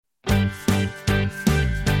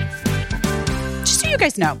you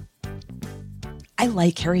guys know, I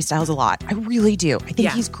like Harry Styles a lot. I really do. I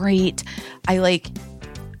think he's great. I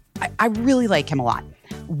really like him a lot.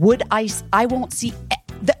 I won't see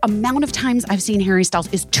the amount of times I've seen Harry Styles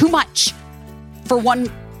is too much for one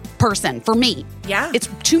person, for me. Yeah. It's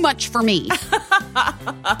too much for me.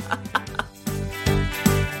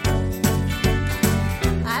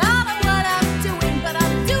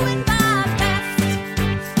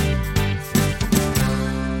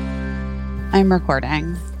 I'm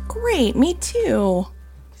recording. Great, me too.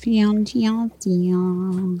 How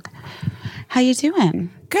you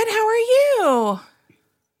doing? Good, how are you?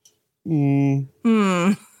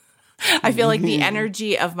 I feel like the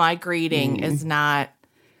energy of my greeting is not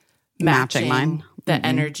matching mine. The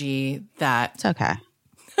energy that... It's okay.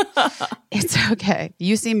 It's okay.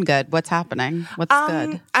 You seem good. What's happening? What's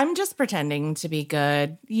good? I'm just pretending to be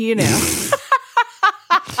good, you know.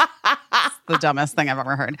 The dumbest thing I've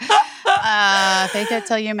ever heard. Fake it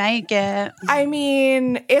till you make it. I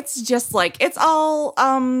mean, it's just like, it's all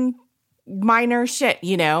minor shit,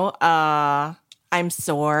 you know. I'm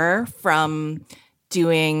sore from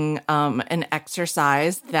doing an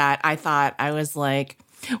exercise that I thought I was like,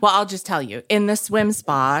 well, I'll just tell you, in the swim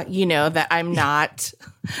spa, you know that I'm not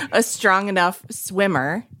a strong enough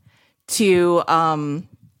swimmer to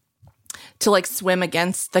like swim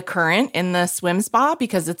against the current in the swim spa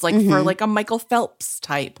because it's like for like a Michael Phelps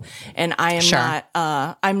type. And I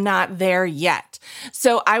am I'm not there yet.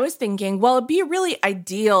 So I was thinking, well, it'd be really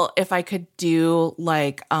ideal if I could do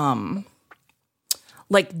like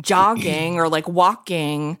jogging or like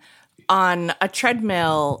walking on a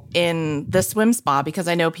treadmill in the swim spa because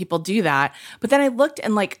I know people do that. But then I looked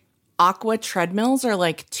and like Aqua treadmills are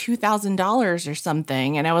like $2,000 or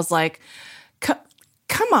something. And I was like,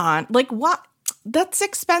 come on, like what? That's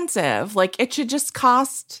expensive. Like it should just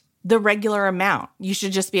cost the regular amount. You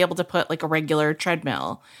should just be able to put like a regular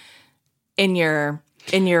treadmill in your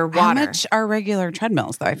water. How much are regular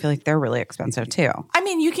treadmills though? I feel like they're really expensive too. I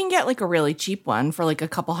mean, you can get like a really cheap one for like a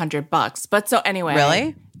couple $100. But so anyway.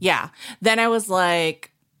 Really? Yeah. Then I was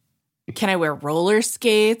like, can I wear roller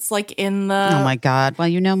skates like in the... Oh my God. Well,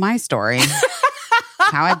 you know my story.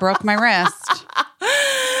 How I broke my wrist.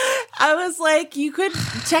 I was like, you could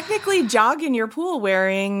technically jog in your pool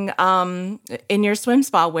wearing, in your swim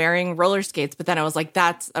spa wearing roller skates. But then I was like,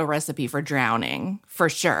 that's a recipe for drowning for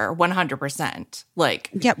sure. 100%. Like,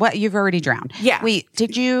 yeah, what? You've already drowned. Yeah. Wait,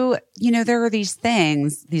 did you know, there are these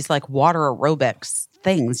things, these like water aerobics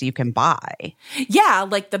things you can buy. Yeah.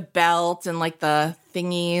 Like the belt and like the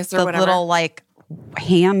thingies or whatever. The little like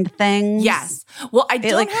hand things. Yes. Well,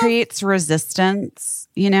 it like creates resistance,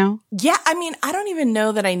 you know? Yeah. I mean, I don't even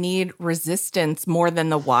know that I need resistance more than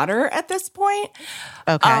the water at this point.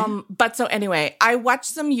 Okay. But so anyway, I watched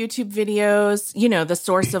some YouTube videos, you know, the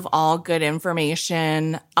source of all good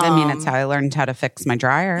information. I mean, it's how I learned how to fix my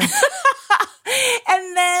dryer.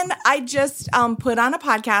 And then I just put on a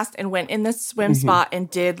podcast and went in this swim spot and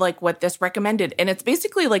did like what this recommended. And it's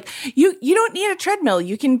basically like you don't need a treadmill.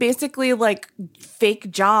 You can basically like fake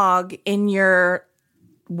jog in your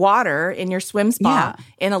water in your swim spa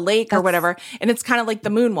in a lake or whatever. And it's kind of like the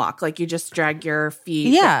moonwalk. Like you just drag your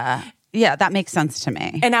feet. Yeah. Yeah, that makes sense to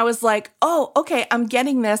me. And I was like, oh, okay, I'm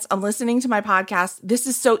getting this. I'm listening to my podcast. This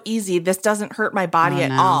is so easy. This doesn't hurt my body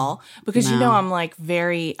at all. Because you know I'm like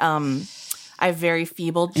very I have very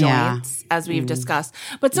feeble joints, as we've discussed.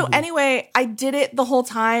 But so anyway, I did it the whole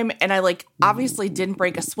time, and I like obviously didn't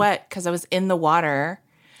break a sweat because I was in the water.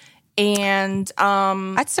 And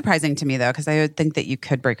that's surprising to me though, because I would think that you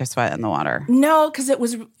could break a sweat in the water. No, because it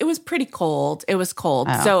was pretty cold. It was cold.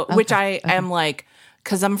 Which I am like,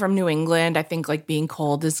 because I'm from New England, I think like being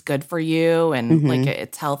cold is good for you and like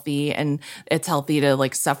it's healthy and it's healthy to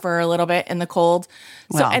like suffer a little bit in the cold.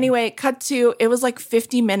 So anyway, cut to, it was like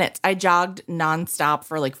 50 minutes. I jogged nonstop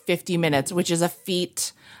for like 50 minutes, which is a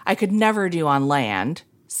feat I could never do on land.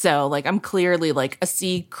 So like I'm clearly like a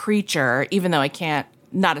sea creature, even though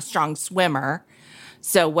not a strong swimmer.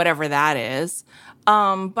 So whatever that is.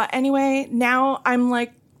 But anyway, now I'm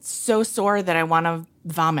like so sore that I want to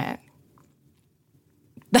vomit.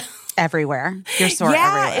 Everywhere. You're sore everywhere.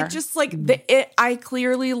 Yeah, it just like I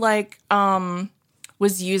clearly like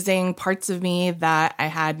was using parts of me that I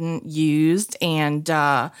hadn't used and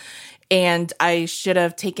I should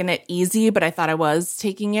have taken it easy, but I thought I was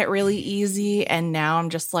taking it really easy and now I'm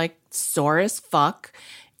just like sore as fuck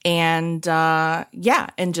and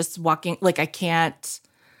and just walking like I can't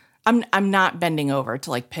I'm not bending over to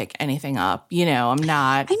like pick anything up, you know, I'm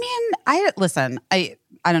not. I mean,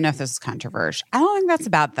 I don't know if this is controversial. I don't think that's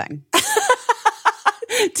a bad thing.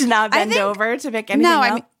 To not bend over to pick anything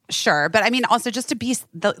up? sure. But I mean, also just to be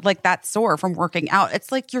like that sore from working out,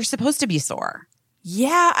 it's like you're supposed to be sore.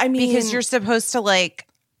 Yeah, I mean. Because you're supposed to like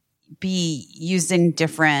be using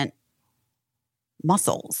different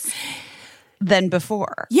muscles than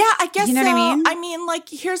before. Yeah, I guess you know so. what I mean? I mean, like,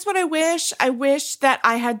 here's what I wish. I wish that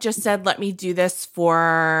I had just said, let me do this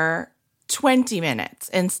for 20 minutes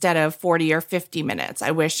instead of 40 or 50 minutes.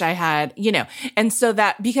 I wish I had, and so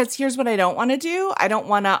that, because here's what I don't want to do. I don't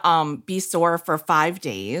want to be sore for 5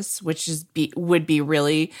 days, which would be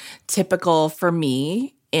really typical for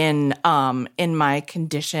me in my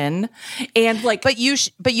condition. And like, but you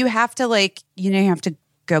have to like, you have to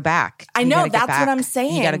go back. I know, that's what I'm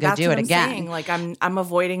saying. You got to go do it again. Saying. Like I'm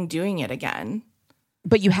avoiding doing it again.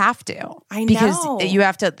 But you have to. I know. Because you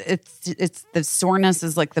have to, it's the soreness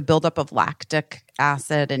is like the buildup of lactic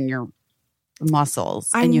acid in your muscles.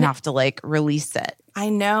 And you have to like release it. I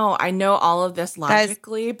know all of this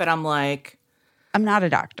logically, but I'm like. I'm not a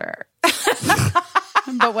doctor.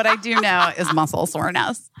 But what I do know is muscle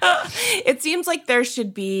soreness. It seems like there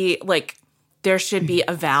should be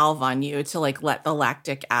a valve on you to like let the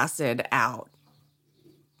lactic acid out.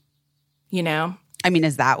 I mean,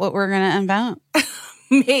 is that what we're going to invent?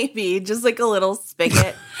 Maybe just like a little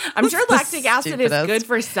spigot. I'm sure lactic acid is good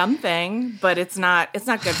for something, but it's not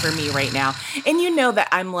good for me right now. And you know that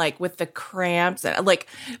I'm like with the cramps, and like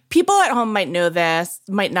people at home might know this,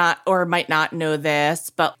 might not know this,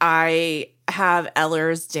 but I have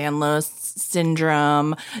Ehlers-Danlos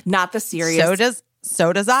syndrome, not the serious.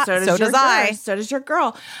 So does I. So does your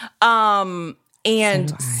girl.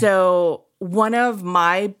 And so one of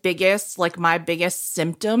my biggest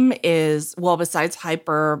symptom is, well, besides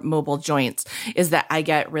hypermobile joints, is that I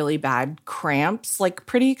get really bad cramps like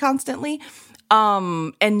pretty constantly.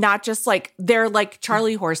 And not just like, they're like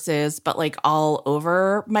Charlie horses, but like all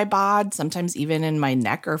over my bod, sometimes even in my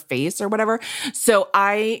neck or face or whatever. So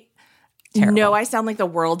Terrible. No, I sound like the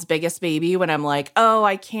world's biggest baby when I'm like, oh,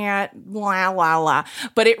 I can't, blah, blah, blah.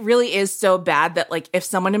 But it really is so bad that like if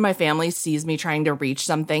someone in my family sees me trying to reach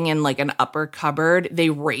something in like an upper cupboard, they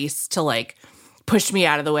race to like push me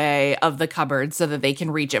out of the way of the cupboard so that they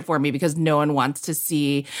can reach it for me because no one wants to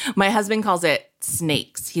see. My husband calls it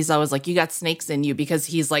snakes. He's always like, you got snakes in you, because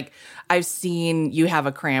he's like, I've seen you have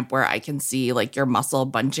a cramp where I can see like your muscle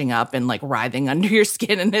bunching up and like writhing under your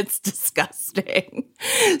skin, and it's disgusting.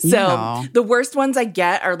 So the worst ones I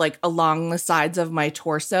get are like along the sides of my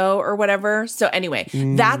torso or whatever. So anyway,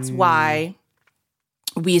 that's why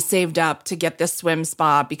we saved up to get this swim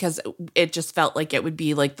spa, because it just felt like it would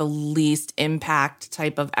be like the least impact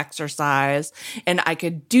type of exercise, and I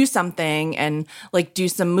could do something and like do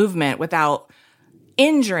some movement without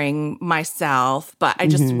injuring myself, but I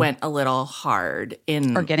just went a little hard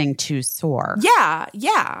in or getting too sore.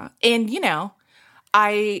 Yeah. And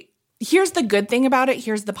here's the good thing about it.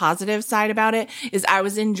 Here's the positive side about it is I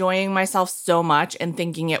was enjoying myself so much and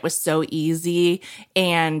thinking it was so easy,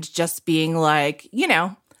 and just being like,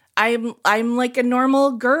 I'm like a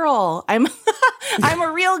normal girl. I'm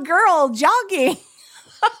a real girl jogging.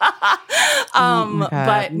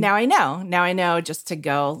 But now I know just to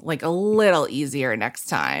go like a little easier next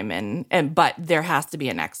time, and but there has to be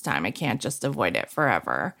a next time. I can't just avoid it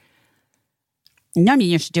forever. No, I mean,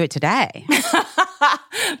 you should do it today.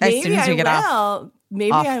 Maybe I will.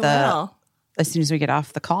 Maybe I will. As soon as we get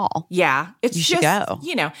off the call. Yeah. You should go.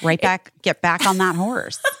 Get back on that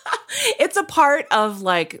horse. It's a part of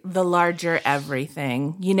like the larger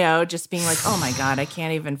everything, just being like, oh my God, I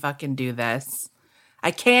can't even fucking do this. I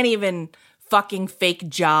can't even fucking fake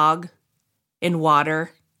jog in water.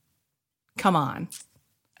 Come on.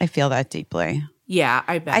 I feel that deeply. Yeah,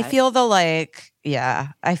 I bet. I feel the like,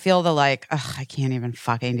 I can't even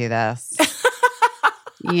fucking do this.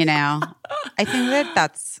 I think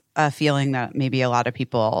that's a feeling that maybe a lot of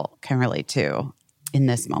people can relate to in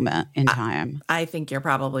this moment in time. I think you're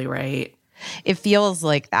probably right. It feels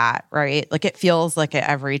like that, right? Like it feels like at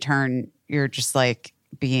every turn you're just like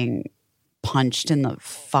being punched in the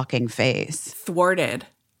fucking face. Thwarted.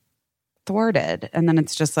 And then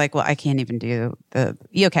it's just like, well, I can't even do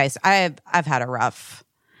okay, so I've had a rough.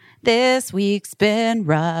 This week's been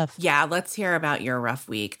rough. Yeah, let's hear about your rough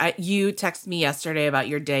week. You texted me yesterday about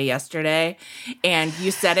your day yesterday, and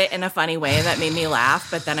you said it in a funny way that made me laugh,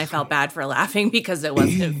 but then I felt bad for laughing because it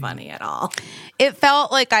wasn't funny at all. It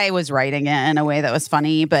felt like I was writing it in a way that was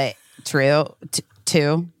funny, but true.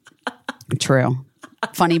 True.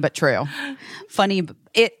 Funny, but true. Funny.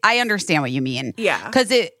 I understand what you mean. Yeah.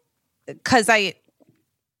 Because I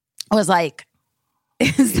was like,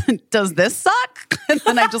 does this suck? And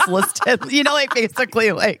then I just listed,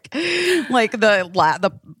 basically like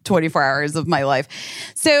the 24 hours of my life.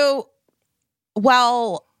 So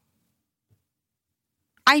while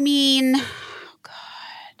I mean, God.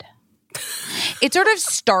 It sort of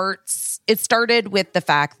started with the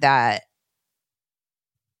fact that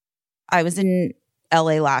I was in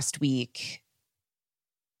LA last week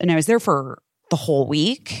and I was there for the whole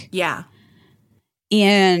week. Yeah.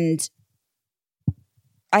 And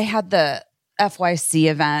I had the FYC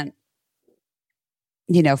event,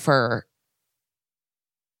 for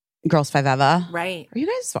Girls Five Eva. Right.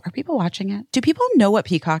 Are people watching it? Do people know what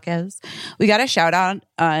Peacock is? We got a shout out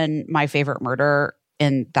on My Favorite Murder,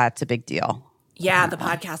 and that's a big deal. Yeah, the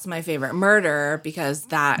podcast My Favorite Murder, because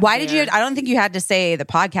that. Why did you? I don't think you had to say the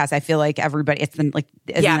podcast. I feel like everybody. It's been like,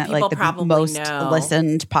 isn't it like the most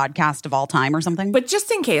listened podcast of all time or something? But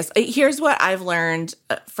just in case, here's what I've learned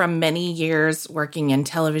from many years working in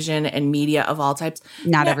television and media of all types.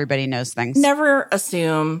 Not everybody knows things. Never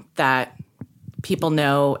assume that people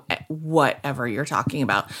know whatever you're talking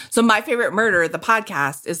about. So My Favorite Murder, the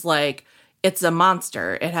podcast, is like, it's a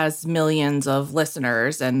monster. It has millions of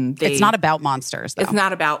listeners, and it's not about monsters, though. It's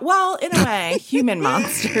not about, well, in a way, human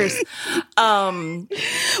monsters. Human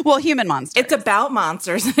monsters. It's about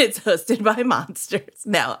monsters, and it's hosted by monsters.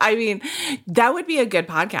 No, I mean, that would be a good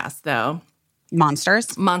podcast, though. Monsters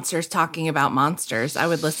talking about monsters. I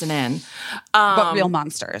would listen in. But real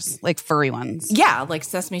monsters, like furry ones. Yeah, like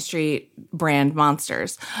Sesame Street brand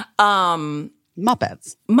monsters. Muppets,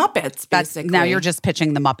 basically. Now you're just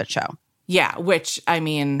pitching the Muppet Show. Yeah, which, I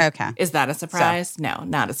mean, okay. Is that a surprise? So. No,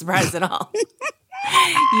 not a surprise at all.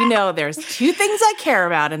 There's two things I care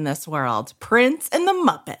about in this world, Prince and the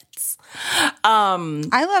Muppets.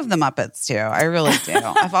 I love the Muppets, too. I really do.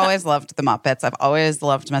 I've always loved the Muppets. I've always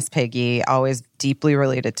loved Miss Piggy, always deeply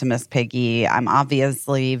related to Miss Piggy. I'm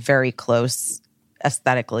obviously very close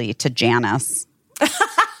aesthetically to Janice.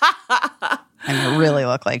 And I really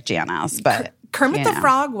look like Janice, but... Kermit the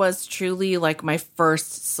Frog was truly like my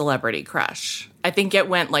first celebrity crush. I think it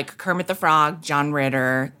went like Kermit the Frog, John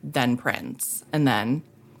Ritter, then Prince. And then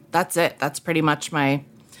that's it. That's pretty much my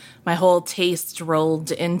whole taste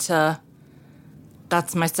rolled into,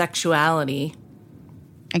 that's my sexuality.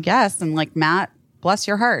 I guess. And like Matt, bless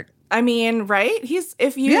your heart. I mean, right?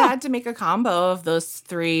 If you had to make a combo of those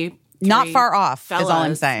three not far off fellas, is all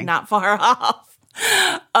I'm saying. Not far off.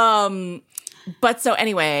 But so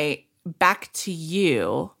anyway, back to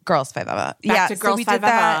you. Girls Five Eva. Back to Girls Five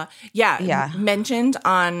Eva. Yeah. Mentioned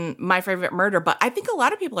on My Favorite Murder, but I think a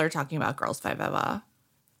lot of people are talking about Girls Five Eva.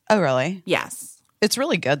 Oh, really? Yes. It's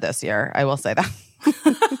really good this year. I will say that.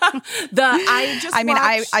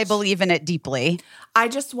 I believe in it deeply. I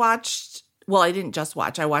just watched, well, I didn't just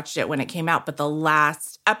watch. I watched it when it came out, but the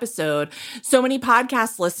last episode, so many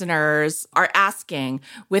podcast listeners are asking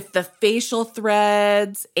with the facial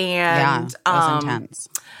threads and that was intense.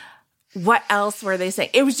 What else were they saying?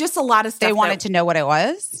 It was just a lot of stuff. They wanted to know what it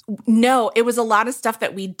was? No, it was a lot of stuff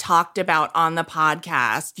that we'd talked about on the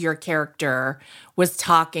podcast. Your character was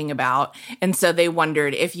talking about. And so they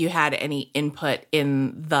wondered if you had any input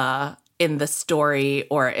in the story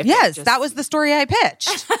or if Yes, that was the story I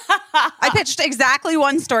pitched. I pitched exactly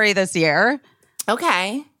one story this year.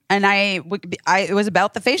 Okay. And it was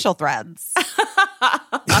about the facial threads.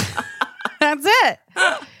 That's it.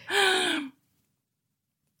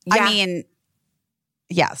 Yeah. I mean,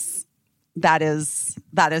 yes, that is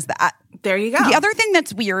that. There you go. The other thing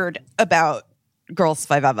that's weird about Girls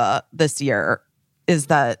Five Eva this year is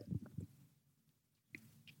that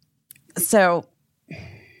so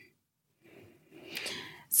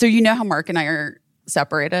you know how Mark and I are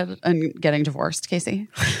separated and getting divorced, Casey?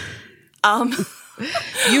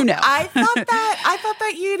 You know. I thought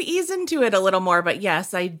that you'd ease into it a little more, but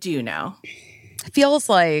yes, I do know. Feels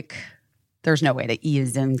like there's no way to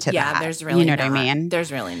ease into that. Yeah, there's really not. What I mean?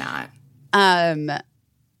 There's really not. And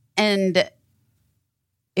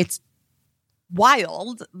it's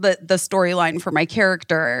wild that the storyline for my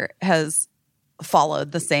character has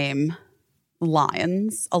followed the same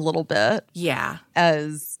lines a little bit. Yeah.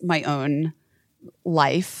 As my own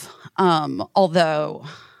life. Although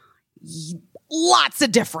lots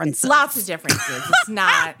of differences. It's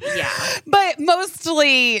not, yeah. But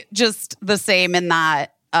mostly just the same in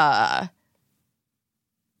that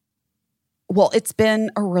it's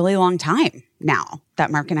been a really long time now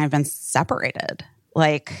that Mark and I have been separated.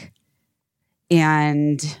 Our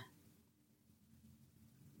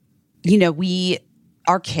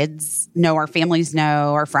kids know, our families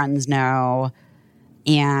know, our friends know,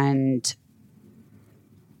 and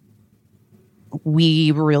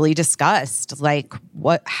we really discussed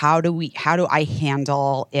how do I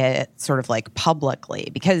handle it sort of like publicly?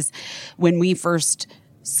 Because when we first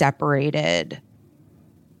separated,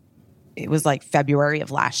 it was like February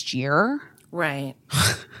of last year. Right.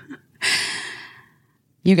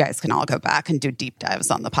 You guys can all go back and do deep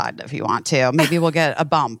dives on the pod if you want to. Maybe we'll get a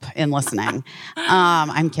bump in listening.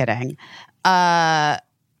 I'm kidding. I'm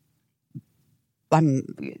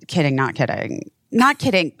kidding, not kidding. Not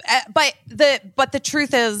kidding. But the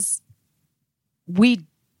truth is, we,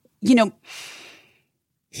 you know,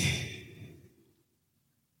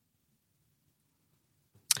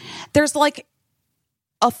 there's like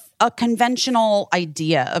a conventional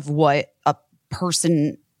idea of what a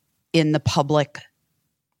person in the public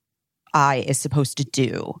eye is supposed to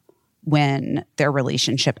do when their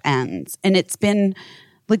relationship ends. And it's been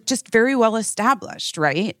like just very well established,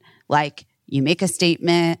 right? Like you make a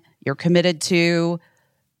statement, you're committed to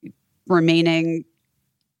remaining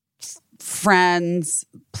friends,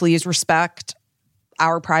 please respect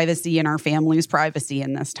our privacy and our family's privacy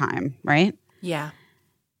in this time, right? Yeah.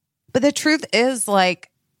 But the truth is, like,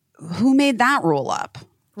 who made that rule up?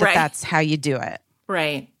 That's how you do it.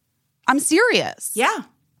 Right. I'm serious. Yeah.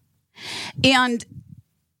 And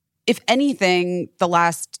if anything, the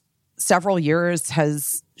last several years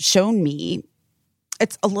has shown me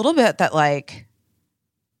it's a little bit that, like,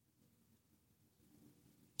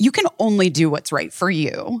 you can only do what's right for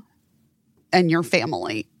you and your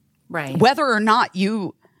family. Right. Whether or not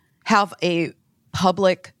you have a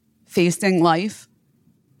public-facing life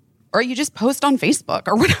or you just post on Facebook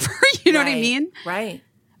or whatever, you know what I mean? Right.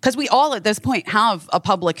 Because we all at this point have a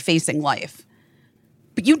public-facing life.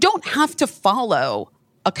 But you don't have to follow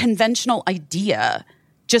a conventional idea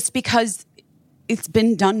just because it's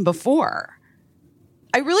been done before.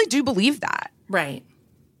 I really do believe that. Right.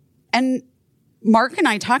 And Mark and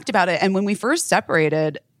I talked about it. And when we first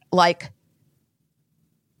separated, like,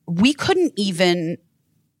 we couldn't even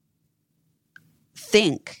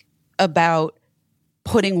think about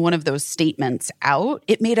putting one of those statements out.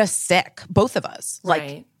 It made us sick, both of us,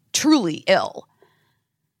 like truly ill.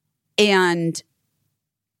 And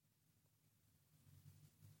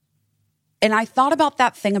I thought about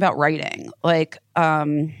that thing about writing. Like,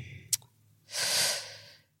 who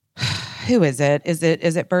is it? Is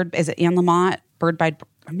it Bird? Is it Anne Lamott? Bird by,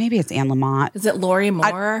 maybe it's Anne Lamott. Is it Lori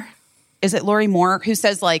Moore? Is it Lori Moore who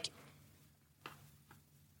says, like,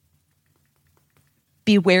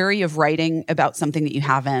 be wary of writing about something that you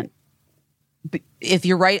haven't. If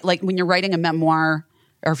you're when you're writing a memoir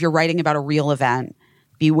or if you're writing about a real event,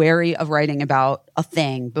 be wary of writing about a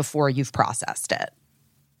thing before you've processed it.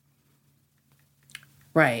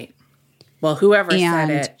 Right. Well, whoever said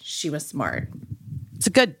it, she was smart. It's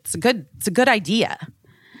a good idea.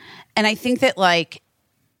 And I think that, like,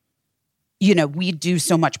 you know, we do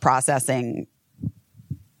so much processing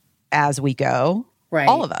as we go. Right.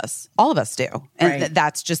 All of us do. And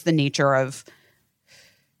that's just the nature of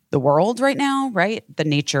the world right now, right? The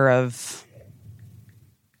nature of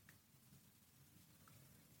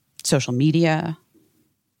social media.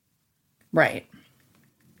 Right.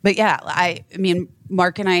 But yeah, I mean,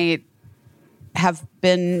 Mark and I have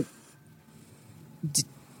been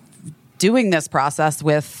doing this process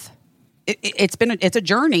with, it's a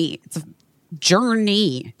journey. It's a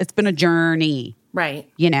journey. It's been a journey. Right.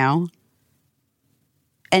 You know?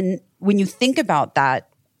 And when you think about that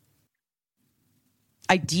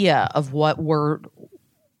idea of what we're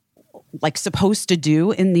like supposed to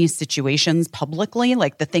do in these situations publicly,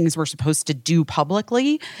 like the things we're supposed to do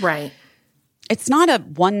publicly. Right. It's not a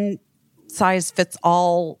one size fits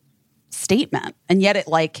all statement. And yet it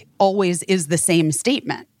like always is the same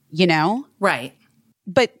statement, you know? Right.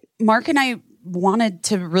 But Mark and I wanted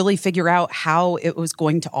to really figure out how it was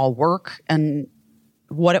going to all work and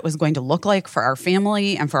what it was going to look like for our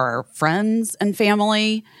family and for our friends and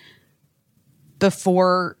family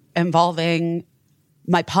before involving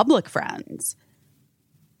my public friends.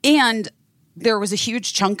 And there was a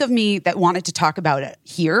huge chunk of me that wanted to talk about it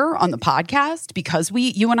here on the podcast because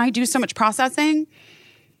you and I do so much processing.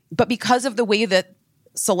 But because of the way that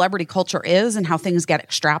celebrity culture is and how things get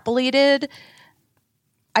extrapolated,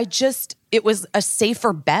 it was a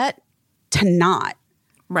safer bet to not.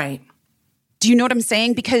 Right. Do you know what I'm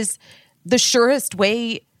saying? Because the surest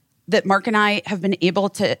way that Mark and I have been able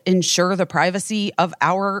to ensure the privacy of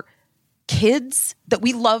our kids that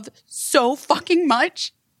we love so fucking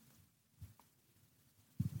much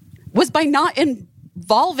was by not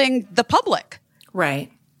involving the public.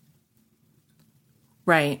 Right.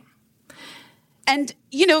 Right. And,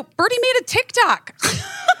 you know, Birdie made a TikTok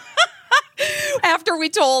after we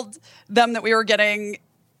told them that we were getting,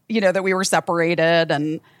 you know, that we were separated,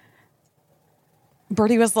 and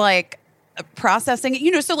Birdie was like processing it,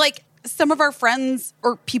 you know, so like some of our friends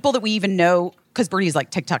or people that we even know, because Birdie's like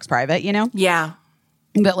TikTok's private, you know? Yeah.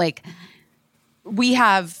 But like we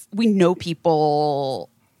know people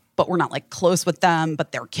but we're not like close with them,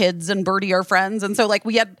 but their kids and Birdie are friends. And so like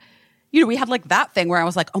we had like that thing where I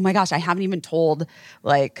was like, oh my gosh, I haven't even told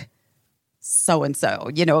like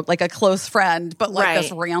so-and-so, like a close friend, but like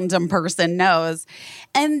this random person knows.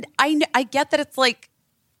 And I get that it's like,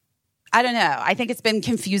 I don't know. I think it's been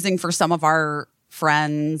confusing for some of our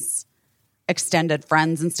friends, extended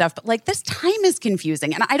friends and stuff, but like this time is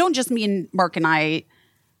confusing. And I don't just mean Mark and I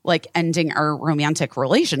like ending our romantic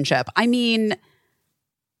relationship. I mean,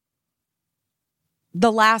 the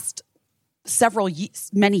last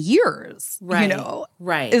many years, right. And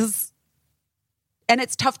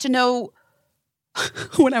it's tough to know.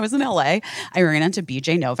 When I was in LA, I ran into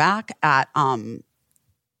BJ Novak at,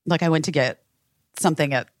 like I went to get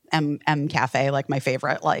something at M Cafe, like my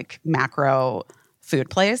favorite, like macro food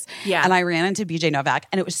place. Yeah. And I ran into BJ Novak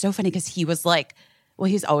and it was so funny because he was like, well,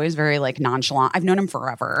 he's always very like nonchalant. I've known him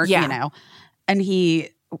forever, and he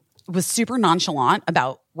was super nonchalant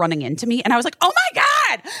about running into me. And I was like, oh my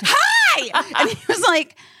God, hi. And he was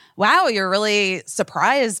like, wow, you're really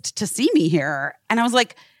surprised to see me here. And I was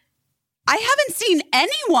like, I haven't seen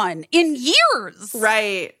anyone in years.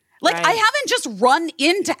 Right. Like I haven't just run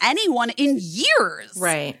into anyone in years.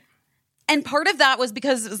 Right. And part of that was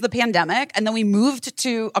because it was the pandemic and then we moved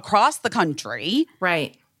to across the country.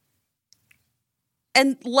 Right.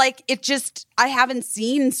 And like it just, I haven't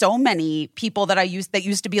seen so many people that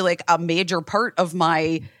used to be like a major part of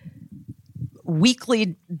my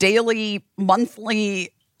weekly, daily,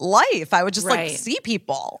 monthly life. I would just like see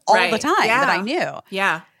people all the time that I knew.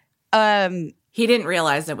 Yeah. He didn't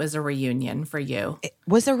realize it was a reunion for you. It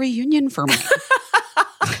was a reunion for me.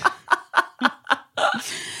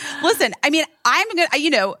 Listen, I mean, I'm going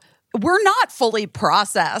to, we're not fully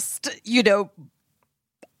processed,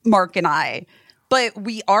 Mark and I, but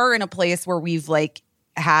we are in a place where we've like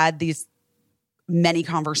had these many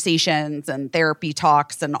conversations and therapy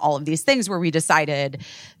talks and all of these things where we decided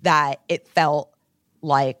that it felt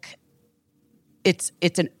like it's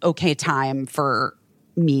an okay time for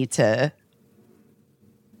me to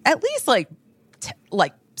at least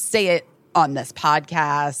like say it on this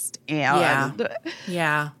podcast and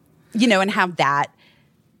and have that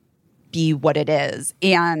be what it is.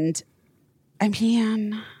 And I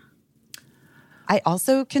mean, I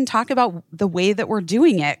also can talk about the way that we're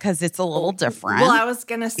doing it because it's a little different. Well, I was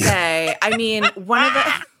going to say, I mean,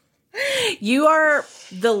 you are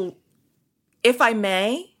if I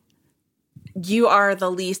may, you are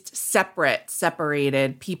the least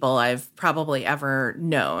separated people I've probably ever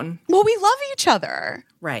known. Well, we love each other.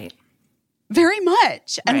 Right. Very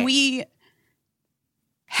much. And we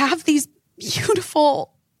have these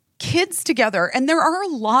beautiful kids together. And there are a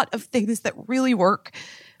lot of things that really work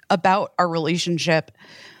about our relationship.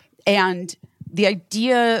 And the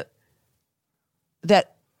idea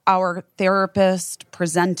that our therapist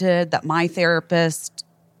presented, that my therapist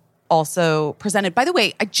also presented. By the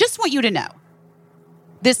way, I just want you to know,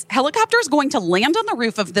 this helicopter is going to land on the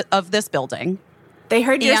roof of this building. They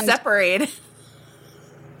heard you're separated.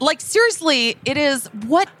 Like, seriously, it is,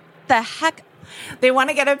 what the heck? They want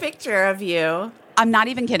to get a picture of you. I'm not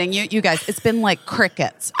even kidding you. You guys, it's been like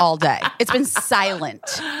crickets all day. It's been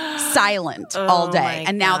silent all day.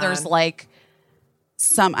 And now there's like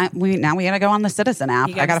we got to go on the Citizen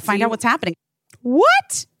app. I got to find out what's happening.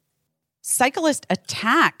 What? Cyclist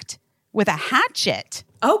attacked with a hatchet.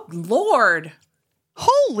 Oh, Lord.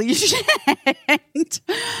 Holy shit.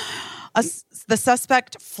 The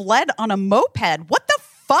suspect fled on a moped. What the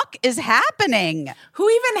fuck is happening? Who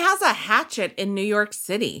even has a hatchet in New York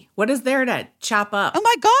City? What is there to chop up? Oh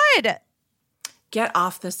my God. Get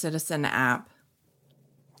off the Citizen app.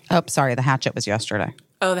 Oh, sorry. The hatchet was yesterday.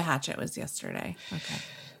 Oh, the hatchet was yesterday. Okay.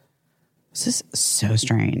 This is so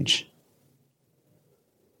strange.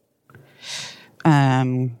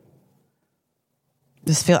 I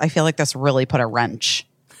feel like this really put a wrench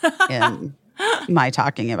in my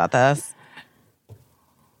talking about this.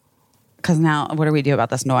 Because now, what do we do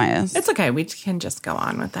about this noise? It's okay. We can just go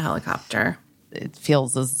on with the helicopter. It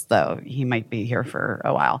feels as though he might be here for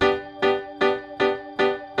a while.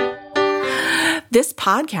 This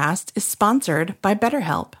podcast is sponsored by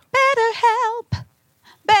BetterHelp. BetterHelp.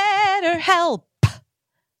 BetterHelp.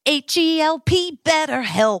 H-E-L-P.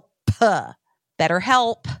 BetterHelp.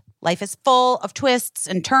 BetterHelp. Life is full of twists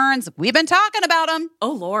and turns. We've been talking about them.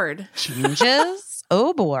 Oh, Lord. Changes.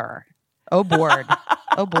 Oh, boy. Oh, bored.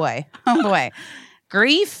 Oh, boy. Oh, boy.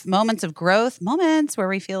 Grief, moments of growth, moments where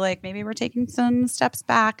we feel like maybe we're taking some steps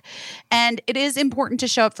back. And it is important to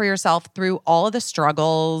show up for yourself through all of the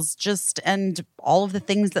struggles and all of the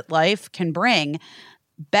things that life can bring.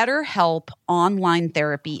 BetterHelp Online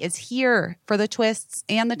Therapy is here for the twists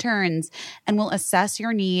and the turns and will assess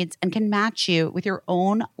your needs and can match you with your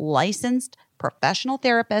own licensed professional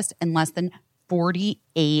therapist in less than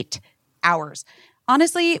 48 hours.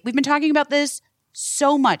 Honestly, we've been talking about this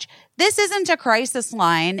so much. This isn't a crisis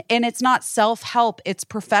line and it's not self-help. It's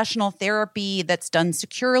professional therapy that's done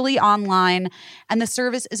securely online, and the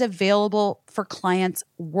service is available for clients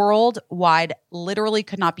worldwide. Literally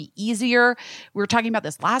could not be easier. We were talking about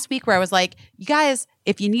this last week where I was like, you guys,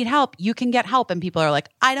 if you need help, you can get help. And people are like,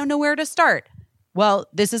 I don't know where to start. Well,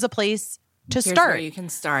 this is a place to Here's start. where you can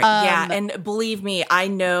start. Yeah. And believe me, I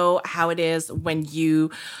know how it is when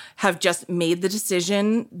you have just made the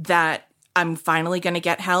decision that I'm finally going to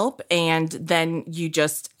get help. And then you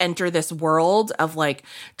just enter this world of like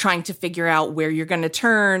trying to figure out where you're going to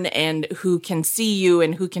turn and who can see you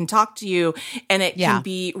and who can talk to you. And it can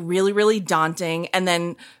be really, really daunting. And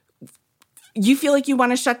then you feel like you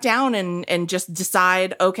want to shut down and just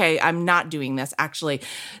decide, okay, I'm not doing this actually.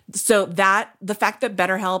 So the fact that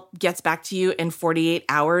BetterHelp gets back to you in 48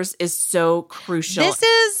 hours is so crucial. This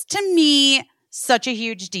is, to me, such a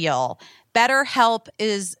huge deal. BetterHelp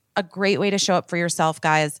is a great way to show up for yourself,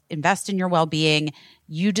 guys. Invest in your well-being.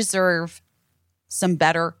 You deserve some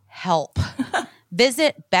better help.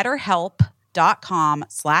 Visit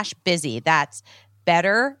betterhelp.com/busy. That's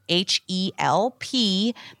better,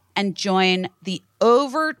 HELP, and join the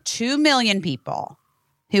over 2 million people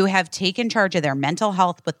who have taken charge of their mental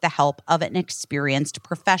health with the help of an experienced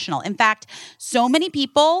professional. In fact, so many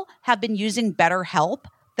people have been using BetterHelp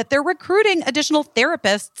that they're recruiting additional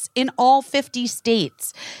therapists in all 50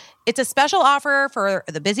 states. It's a special offer for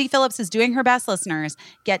the Busy Phillips is Doing Her Best listeners.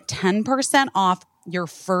 Get 10% off your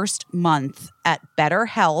first month at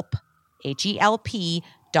BetterHelp,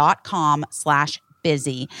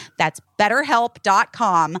 HELP.com/busy. That's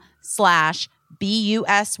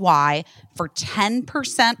BetterHelp.com/BUSY for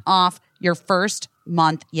 10% off your first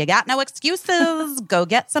month. You got no excuses. Go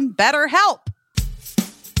get some BetterHelp.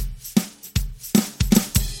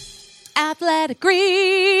 Athletic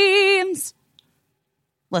Greens.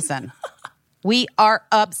 Listen, we are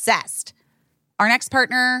obsessed. Our next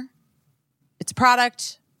partner, it's a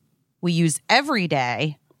product we use every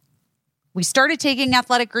day. We started taking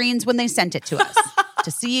Athletic Greens when they sent it to us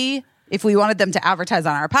to see if we wanted them to advertise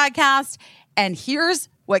on our podcast. And here's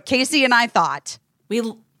what Casey and I thought. We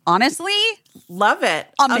honestly love it.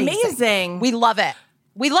 Amazing. We love it.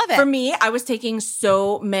 We love it. For me, I was taking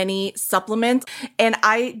so many supplements and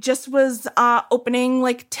I just was opening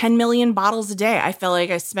like 10 million bottles a day. I felt like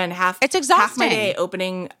I spent half my day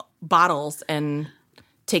opening bottles and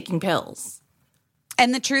taking pills.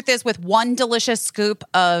 And the truth is, with one delicious scoop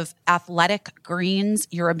of Athletic Greens,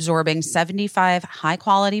 you're absorbing 75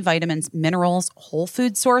 high-quality vitamins, minerals, whole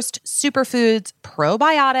food sourced superfoods,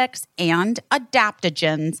 probiotics, and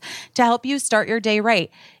adaptogens to help you start your day right.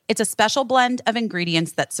 It's a special blend of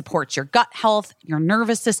ingredients that supports your gut health, your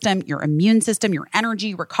nervous system, your immune system, your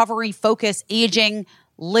energy, recovery, focus, aging,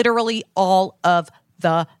 literally all of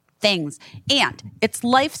the things. And it's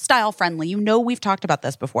lifestyle friendly. You know, we've talked about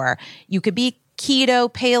this before. You could be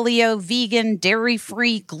keto, paleo, vegan,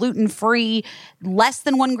 dairy-free, gluten-free, less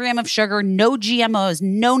than 1 gram of sugar, no GMOs,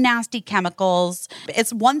 no nasty chemicals.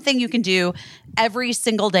 It's one thing you can do every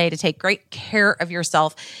single day to take great care of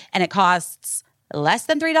yourself, and it costs less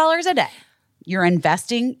than $3 a day. You're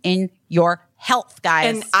investing in your health,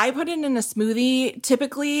 guys. And I put it in a smoothie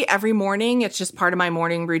typically every morning. It's just part of my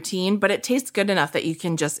morning routine, but it tastes good enough that you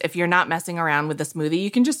can just, if you're not messing around with the smoothie,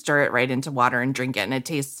 you can just stir it right into water and drink it. And it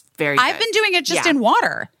tastes very good. I've been doing it just in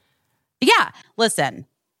water. Yeah. Listen,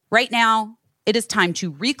 right now, it is time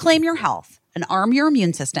to reclaim your health and arm your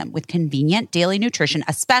immune system with convenient daily nutrition,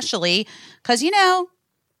 especially because, you know,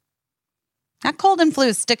 that cold and flu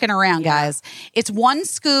is sticking around, guys. It's 1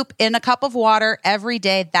 scoop in a cup of water every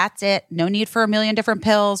day. That's it. No need for a million different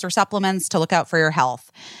pills or supplements to look out for your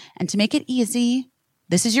health. And to make it easy,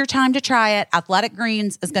 this is your time to try it. Athletic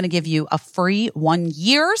Greens is going to give you a free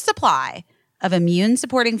 1-year supply of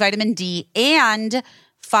immune-supporting vitamin D and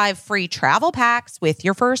 5 free travel packs with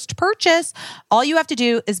your first purchase. All you have to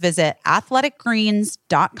do is visit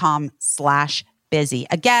athleticgreens.com/busy.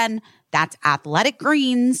 Again, that's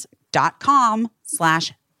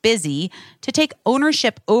athleticgreens.com/busy to take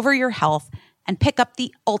ownership over your health and pick up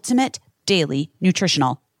the ultimate daily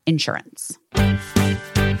nutritional insurance.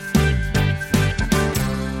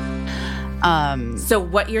 So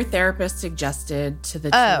what your therapist suggested to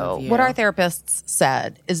the two of you. What our therapists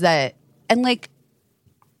said is that, and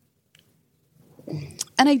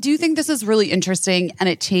I do think this is really interesting, and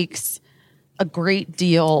it takes a great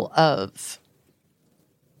deal of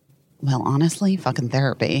Well, honestly, fucking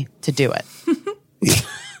therapy to do it.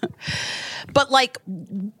 But like,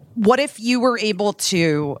 what if you were able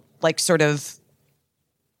to like sort of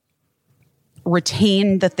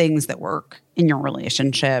retain the things that work in your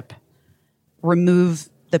relationship, remove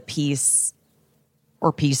the piece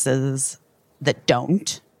or pieces that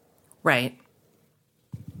don't, Right.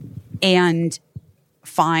 and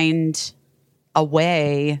find a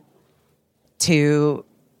way to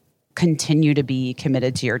continue to be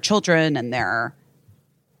committed to your children and their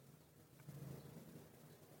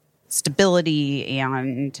stability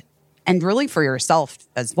and really for yourself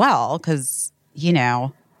as well, because you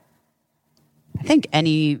know, I think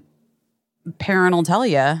any parent will tell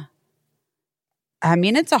you, I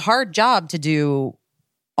mean, it's a hard job to do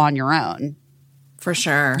on your own. For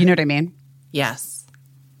sure. You know what I mean? Yes.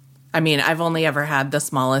 I mean, I've only ever had the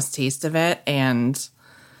smallest taste of it, and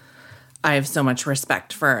I have so much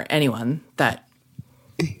respect for anyone that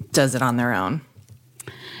does it on their own.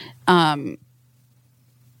 And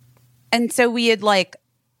so we had like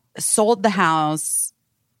sold the house.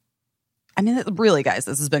 I mean, really, guys,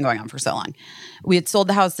 this has been going on for so long. We had sold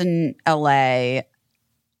the house in LA,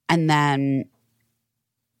 and then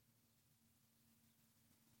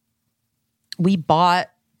we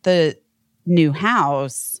bought the new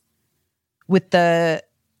house with the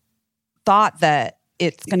thought that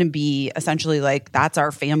it's going to be essentially like that's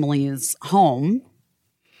our family's home.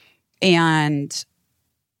 And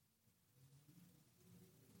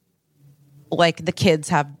like the kids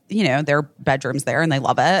have, you know, their bedrooms there and they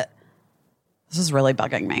love it. This is really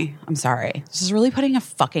bugging me. I'm sorry. This is really putting a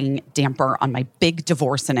fucking damper on my big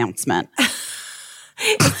divorce announcement.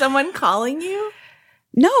 Is someone calling you?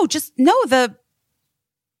 No,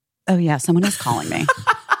 oh yeah, someone is calling me.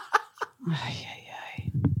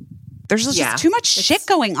 There's just too much shit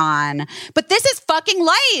going on. But this is fucking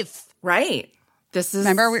life. Right. This is...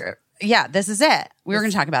 Remember, this is it. We were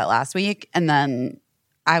going to talk about it last week. And then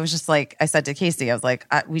I was just like, I said to Casey, I was like,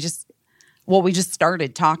 we just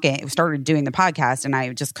started talking. We started doing the podcast and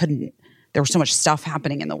I just couldn't. There was so much stuff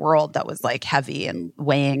happening in the world that was like heavy and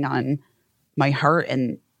weighing on my heart.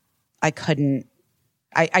 And I couldn't.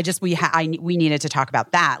 We needed to talk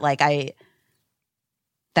about that. Like I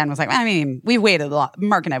then was like, I mean, we waited a lot.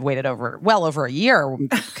 Mark and I've waited well over a year. We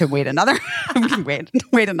could wait another. We can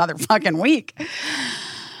wait another fucking week.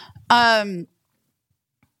 Now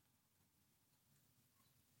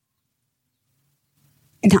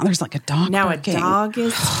there's like a dog. Now barking. A dog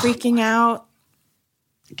is freaking out.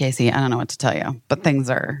 Casey, I don't know what to tell you, but things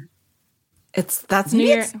are. That's New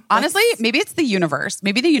Year. Honestly, maybe it's the universe.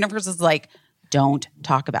 Maybe the universe is like, don't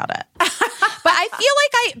talk about it. But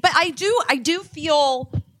I do feel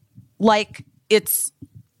like it's,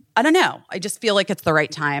 I don't know. I just feel like it's the right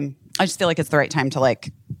time. I just feel like it's the right time to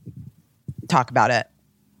like talk about it.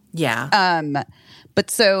 Yeah. But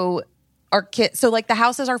so our kid, so like the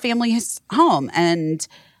house is our family's home, and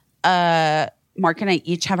Mark and I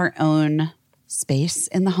each have our own space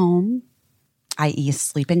in the home, i.e.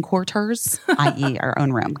 sleeping quarters, i.e. our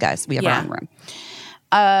own room, guys. We have our own room.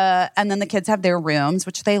 And then the kids have their rooms,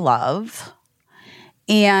 which they love.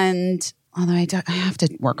 And although I have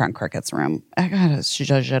to work on Cricket's room. I gotta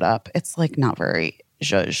zhuzh it up. It's like not very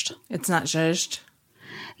zhuzhed. It's not zhuzhed?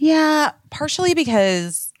 Yeah, partially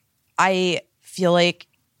because I feel like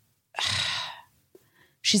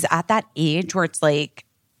she's at that age where it's like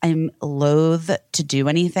I'm loath to do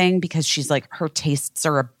anything because she's like her tastes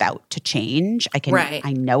are about to change.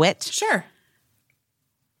 I know it. Sure.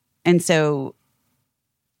 And so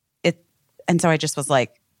I just was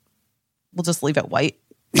like, we'll just leave it white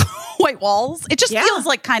walls. It just feels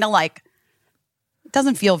like kind of like it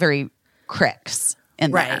doesn't feel very Cricks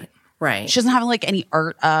in there. Right. She doesn't have like any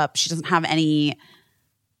art up. She doesn't have any.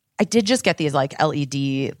 I did just get these like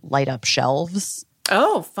LED light up shelves.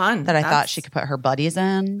 Oh, fun. That I thought she could put her buddies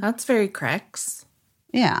in. That's very Cricks.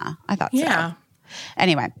 Yeah, I thought so.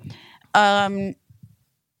 Anyway. And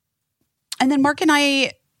then Mark and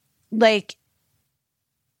I like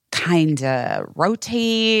kind of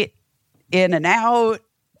rotate in and out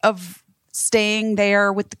of staying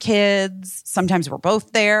there with the kids. Sometimes we're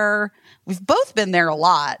both there. We've both been there a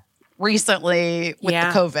lot recently with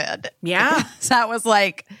the COVID. Yeah. So that was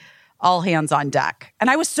like all hands on deck. And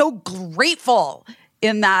I was so grateful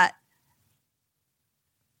in that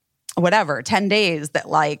 10 days that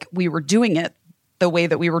like we were doing it the way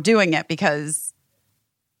that we were doing it, because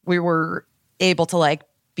we were able to like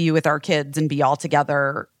be with our kids and be all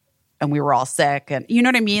together, and we were all sick. And you know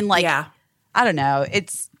what I mean? Like, I don't know.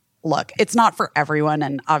 It's not for everyone.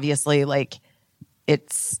 And obviously like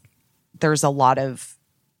there's a lot of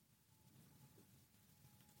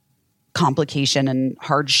complication and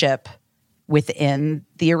hardship within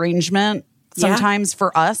the arrangement. Sometimes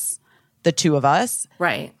for us, the two of us.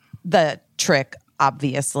 Right. The trick,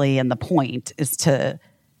 obviously, and the point is to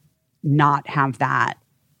not have that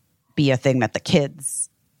be a thing that the kids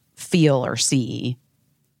feel or see.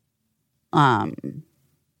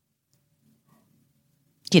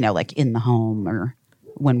 Like in the home or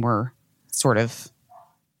when we're sort of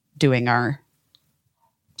doing our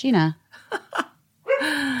Gina.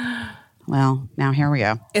 Well, now here we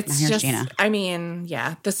go. It's just, Gina. I mean,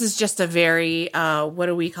 yeah, this is just a very, what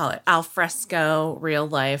do we call it? Alfresco real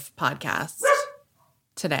life podcast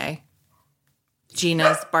today.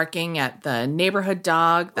 Gina's barking at the neighborhood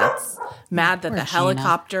dog that's mad that the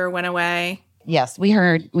helicopter went away. Yes, we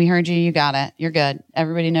heard you. You got it. You're good.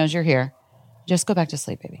 Everybody knows you're here. Just go back to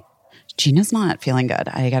sleep, baby. Gina's not feeling good.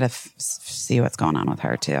 I got to see what's going on with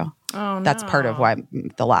her, too. Oh, no. That's part of why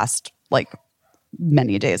the last,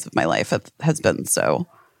 many days of my life has been so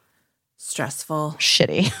stressful.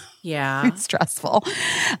 Shitty. Yeah. It's stressful.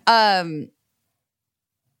 But,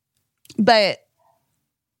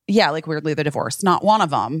 yeah, weirdly, the divorce. Not one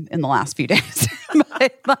of them in the last few days.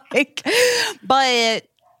 but,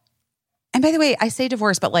 and by the way, I say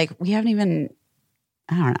divorce, but, we haven't even,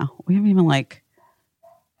 I don't know. We haven't even,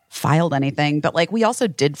 filed anything, but we also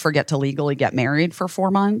did forget to legally get married for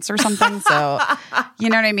 4 months or something. So, you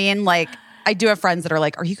know what I mean? I do have friends that are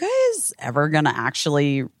are you guys ever going to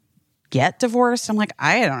actually get divorced? I'm like,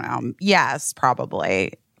 I don't know. Yes,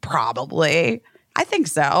 probably. I think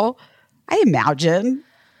so. I imagine.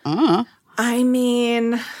 I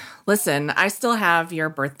mean, listen, I still have your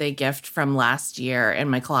birthday gift from last year in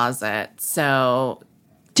my closet. So,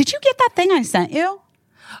 did you get that thing I sent you?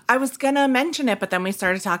 I was going to mention it, but then we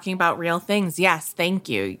started talking about real things. Yes, thank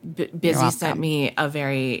you. Busy sent me a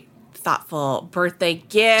very thoughtful birthday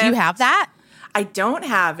gift. Do you have that? I don't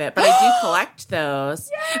have it, but I do collect those.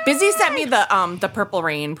 Yay! Busy sent me the Purple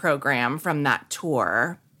Rain program from that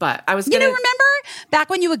tour. But I was going to... remember back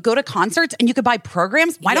when you would go to concerts and you could buy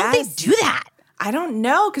programs? Why don't they do that? I don't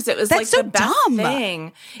know, because it was the best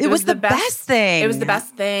thing. It was the best thing. It was the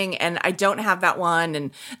best thing, and I don't have that one. And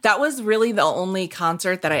that was really the only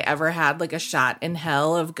concert that I ever had a shot in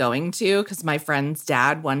hell of going to, because my friend's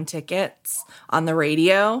dad won tickets on the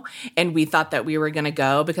radio, and we thought that we were going to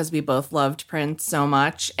go because we both loved Prince so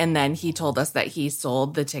much. And then he told us that he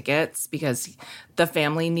sold the tickets because the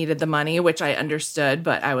family needed the money, which I understood,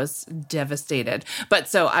 but I was devastated. But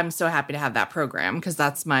so I'm so happy to have that program, because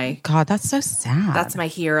that's my... God, that's so sad. That's my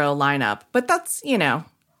hero lineup. But that's,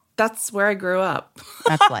 that's where I grew up.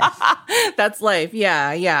 That's life. That's life.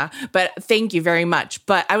 Yeah. But thank you very much.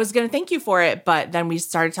 But I was going to thank you for it, but then we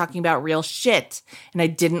started talking about real shit, and I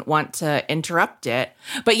didn't want to interrupt it.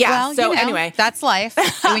 But yeah, anyway. That's life.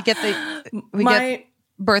 And we get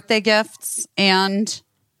birthday gifts and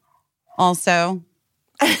also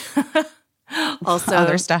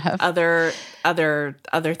other stuff, other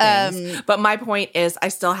things. But my point is, I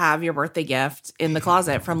still have your birthday gift in the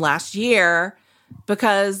closet from last year,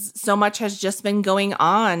 because so much has just been going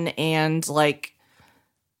on, and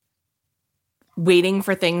waiting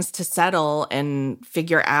for things to settle and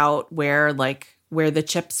figure out where the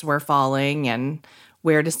chips were falling and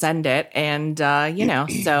where to send it. And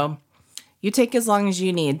so you take as long as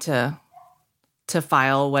you need to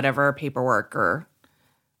file whatever paperwork or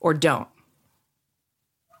don't.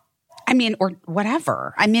 I mean, or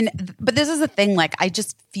whatever. I mean, but this is the thing. I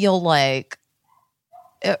just feel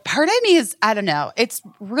part of me is, I don't know. It's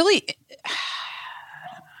really,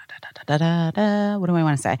 what do I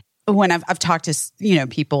want to say? When I've talked to,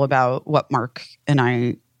 people about what Mark and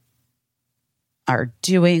I are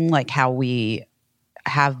doing, how we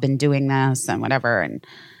have been doing this and whatever. And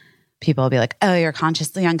people will be like, oh, you're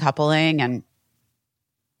consciously uncoupling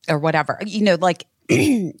or whatever.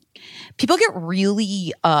 People get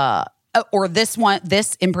really, or this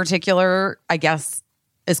in particular, I guess,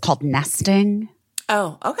 is called nesting.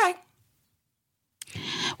 Oh, okay.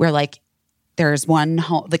 Where there's one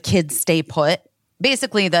home, the kids stay put.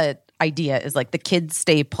 Basically, the idea is the kids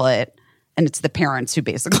stay put, and it's the parents who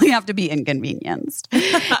basically have to be inconvenienced,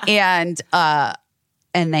 and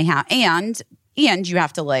they have and you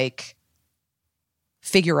have to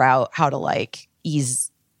figure out how to ease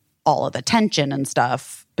all of the tension and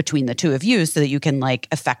stuff between the two of you, so that you can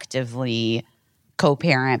effectively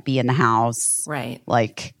co-parent, be in the house, right?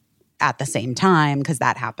 At the same time, because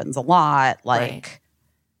that happens a lot. Right.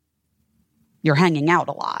 You're hanging out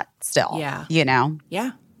a lot still. Yeah.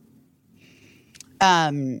 Yeah.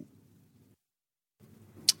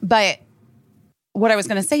 But what I was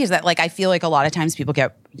going to say is that I feel a lot of times people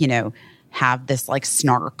get, have this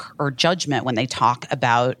snark or judgment when they talk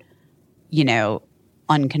about you know,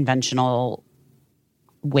 unconventional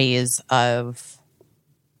ways of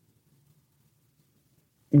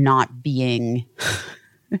not being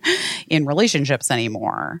in relationships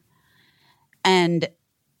anymore. And,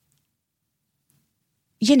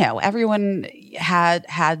 you know, everyone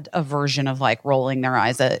had a version of like rolling their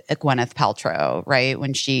eyes at Gwyneth Paltrow, right?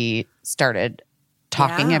 When she started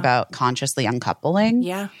talking about consciously uncoupling.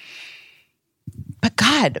 Yeah. But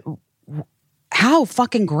God, how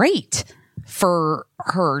fucking great for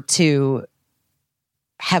her to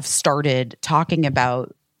have started talking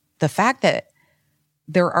about the fact that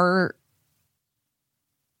there are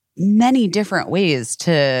many different ways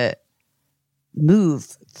to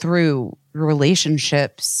move through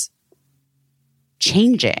relationships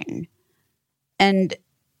changing. And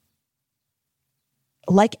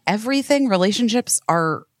like everything, relationships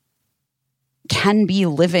can be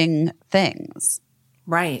living things.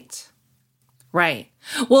 Right. Right.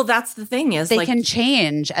 Well, that's the thing is they can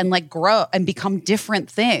change and like grow and become different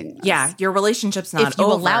things. Yeah. Your relationship's not if you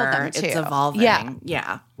over. Allow them to. It's evolving. Yeah.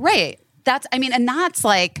 Yeah. Right. And that's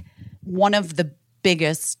like one of the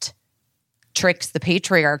biggest tricks the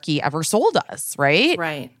patriarchy ever sold us, right?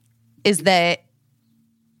 Right. Is that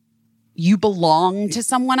you belong to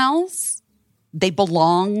someone else. They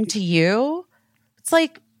belong to you. It's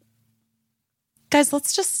like, guys,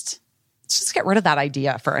 let's just get rid of that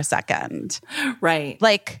idea for a second. Right.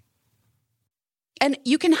 Like, and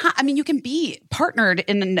you can you can be partnered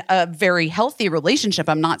in a very healthy relationship.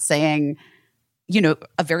 I'm not saying, you know,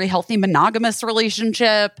 a very healthy monogamous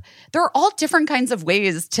relationship. There are all different kinds of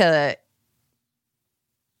ways to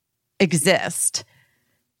exist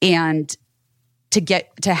and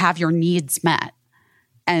to have your needs met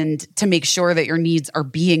and to make sure that your needs are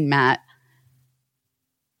being met.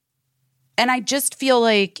 And I just feel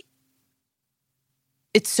like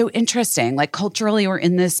it's so interesting. Like culturally, we're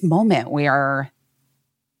in this moment where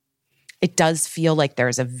it does feel like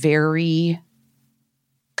there's a very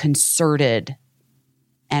concerted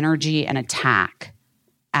energy and attack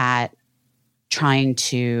at trying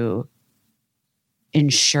to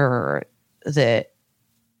ensure that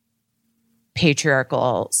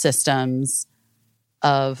patriarchal systems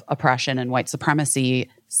of oppression and white supremacy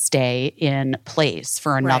stay in place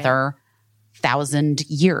for another 1,000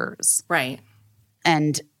 years. Right.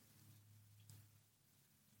 And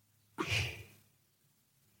I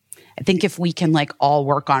think if we can like all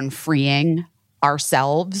work on freeing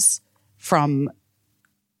ourselves from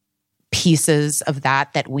pieces of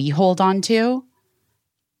that we hold on to,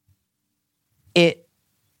 it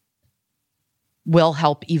will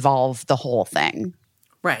help evolve the whole thing.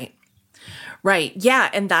 Right. Right. Yeah.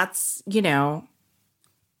 And that's, you know,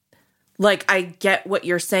 like, I get what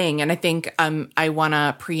you're saying. And I think I want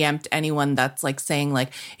to preempt anyone that's like saying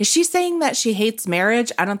like, is she saying that she hates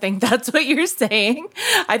marriage? I don't think that's what you're saying.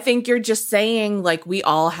 I think you're just saying like, we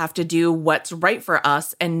all have to do what's right for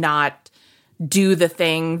us and not do the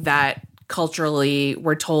thing that culturally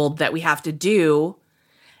we're told that we have to do.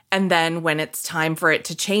 And then when it's time for it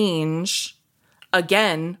to change,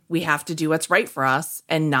 again, we have to do what's right for us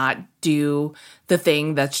and not do the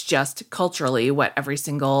thing that's just culturally what every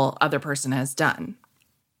single other person has done.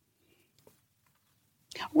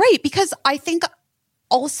 Right. Because I think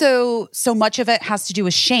also so much of it has to do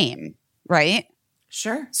with shame, right?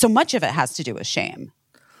 Sure. So much of it has to do with shame,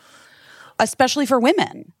 especially for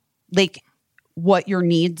women. Like what your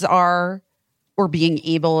needs are or being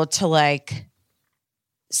able to like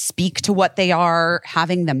speak to what they are,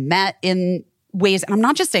 having them met in ways. And I'm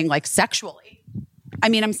not just saying like sexually. I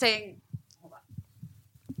mean, I'm saying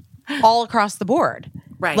all across the board.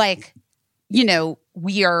 Right. Like, you know,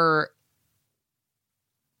 we are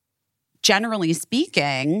generally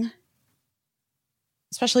speaking,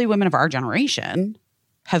 especially women of our generation,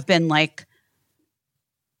 have been like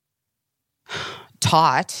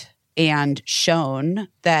taught and shown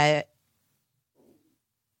that,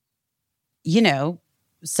 you know,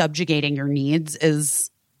 subjugating your needs is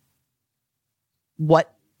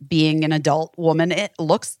what being an adult woman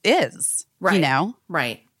is, right. You know?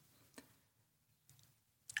 Right.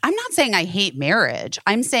 I'm not saying I hate marriage.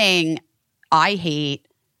 I'm saying I hate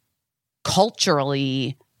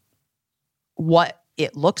culturally what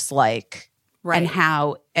it looks like, right.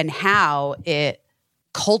 and how it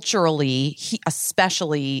culturally,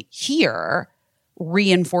 especially here,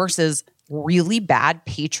 reinforces really bad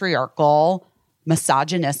patriarchal,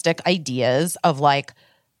 misogynistic ideas of like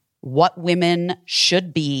what women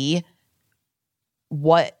should be,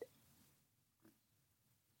 what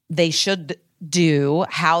they should do,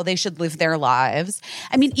 how they should live their lives.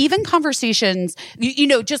 I mean, even conversations,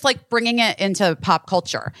 just like bringing it into pop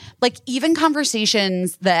culture, like even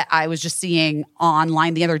conversations that I was just seeing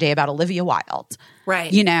online the other day about Olivia Wilde.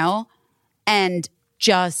 Right. And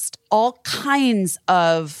just all kinds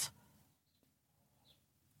of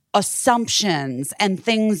assumptions and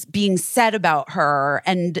things being said about her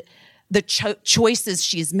and the choices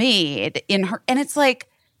she's made in her. And it's like,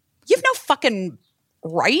 you have no fucking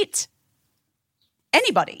right.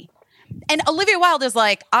 Anybody. And Olivia Wilde is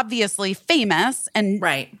like obviously famous and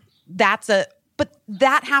right. But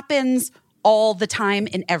that happens all the time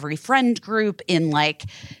in every friend group, in like,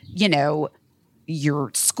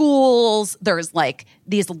 your schools. There's like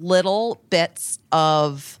these little bits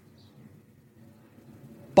of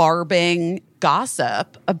barbing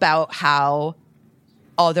gossip about how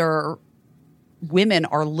other women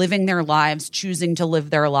are living their lives, choosing to live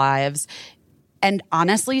their lives. And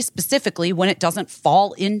honestly, specifically when it doesn't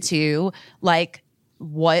fall into like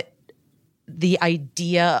what the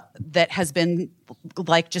idea that has been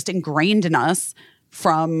like just ingrained in us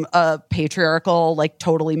from a patriarchal, like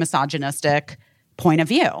totally misogynistic point of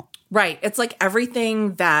view. Right. It's like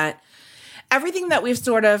everything that we've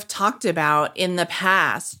sort of talked about in the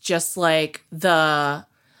past, just like the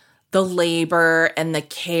labor and the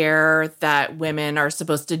care that women are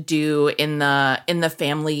supposed to do in the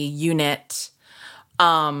family unit.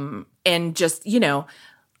 And just,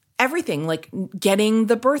 everything, like getting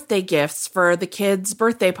the birthday gifts for the kids'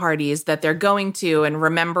 birthday parties that they're going to, and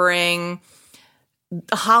remembering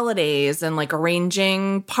the holidays, and like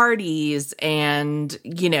arranging parties, and,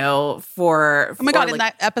 for... Oh my God, like, in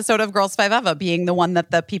that episode of Girls Five Eva being the one that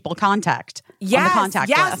the people contact on the contact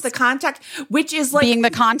list. Yes, the contact, which is like... Being the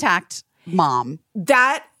contact mom.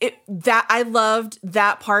 That I loved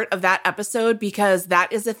that part of that episode, because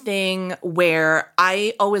that is a thing where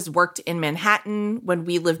I always worked in Manhattan when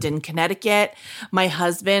we lived in Connecticut. My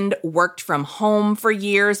husband worked from home for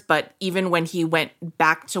years, but even when he went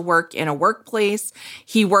back to work in a workplace,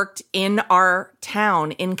 he worked in our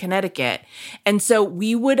town in Connecticut. And so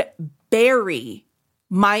we would bury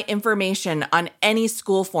my information on any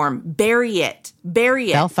school form. Bury it.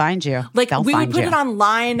 They'll find you. Like we would put it on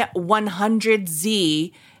line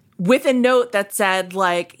 100Z with a note that said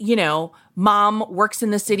like, mom works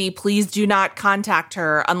in the city. Please do not contact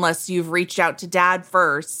her unless you've reached out to dad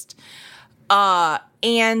first.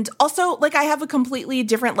 And also, like, I have a completely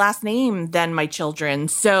different last name than my children.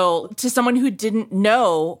 So to someone who didn't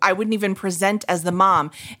know, I wouldn't even present as the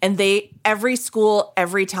mom. And every school,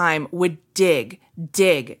 every time would dig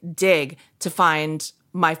to find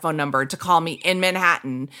my phone number, to call me in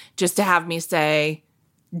Manhattan, just to have me say,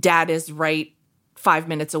 dad is right 5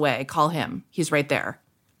 minutes away. Call him. He's right there.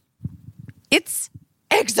 It's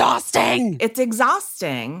exhausting. It's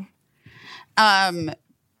exhausting.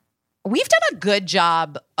 We've done a good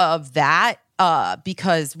job of that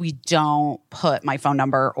because we don't put my phone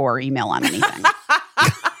number or email on anything.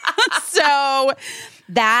 So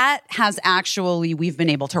that has actually, we've been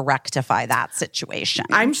able to rectify that situation.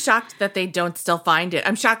 I'm shocked that they don't still find it.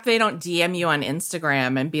 I'm shocked they don't DM you on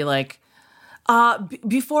Instagram and be like,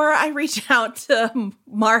 before I reach out to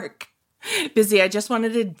Mark Busy, I just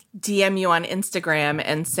wanted to DM you on Instagram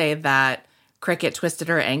and say that Cricket twisted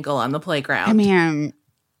her ankle on the playground. I mean,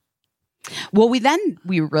 well,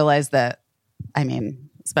 we realized that,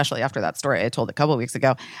 especially after that story I told a couple of weeks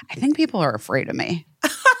ago, I think people are afraid of me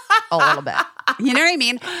a little bit. You know what I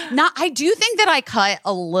mean? I do think that I cut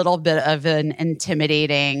a little bit of an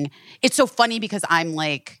intimidating. It's so funny because I'm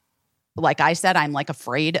like I said, I'm like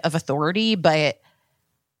afraid of authority, but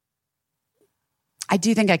I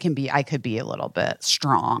do think I could be a little bit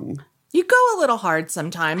strong. You go a little hard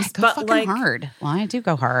sometimes, but fucking hard. Well, I do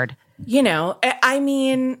go hard.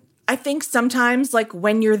 I think sometimes, like,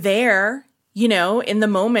 when you're there, in the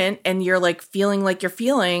moment and you're like feeling like you're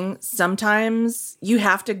feeling, sometimes you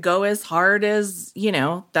have to go as hard as,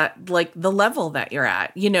 that, like, the level that you're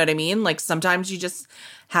at. You know what I mean? Like, sometimes you just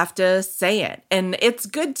have to say it. And it's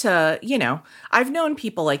good to, I've known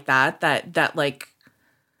people like that like,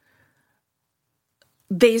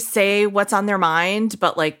 they say what's on their mind,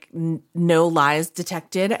 but like no lies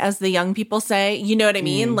detected, as the young people say. You know what I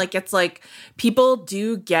mean? Like, it's like people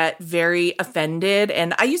do get very offended.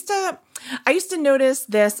 And I used to notice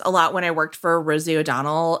this a lot when I worked for Rosie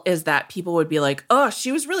O'Donnell, is that people would be like, oh,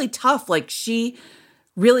 she was really tough. Like, she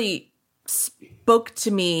really spoke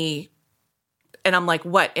to me. And I'm like,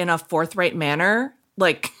 what, in a forthright manner?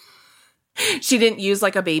 Like, she didn't use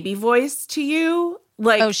like a baby voice to you?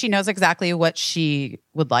 Like, oh, she knows exactly what she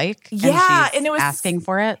would like. Yeah. And it was asking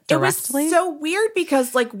for it directly. It was so weird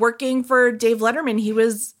because, like, working for Dave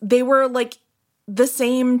Letterman, they were like the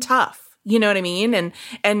same tough. You know what I mean?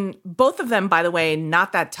 And both of them, by the way,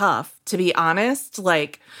 not that tough, to be honest.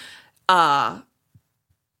 Like,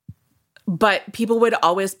 but people would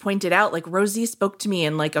always point it out. Like, Rosie spoke to me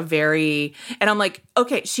in like a very, and I'm like,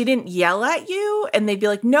 okay, she didn't yell at you. And they'd be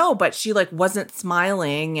like, no, but she like wasn't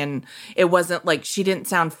smiling, and it wasn't like, she didn't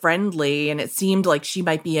sound friendly, and it seemed like she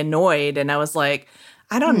might be annoyed. And I was like,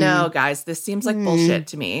 I don't know, guys, this seems like bullshit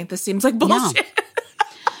to me. This seems like bullshit. Yeah.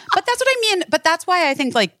 But that's what I mean. But that's why I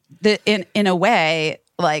think like in a way,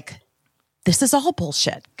 like, this is all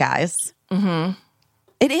bullshit, guys. Mm-hmm.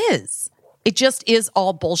 It is. It just is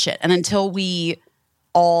all bullshit. And until we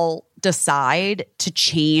all decide to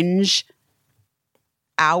change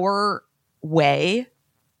our way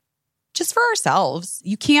just for ourselves,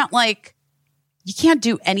 you can't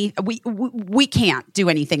do any, we can't do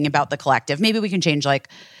anything about the collective. Maybe we can change, like,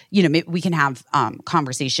 you know, maybe we can have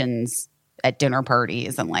conversations at dinner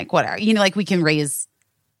parties and like whatever, you know, like we can raise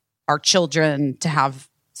our children to have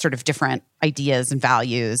sort of different ideas and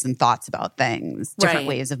values and thoughts about things, different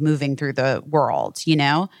ways of moving through the world, you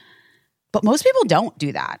know? But most people don't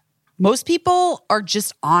do that. Most people are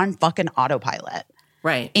just on fucking autopilot.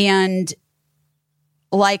 Right. And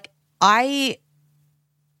like, I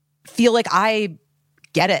feel like I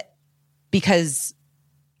get it because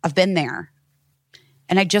I've been there.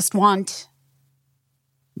 And I just want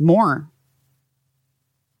more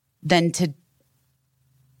than to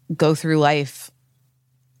go through life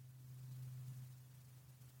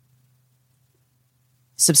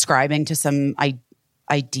subscribing to some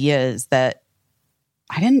ideas that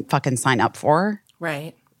I didn't fucking sign up for.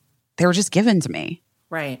 Right. They were just given to me.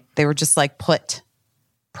 Right. They were just like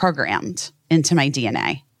programmed into my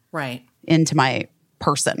DNA. Right. Into my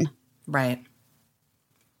person. Right.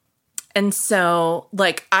 And so,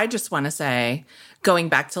 like, I just want to say, going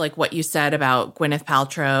back to like what you said about Gwyneth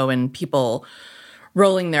Paltrow and people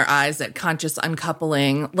rolling their eyes at conscious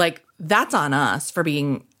uncoupling, like, that's on us for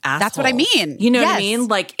being assholes. That's what I mean. You know what I mean?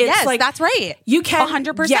 Like, it's like, that's right. You can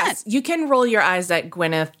 100%. Yes, you can roll your eyes at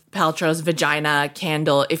Gwyneth Paltrow's vagina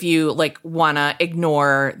candle if you like want to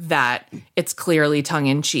ignore that it's clearly tongue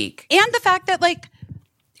in cheek. And the fact that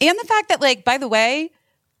like, by the way,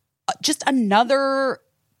 just another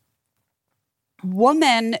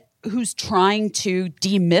woman who's trying to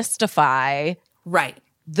demystify right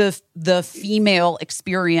the female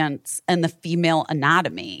experience and the female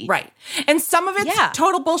anatomy. Right. And some of it's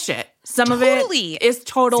total bullshit. Some totally. of it is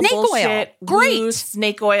total snake bullshit. Oil. Great. Loose,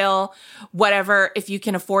 snake oil, whatever. If you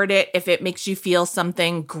can afford it, if it makes you feel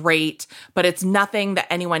something, great. But it's nothing that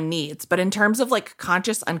anyone needs. But in terms of like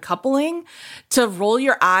conscious uncoupling, to roll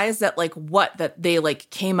your eyes at like what that they like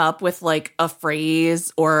came up with like a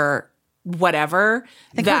phrase or whatever.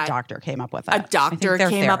 I think that a doctor came up with it. A doctor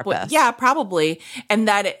came up with, yeah, probably. And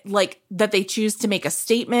that it, like, that they choose to make a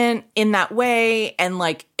statement in that way. And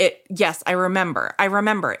like it, yes, I remember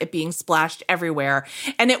it being splashed everywhere.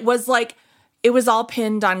 And it was like, it was all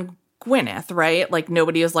pinned on Gwyneth, right? Like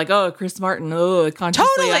nobody was like, oh, Chris Martin, oh,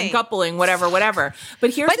 consciously uncoupling, whatever.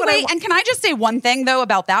 But here's by the way, and can I just say one thing though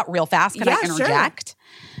about that real fast? Can I interject?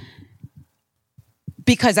 Sure.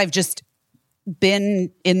 Because I've just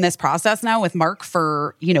been in this process now with Mark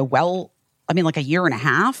for, you know, like a year and a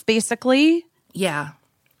half, basically. Yeah.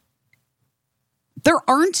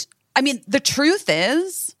 The truth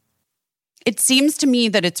is, it seems to me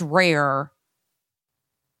that it's rare.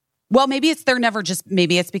 Well, maybe it's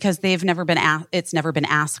because they've never been it's never been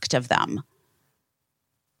asked of them.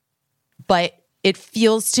 But it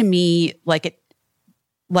feels to me like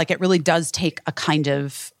it really does take a kind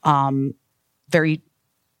of very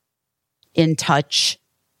in touch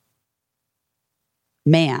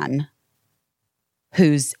man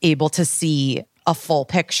who's able to see a full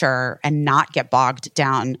picture and not get bogged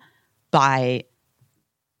down by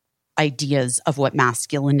ideas of what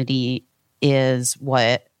masculinity is,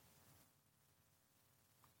 what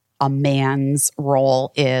a man's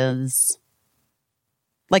role is.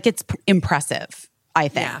 Like, it's impressive, I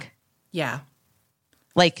think. Yeah.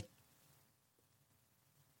 Like,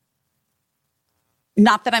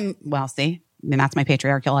 not that that's my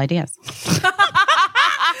patriarchal ideas.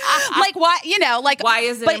 Like, why, you know, like, why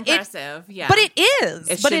is it impressive? Yeah. But it is.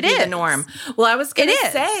 It should be the norm. Well, I was going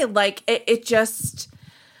to say, like,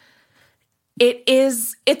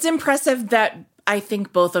 it's impressive that I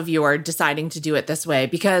think both of you are deciding to do it this way,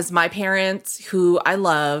 because my parents, who I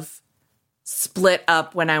love, split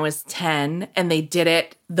up when I was 10, and they did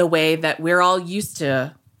it the way that we're all used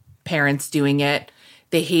to parents doing it.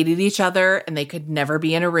 They hated each other and they could never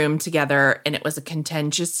be in a room together. And it was a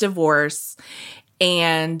contentious divorce.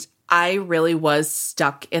 And I really was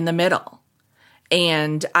stuck in the middle.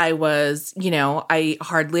 And I was, I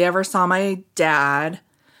hardly ever saw my dad.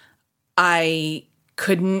 I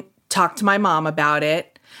couldn't talk to my mom about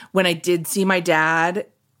it. When I did see my dad,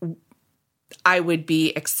 I would be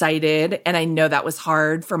excited. And I know that was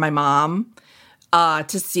hard for my mom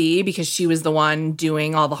to see, because she was the one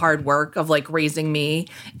doing all the hard work of like raising me.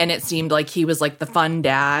 And it seemed like he was like the fun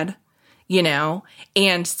dad,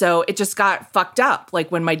 And so it just got fucked up.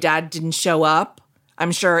 Like when my dad didn't show up,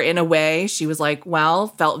 I'm sure in a way she was like, well,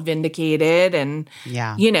 felt vindicated. And,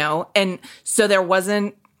 and so there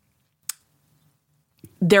wasn't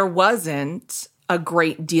a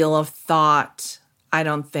great deal of thought, I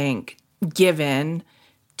don't think, given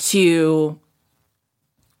to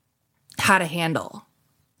how to handle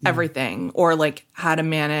everything, or like how to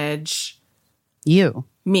manage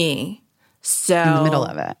me. So in the middle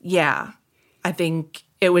of it. Yeah. I think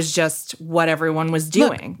it was just what everyone was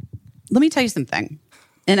doing. Look, let me tell you something.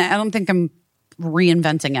 And I don't think I'm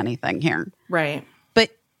reinventing anything here. Right.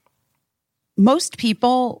 But most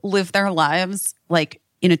people live their lives like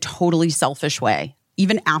in a totally selfish way,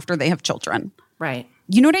 even after they have children. Right.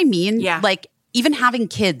 You know what I mean? Yeah. Like even having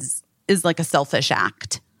kids is like a selfish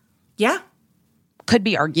act. Yeah. Could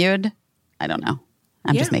be argued. I don't know.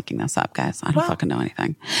 I'm just making this up, guys. I don't fucking know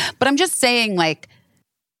anything. But I'm just saying, like,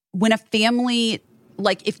 when a family,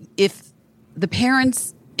 like if the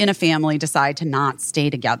parents in a family decide to not stay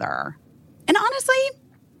together, and honestly,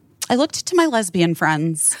 I looked to my lesbian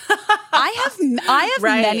friends. I have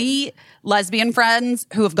many lesbian friends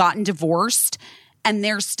who have gotten divorced, and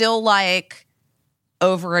they're still like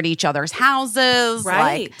over at each other's houses.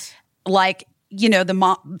 Right. Like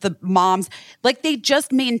the moms, like they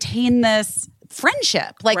just maintain this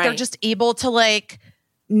friendship. Like they're just able to like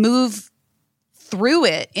move through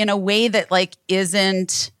it in a way that like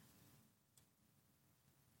isn't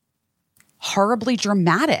horribly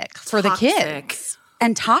dramatic for the kids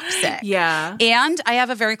and toxic. Yeah. And I have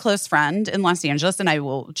a very close friend in Los Angeles, and I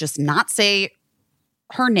will just not say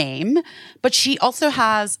her name, but she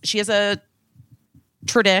has a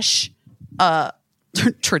tradish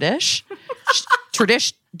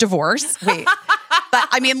divorce. Wait, but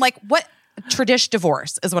I mean, like, what tradish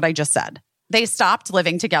divorce is what I just said. They stopped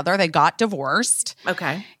living together. They got divorced.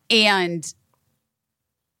 Okay.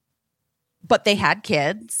 But they had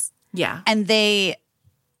kids. Yeah. And they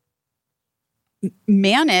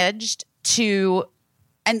managed to,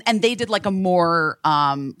 and they did like a more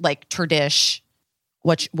like tradish,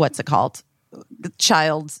 what's it called?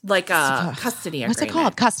 Child, like a custody agreement. What's it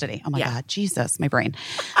called? Custody. Oh my God, Jesus, my brain.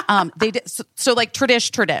 They did so like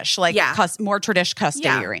tradish, like more tradish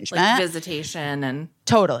custody arrangement, like visitation and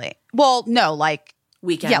totally. Well, no, like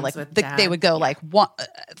weekends. Like with they would go like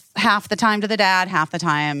half the time to the dad, half the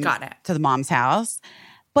time to the mom's house.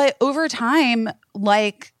 But over time,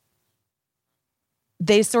 like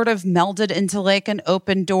they sort of melded into like an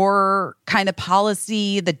open door kind of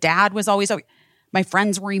policy. The dad was always. My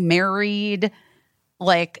friends remarried,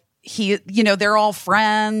 like they're all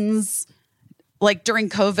friends. Like during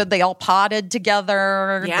COVID, they all potted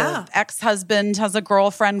together. Yeah. The ex-husband has a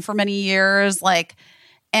girlfriend for many years. Like,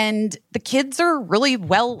 and the kids are really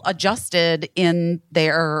well adjusted and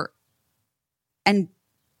they're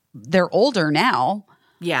older now.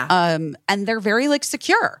 Yeah. And they're very like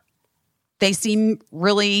secure. They seem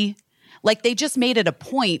really like they just made it a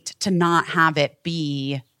point to not have it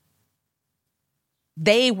be.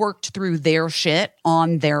 They worked through their shit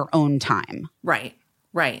on their own time. Right.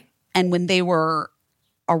 And when they were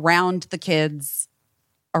around the kids,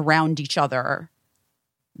 around each other,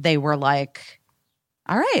 they were like,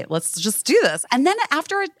 all right, let's just do this. And then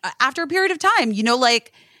after a period of time,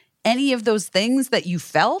 like any of those things that you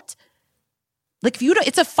felt, like if you don't,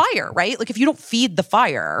 it's a fire, right? Like if you don't feed the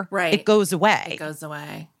fire, it goes away. It goes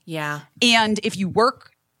away. Yeah. And if you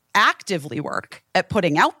actively work at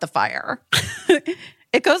putting out the fire,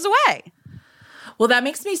 it goes away. Well, that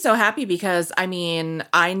makes me so happy because, I mean,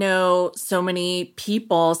 I know so many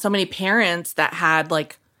people, so many parents that had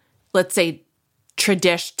like, let's say,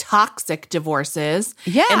 toxic divorces.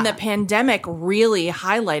 Yeah. And the pandemic really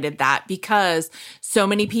highlighted that because so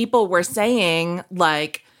many people were saying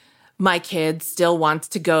like, my kid still wants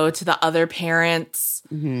to go to the other parent's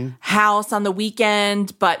house on the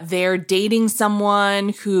weekend, but they're dating someone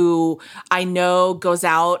who I know goes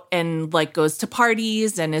out and like goes to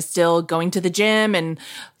parties and is still going to the gym. And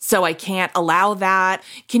so I can't allow that.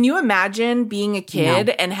 Can you imagine being a kid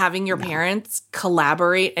and having your parents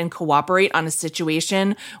collaborate and cooperate on a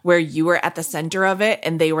situation where you were at the center of it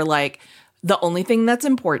and they were like, the only thing that's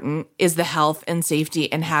important is the health and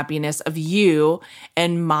safety and happiness of you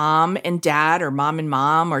and mom and dad or mom and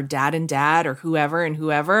mom or dad and dad or whoever and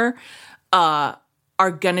whoever. are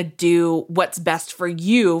going to do what's best for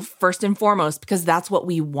you first and foremost, because that's what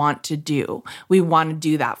we want to do. We want to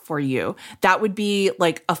do that for you. That would be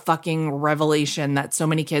like a fucking revelation that so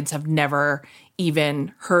many kids have never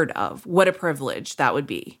even heard of. What a privilege that would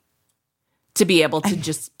be to be able to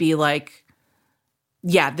just be like,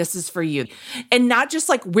 yeah, this is for you. And not just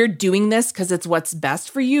like we're doing this because it's what's best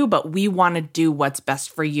for you, but we want to do what's best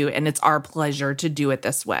for you. And it's our pleasure to do it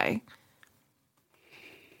this way.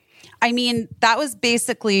 I mean, that was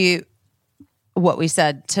basically what we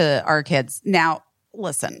said to our kids. Now,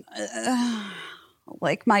 listen,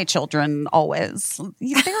 like my children always,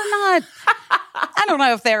 they're not, I don't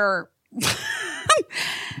know if they're,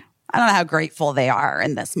 I don't know how grateful they are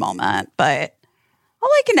in this moment, but all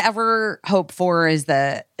I can ever hope for is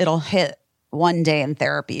that it'll hit one day in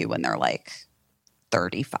therapy when they're like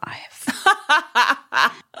 35.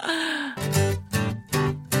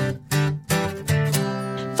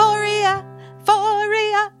 Foria.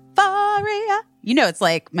 You know, it's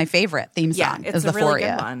like my favorite theme song is the really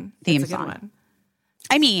Foria theme song.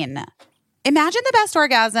 I mean, imagine the best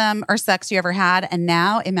orgasm or sex you ever had, and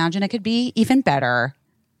now imagine it could be even better.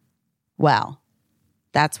 Well,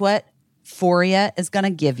 that's what Foria is going to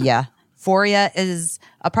give you. Foria is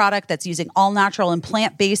a product that's using all natural and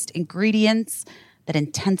plant-based ingredients that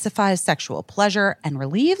intensifies sexual pleasure and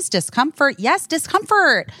relieves discomfort. Yes,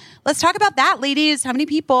 discomfort. Let's talk about that, ladies. How many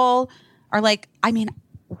people are like, I mean,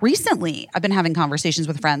 recently I've been having conversations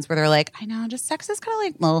with friends where they're like, I know, just sex is kind of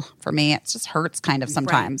like, well, for me, it just hurts kind of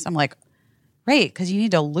sometimes. Right. I'm like, right, because you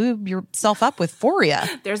need to lube yourself up with Foria.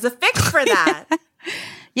 There's a fix for that.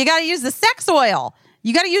 You got to use the sex oil.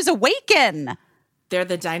 You got to use Awaken. They're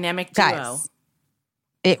the dynamic duo. Guys,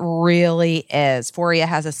 it really is. Foria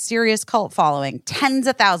has a serious cult following. Tens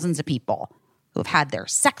of thousands of people who have had their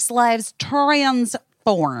sex lives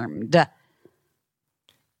transformed.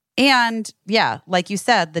 And yeah, like you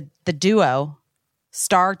said, the duo,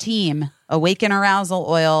 star team, Awaken Arousal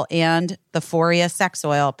Oil and the Foria Sex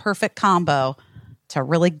Oil, perfect combo to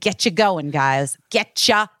really get you going, guys. Get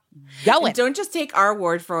you going. And don't just take our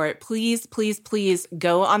word for it. Please, please, please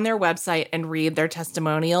go on their website and read their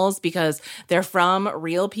testimonials, because they're from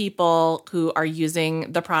real people who are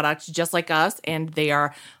using the product just like us, and they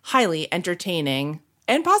are highly entertaining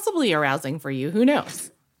and possibly arousing for you. Who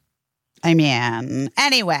knows? I mean,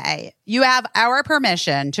 anyway, you have our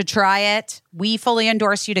permission to try it. We fully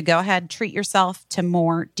endorse you to go ahead, treat yourself to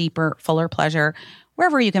more, deeper, fuller pleasure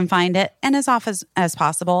wherever you can find it and as often as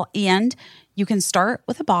possible. And you can start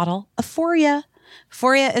with a bottle of Foria.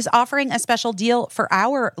 Foria is offering a special deal for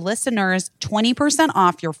our listeners, 20%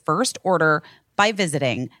 off your first order by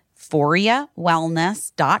visiting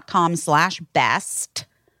ForiaWellness.com/best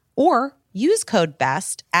or use code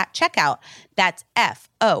BEST at checkout. That's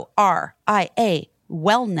FORIA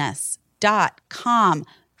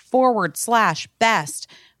wellness.com/best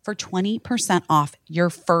for 20% off your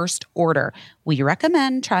first order. We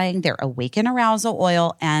recommend trying their Awaken Arousal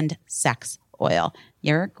Oil and Sex Oil.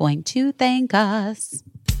 You're going to thank us.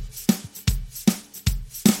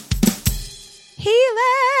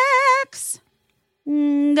 Helix.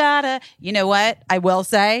 You know what I will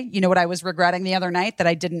say? You know what I was regretting the other night? That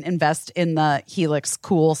I didn't invest in the Helix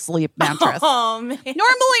Cool Sleep mattress. Oh, man.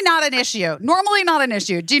 Normally not an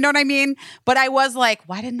issue. Do you know what I mean? But I was like,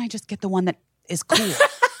 why didn't I just get the one that is cool?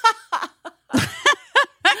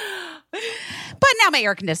 But now my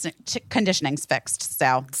air conditioning's fixed,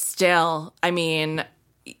 so. Still, I mean,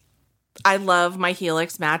 I love my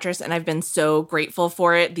Helix mattress, and I've been so grateful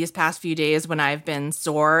for it these past few days when I've been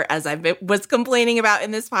sore, as was complaining about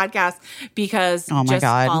in this podcast, because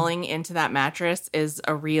falling into that mattress is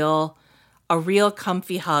a real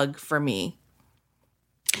comfy hug for me.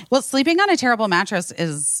 Well, sleeping on a terrible mattress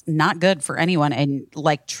is not good for anyone, and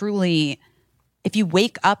like truly, if you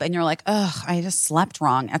wake up and you're like, ugh, I just slept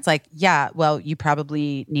wrong. It's like, yeah, well, you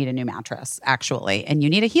probably need a new mattress, actually. And you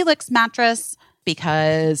need a Helix mattress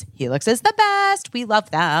because Helix is the best. We love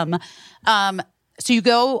them. So you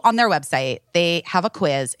go on their website. They have a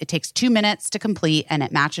quiz. It takes 2 minutes to complete, and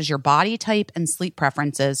it matches your body type and sleep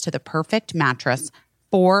preferences to the perfect mattress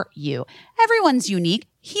for you. Everyone's unique.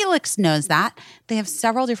 Helix knows that. They have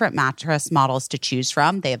several different mattress models to choose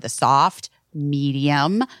from. They have the soft,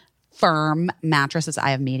 medium, firm mattresses.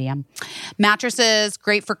 I have medium. Mattresses,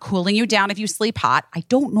 great for cooling you down if you sleep hot. I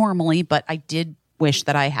don't normally, but I did wish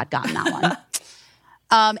that I had gotten that one.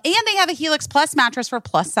 And they have a Helix Plus mattress for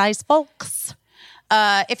plus size folks.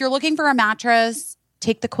 If you're looking for a mattress,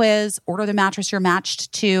 take the quiz, order the mattress you're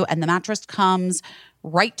matched to, and the mattress comes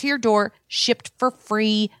right to your door, shipped for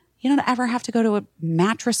free. You don't ever have to go to a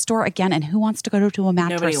mattress store again. And who wants to go to a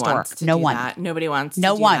mattress store? No one. Nobody wants to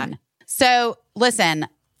do that. So listen,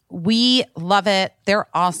 we love it. They're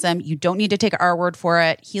awesome. You don't need to take our word for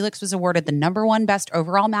it. Helix was awarded the #1 best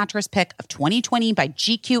overall mattress pick of 2020 by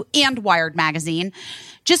GQ and Wired Magazine.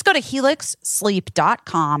 Just go to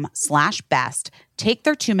helixsleep.com/best, take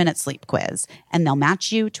their 2-minute sleep quiz, and they'll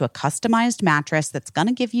match you to a customized mattress that's going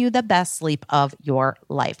to give you the best sleep of your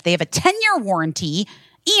life. They have a 10-year warranty,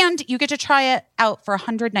 and you get to try it out for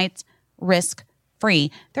 100 nights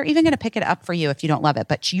risk-free. They're even going to pick it up for you if you don't love it,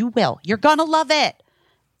 but you will. You're going to love it.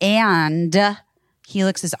 And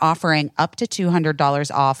Helix is offering up to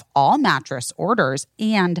 $200 off all mattress orders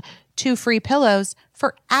and 2 free pillows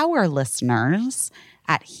for our listeners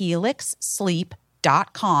at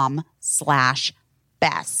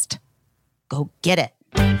helixsleep.com/best. Go get it.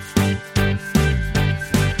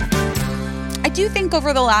 I do think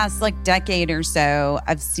over the last decade or so,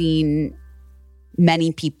 I've seen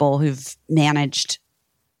many people who've managed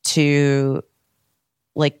to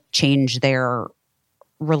change their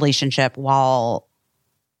relationship while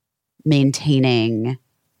maintaining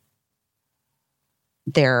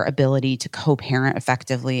their ability to co-parent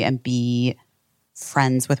effectively and be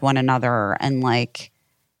friends with one another. And I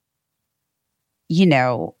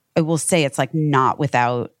will say it's not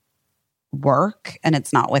without work, and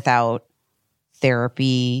it's not without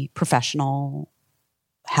therapy, professional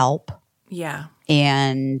help. Yeah.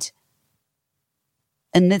 And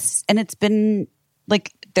it's been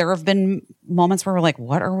there have been moments where we're why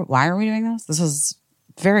are we doing this? This is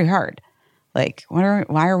very hard. Why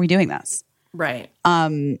are we doing this? Right.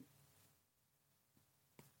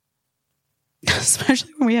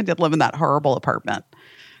 Especially when we had to live in that horrible apartment.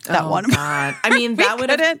 That one. God. I mean, that would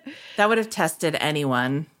have tested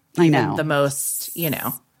anyone. I know. The most, It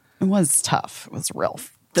was tough. It was real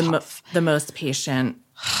tough. The most patient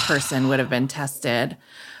person would have been tested.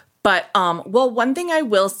 But, one thing I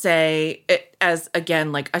will say, as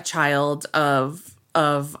again, a child of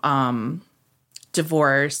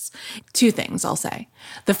divorce, 2 things I'll say.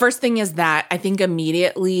 The first thing is that I think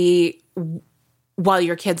immediately, while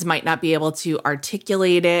your kids might not be able to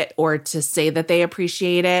articulate it or to say that they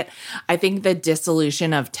appreciate it, I think the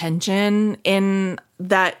dissolution of tension in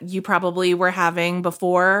that you probably were having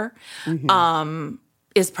before,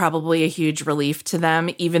 is probably a huge relief to them,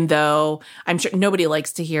 even though I'm sure nobody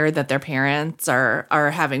likes to hear that their parents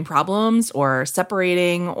are having problems or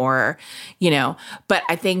separating or, but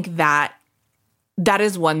I think that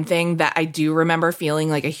is one thing that I do remember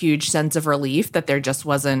feeling a huge sense of relief that there just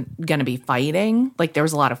wasn't going to be fighting. There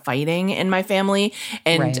was a lot of fighting in my family,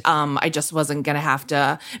 and right. I just wasn't going to have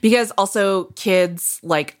to, because also kids,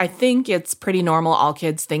 I think it's pretty normal. All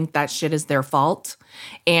kids think that shit is their fault,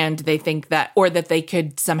 and they think that, or that they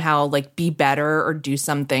could somehow be better or do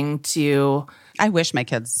something to. I wish my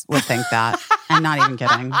kids would think that. I'm not even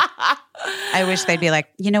kidding. I wish they'd be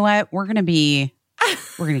you know what? We're going to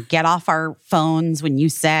get off our phones when you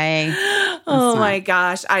say. Oh my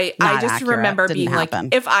gosh. I just accurate. Remember Didn't being happen.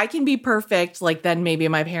 if I can be perfect, then maybe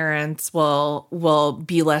my parents will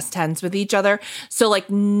be less tense with each other. So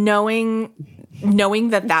knowing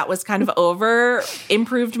that was kind of over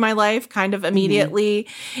improved my life kind of immediately.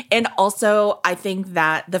 Mm-hmm. And also I think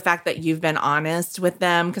that the fact that you've been honest with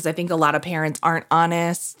them, because I think a lot of parents aren't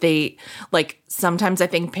honest. They sometimes I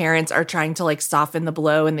think parents are trying to soften the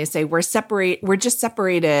blow, and they say, we're just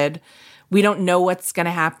separated. We don't know what's going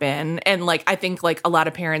to happen. And I think a lot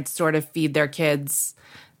of parents sort of feed their kids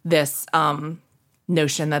this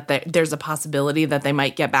notion that there's a possibility that they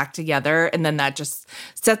might get back together. And then that just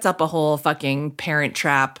sets up a whole fucking Parent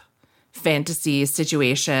Trap fantasy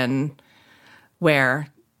situation where,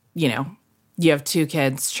 you have 2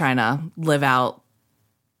 kids trying to live out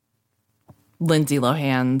Lindsay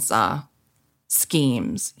Lohan's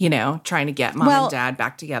schemes, trying to get mom and dad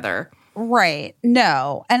back together. Right.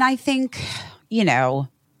 No. And I think,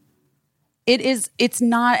 it's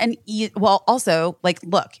not also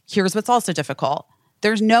look, here's what's also difficult.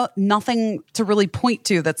 There's nothing to really point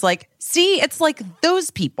to that's see, it's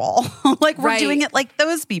those people. We're right. doing it like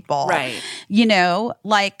those people. Right.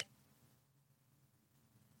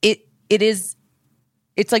 It is,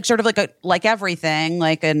 it's sort of like everything,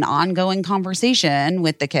 an ongoing conversation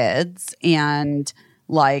with the kids, and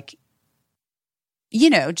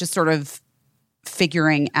just sort of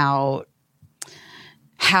figuring out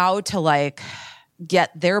how to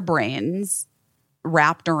get their brains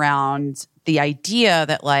wrapped around the idea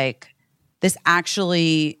that this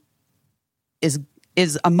actually is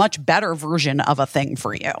a much better version of a thing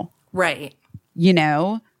for you. Right.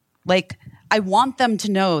 I want them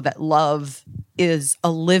to know that love is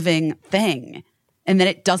a living thing, and that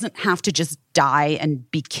it doesn't have to just die and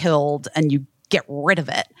be killed and you get rid of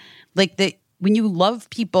it. when you love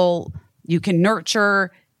people, you can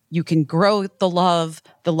nurture, you can grow the love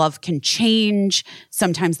can change.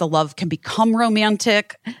 Sometimes the love can become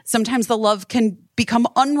romantic. Sometimes the love can become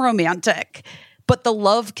unromantic, but the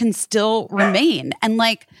love can still remain. And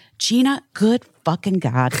like, Gina, good fucking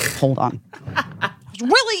God, hold on.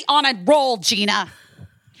 Really on a roll, Gina.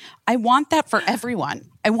 I want that for everyone.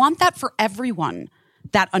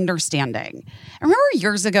 That understanding. I remember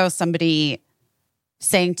years ago somebody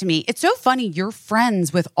saying to me, it's so funny, you're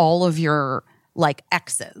friends with all of your like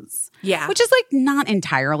exes. Yeah. Which is like not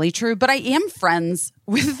entirely true, but I am friends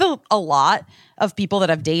with a lot of people that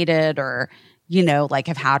I've dated or, you know, like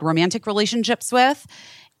have had romantic relationships with.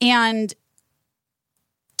 And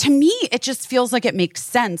to me, it just feels like it makes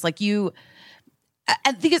sense. Like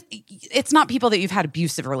I think it's not people that you've had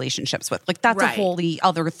abusive relationships with. Like that's a wholly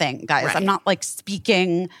other thing, guys. Right. I'm not like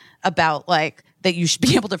speaking about like that you should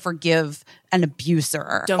be able to forgive an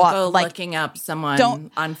abuser. Don't go like, looking up someone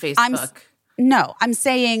on Facebook. I'm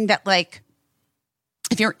saying that like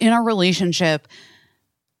if you're in a relationship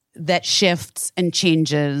that shifts and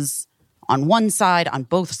changes on one side, on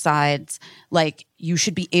both sides, like you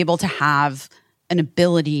should be able to have an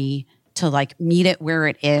ability to like meet it where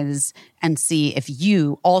it is and see if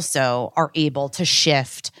you also are able to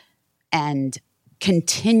shift and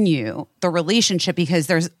continue the relationship, because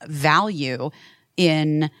there's value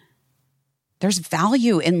in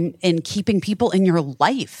keeping people in your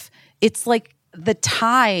life. It's like the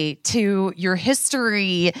tie to your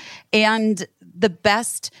history and the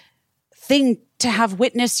best thing to have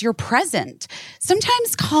witness your present.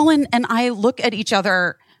 Sometimes Colin and I look at each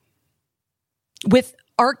other with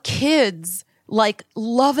our kids like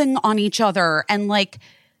loving on each other, and like,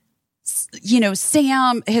 you know,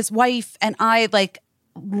 Sam, his wife, and I like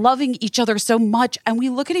loving each other so much. And we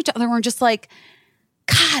look at each other and we're just like,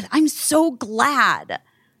 God, I'm so glad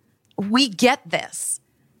we get this,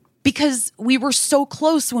 because we were so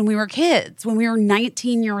close when we were kids, when we were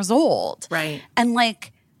 19 years old. Right. And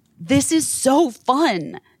like, this is so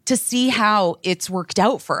fun to see how it's worked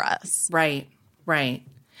out for us. Right. Right.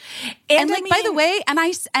 And like, by the way, and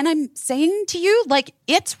I'm saying to you, like,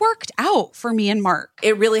 it's worked out for me and Mark.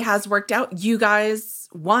 It really has worked out. You guys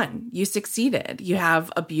won. You succeeded. You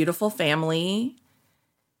have a beautiful family.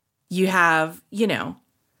 You have, you know.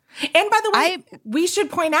 And by the way, we should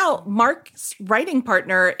point out Mark's writing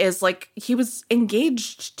partner is like, he was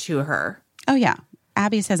engaged to her. Oh, yeah.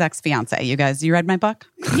 Abby's his ex-fiance. You guys, you read my book?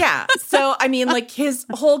 Yeah. So, I mean, like his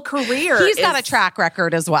whole career He's got a track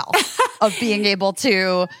record as well of being able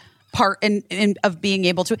to of being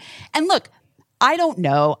able to. And look, I don't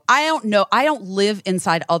know. I don't live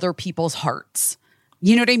inside other people's hearts.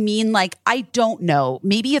 You know what I mean? Like, I don't know.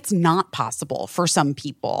 Maybe it's not possible for some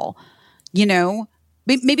people, you know?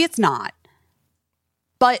 Maybe it's not.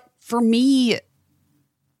 But for me,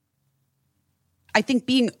 I think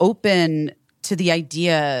being open to the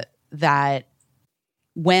idea that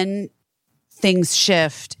when things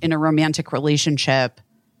shift in a romantic relationship,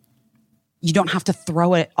 you don't have to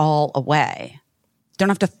throw it all away. You don't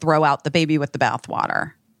have to throw out the baby with the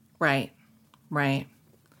bathwater. Right. Right.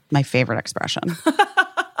 My favorite expression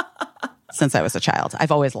since I was a child.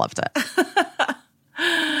 I've always loved it.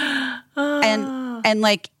 And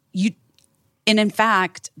like you, and in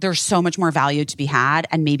fact, there's so much more value to be had,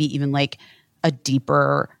 and maybe even like a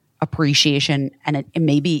deeper appreciation and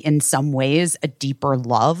maybe in some ways a deeper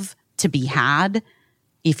love to be had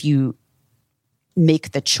if you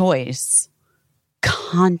make the choice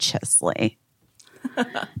consciously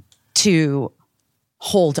to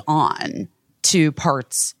hold on to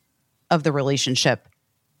parts of the relationship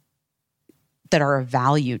that are of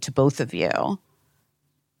value to both of you.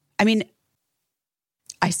 I mean,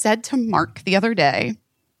 I said to Mark the other day,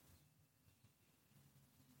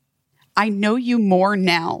 I know you more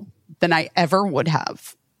now than I ever would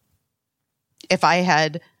have if I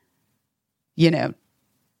had, you know,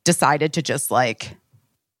 decided to just like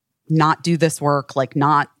not do this work, like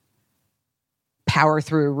not power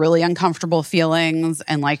through really uncomfortable feelings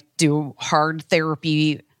and like do hard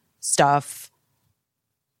therapy stuff.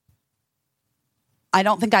 I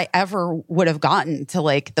don't think I ever would have gotten to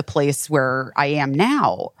like the place where I am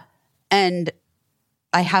now. And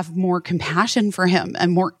I have more compassion for him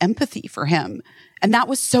and more empathy for him. And that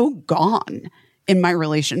was so gone in my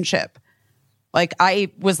relationship. Like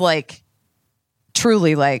I was like,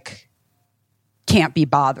 truly like, can't be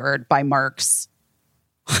bothered by Mark's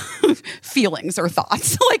feelings or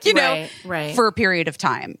thoughts, like, you know, for a period of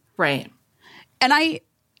time. Right. And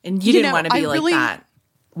you didn't want to be like that.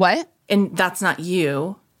 What? And that's not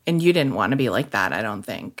you. And you didn't want to be like that, I don't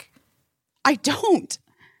think. I don't.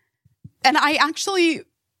 And I actually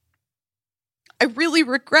I really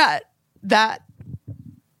regret that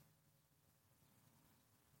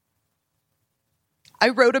I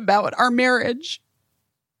wrote about our marriage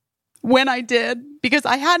when I did, because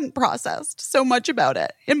I hadn't processed so much about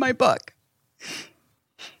it in my book.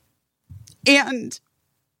 And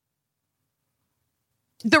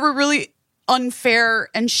there were really unfair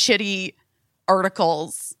and shitty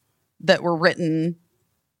articles that were written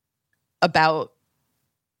about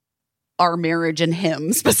our marriage and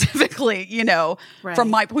him specifically, you know, Right. from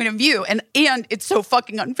my point of view. And it's so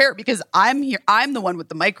fucking unfair because I'm here, I'm the one with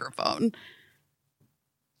the microphone,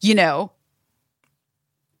 you know.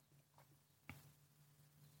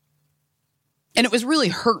 And it was really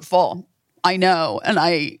hurtful, I know. And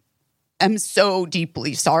I am so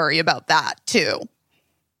deeply sorry about that too.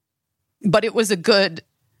 But it was a good,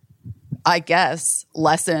 I guess,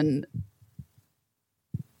 lesson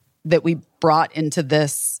that we brought into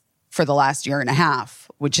this for the last year and a half,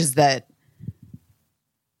 which is that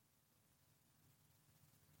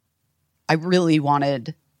I really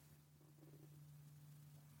wanted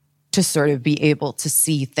to sort of be able to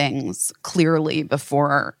see things clearly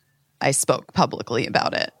before I spoke publicly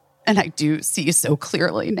about it. And I do see so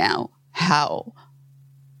clearly now how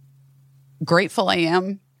grateful I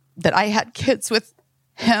am that I had kids with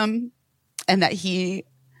him and that he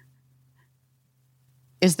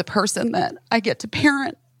is the person that I get to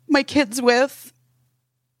parent my kids with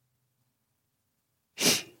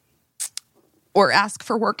or ask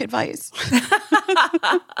for work advice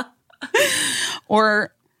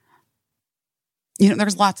or, you know,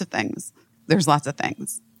 there's lots of things.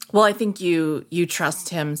 Well, I think you trust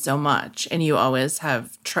him so much, and you always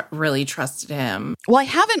have really trusted him. Well, I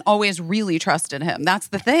haven't always really trusted him. That's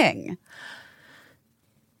the thing.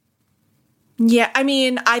 Yeah, I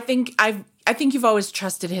mean, I think you've always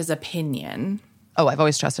trusted his opinion. Oh, I've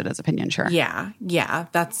always trusted his opinion, sure. Yeah.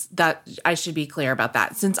 That I should be clear about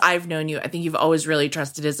that. Since I've known you, I think you've always really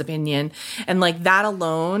trusted his opinion. And like that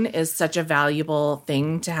alone is such a valuable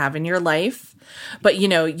thing to have in your life. But you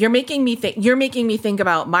know, you're making me think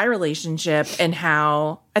about my relationship and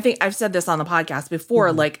how I think I've said this on the podcast before.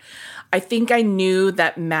 Mm-hmm. Like, I think I knew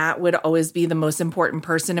that Matt would always be the most important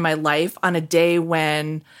person in my life on a day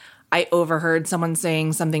when I overheard someone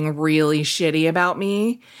saying something really shitty about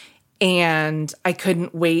me. And I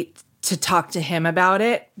couldn't wait to talk to him about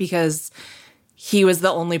it because he was the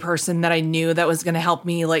only person that I knew that was going to help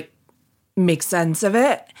me like make sense of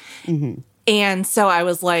it. Mm-hmm. And so I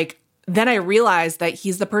was like, then I realized that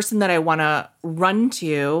he's the person that I want to run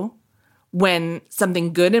to when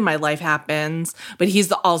something good in my life happens, but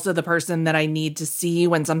he's also the person that I need to see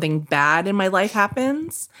when something bad in my life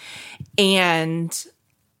happens. And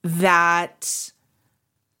that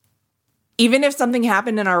even if something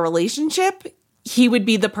happened in our relationship, he would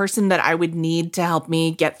be the person that I would need to help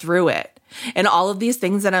me get through it. And all of these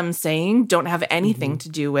things that I'm saying don't have anything to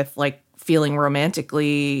do with like feeling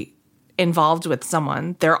romantically involved with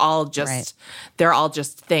someone. They're all just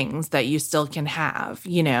things that you still can have,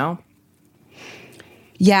 you know?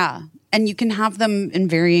 Yeah. And you can have them in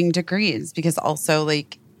varying degrees because also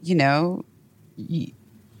like, you know, you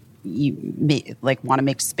may, like want to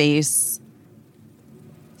make space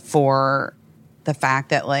for the fact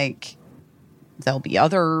that like there'll be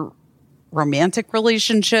other romantic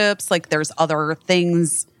relationships, like there's other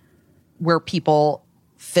things where people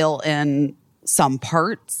fill in some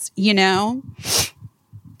parts, you know,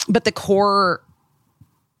 but the core.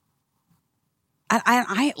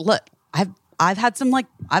 I look, I've had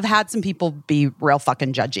some people be real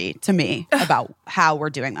fucking judgy to me about how we're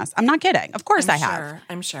doing this. I'm not kidding. Of course I have.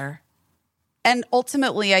 I'm sure. And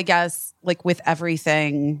ultimately, I guess, like with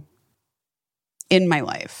everything in my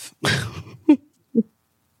life,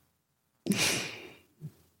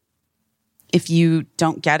 if you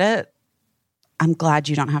don't get it, I'm glad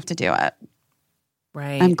you don't have to do it.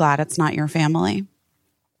 Right. I'm glad it's not your family.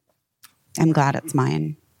 I'm glad it's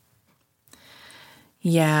mine.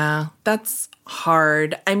 Yeah, that's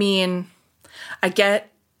hard. I mean, I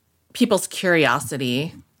get people's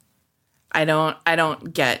curiosity. I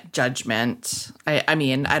don't get judgment. I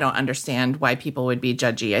mean, I don't understand why people would be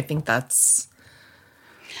judgy. I think that's...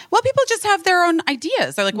 Well, people just have their own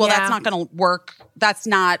ideas. They're like, well, Yeah. that's not going to work. That's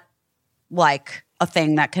not like a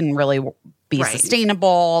thing that can really be Right.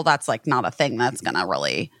 sustainable. That's like not a thing that's going to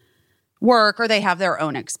really work. Or they have their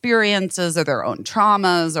own experiences or their own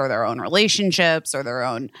traumas or their own relationships or their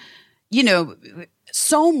own, you know,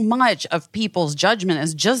 so much of people's judgment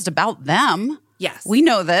is just about them. Yes. We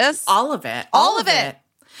know this. All of it. All of it.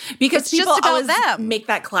 Because It's people just about always them. make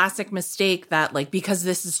that classic mistake that like, because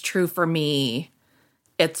this is true for me,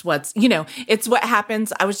 It's it's what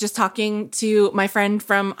happens. I was just talking to my friend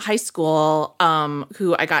from high school,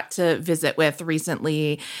 who I got to visit with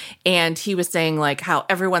recently. And he was saying like how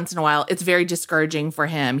every once in a while, it's very discouraging for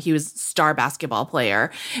him. He was a star basketball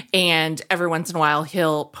player. And every once in a while,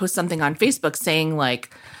 he'll post something on Facebook saying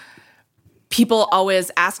like, people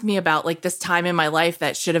always ask me about like this time in my life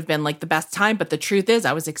that should have been like the best time. But the truth is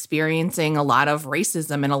I was experiencing a lot of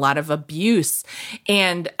racism and a lot of abuse,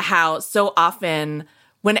 and how so often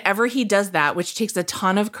whenever he does that, which takes a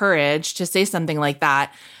ton of courage to say something like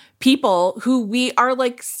that, people who we are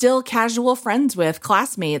like still casual friends with,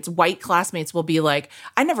 classmates, white classmates will be like,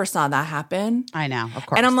 I never saw that happen. I know, of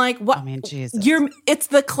course. And I'm like, what? I mean, Jesus. It's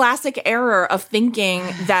the classic error of thinking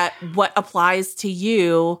that what applies to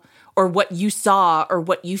you or what you saw or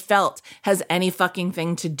what you felt has any fucking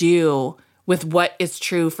thing to do with what is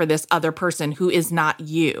true for this other person who is not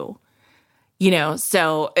you.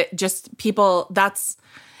 So it just people,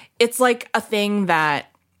 it's like a thing that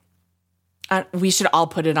we should all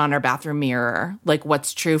put it on our bathroom mirror. Like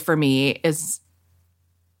what's true for me is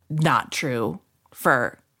not true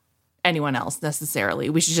for anyone else necessarily.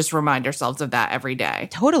 We should just remind ourselves of that every day.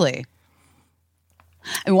 Totally.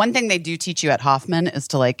 And one thing they do teach you at Hoffman is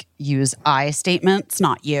to like use I statements,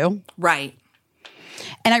 not you. Right.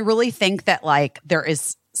 And I really think that like there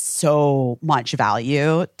is so much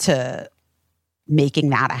value to making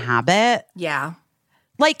that a habit. Yeah.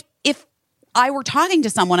 Like if I were talking to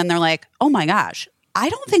someone and they're like, oh my gosh, I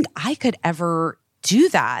don't think I could ever do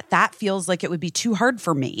that. That feels like it would be too hard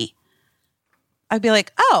for me. I'd be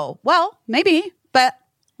like, oh, well, maybe, but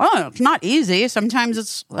it's not easy. Sometimes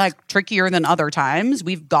it's like trickier than other times.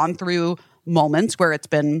 We've gone through moments where it's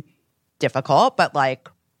been difficult, but like,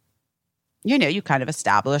 you kind of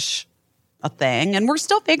establish a thing and we're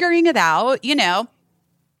still figuring it out,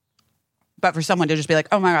 But for someone to just be like,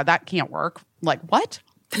 oh my God, that can't work. Like, what?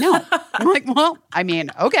 No. I'm like, well, I mean,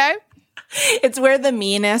 okay. It's where the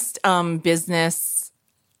meanest business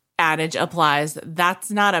adage applies. That's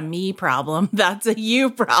not a me problem. That's a you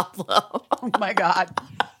problem. Oh my God.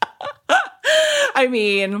 I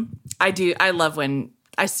mean,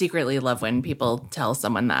 I secretly love when people tell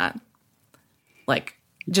someone that. Like,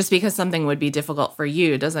 just because something would be difficult for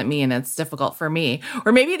you doesn't mean it's difficult for me.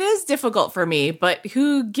 Or maybe it is difficult for me, but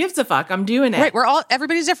who gives a fuck? I'm doing it. Right.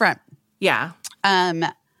 Everybody's different. Yeah.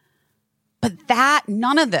 But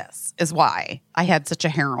none of this is why I had such a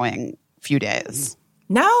harrowing few days.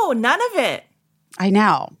 No, none of it. I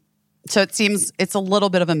know. So it seems it's a little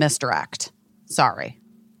bit of a misdirect. Sorry.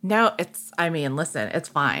 No, listen, it's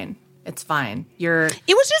fine. It's fine. It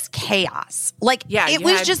was just chaos. Like, yeah, it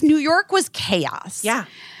was just New York was chaos. Yeah.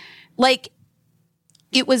 Like,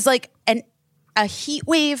 it was like a heat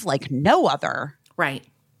wave like no other. Right.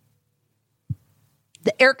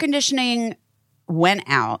 The air conditioning went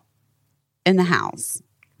out in the house.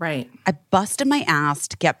 Right. I busted my ass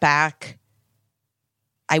to get back.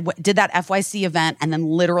 I did that FYC event and then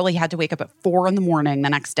literally had to wake up at 4 a.m. the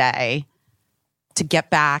next day to get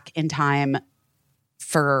back in time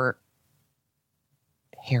for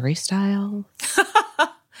Harry Styles.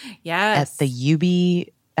 Yes. At the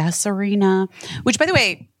UBS Arena. Which, by the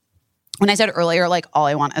way, when I said earlier, like, all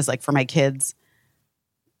I want is like for my kids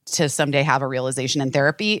to someday have a realization in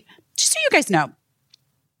therapy, just so you guys know,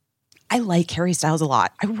 I like Harry Styles a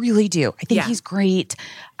lot. I really do. I think he's great.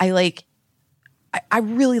 I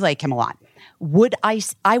really like him a lot.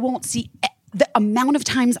 I won't see the amount of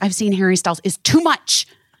times I've seen Harry Styles is too much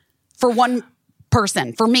for one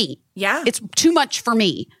person, for me. Yeah. It's too much for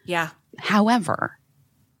me. Yeah. However,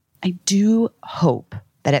 I do hope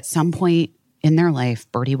that at some point in their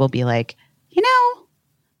life, Birdie will be like,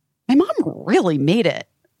 my mom really made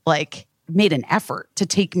an effort to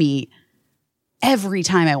take me every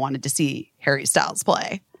time I wanted to see Harry Styles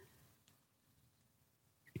play.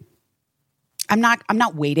 I'm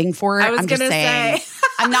not waiting for it. I'm just saying.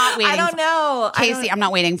 I'm not waiting. I don't know. Casey, I'm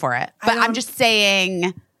not waiting for it. But I'm just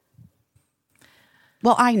saying,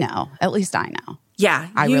 well, I know. At least I know. Yeah.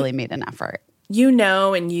 I really made an effort.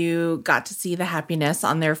 And you got to see the happiness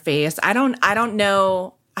on their face. I don't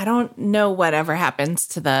know whatever happens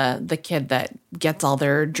to the kid that gets all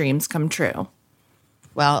their dreams come true.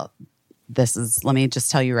 Well, let me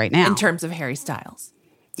just tell you right now. In terms of Harry Styles.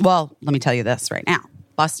 Well, let me tell you this right now.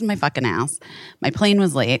 Busted my fucking ass. My plane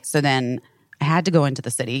was late, so then I had to go into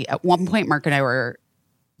the city. At one point, Mark and I were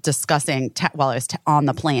discussing, while I was on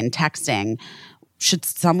the plane, texting, should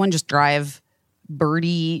someone just drive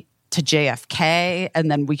Birdie to JFK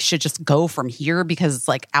and then we should just go from here because it's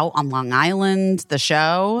like out on Long Island, the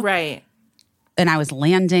show. Right. And I was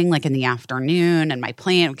landing like in the afternoon and my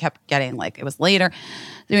plane kept getting like, it was later.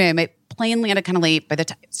 Anyway, my plane landed kind of late by the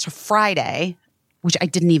time. So Friday, which I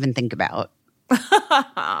didn't even think about.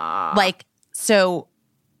 Like, so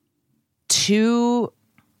 2+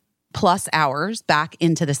 hours back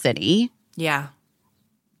into the city. Yeah.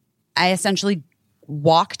 I essentially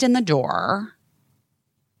walked in the door,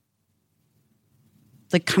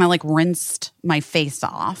 like kind of like rinsed my face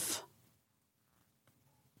off,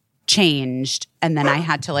 changed, and then I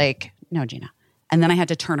had to no, Gina. And then I had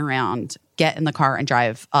to turn around, get in the car, and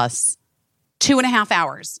drive us 2.5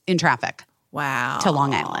 hours in traffic. Wow. To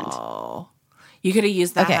Long Island. You could have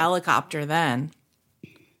used that helicopter then.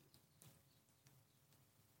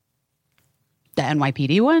 The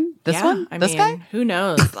NYPD one? This one? This guy? Who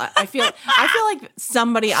knows? I feel like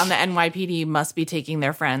somebody on the NYPD must be taking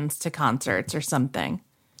their friends to concerts or something.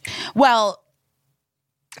 Well,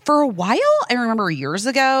 for a while, I remember years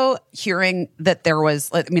ago hearing that there was,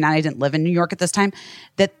 I didn't live in New York at this time,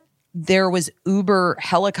 that there was Uber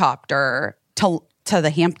helicopter to the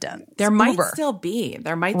Hamptons. There might still be.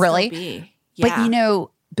 There might still be. Yeah.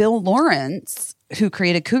 But Bill Lawrence, who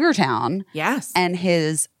created Cougar Town, yes, and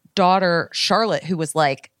his daughter Charlotte, who was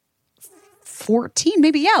 14,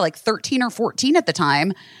 maybe 13 or 14 at the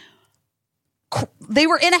time, they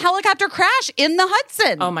were in a helicopter crash in the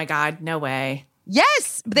Hudson. Oh my God, no way.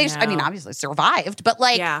 Yes, but they obviously survived, but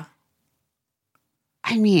no,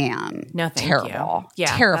 thank terrible. You.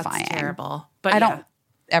 Yeah, terrifying, that's terrible. But I don't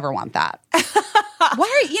ever want that.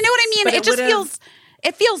 Why? You know what I mean? It just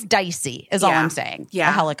feels dicey, is all I'm saying. Yeah,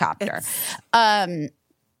 a helicopter.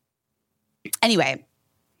 Anyway,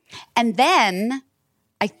 and then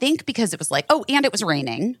I think because it was and it was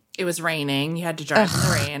raining. It was raining. You had to drive in the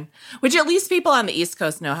rain, which at least people on the East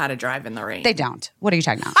Coast know how to drive in the rain. They don't. What are you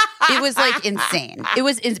talking about? It was insane.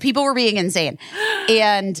 People were being insane.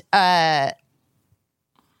 And I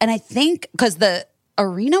think because the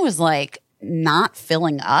arena was not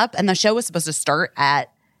filling up and the show was supposed to start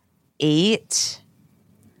at 8.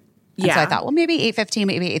 And so I thought, well, maybe 8:15,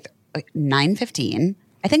 maybe 9:15.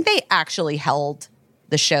 I think they actually held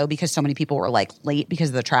the show because so many people were late because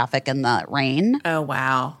of the traffic and the rain. Oh,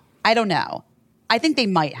 wow. I don't know. I think they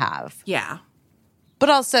might have. Yeah. But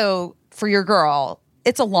also for your girl,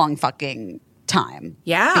 it's a long fucking time.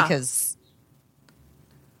 Yeah. Because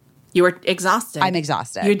you were exhausted. I'm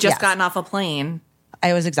exhausted. You had just gotten off a plane.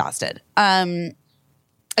 I was exhausted. I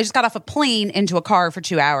just got off a plane into a car for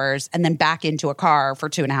 2 hours and then back into a car for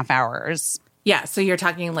 2.5 hours. Yeah. So you're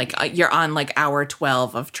talking you're on hour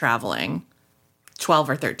 12 of traveling. 12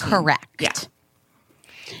 or 13. Correct. Yeah.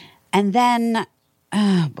 And then,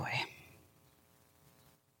 oh boy.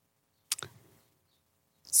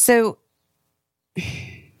 So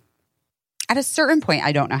at a certain point,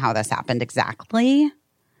 I don't know how this happened exactly,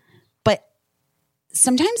 but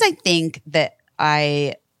sometimes I think that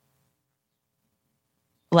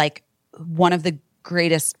one of the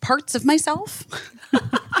greatest parts of myself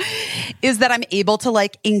is that I'm able to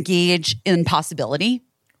engage in possibility.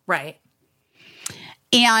 Right.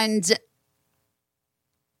 And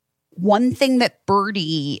one thing that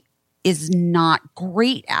Birdie is not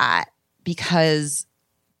great at, because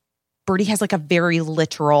Birdie has a very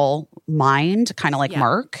literal mind, kind of like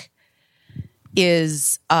Mark,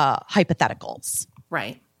 is hypotheticals.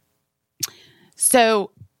 Right.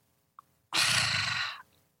 So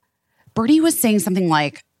Birdie was saying something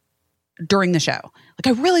during the show, I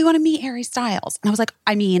really want to meet Harry Styles. And I was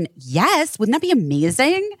yes, wouldn't that be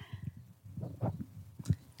amazing?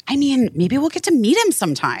 Maybe we'll get to meet him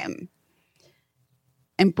sometime.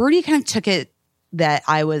 And Birdie kind of took it that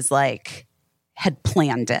I was had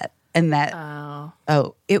planned it. And that,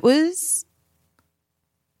 it was.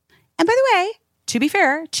 And by the way, to be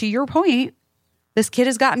fair, to your point, this kid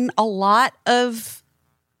has gotten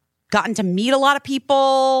to meet a lot of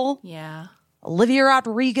people. Yeah. Olivia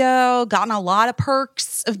Rodrigo, gotten a lot of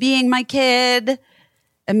perks of being my kid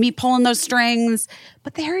and me pulling those strings.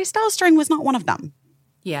 But the Harry Styles string was not one of them.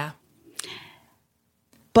 Yeah.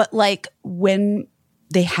 But when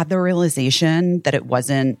they had the realization that it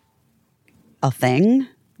wasn't a thing.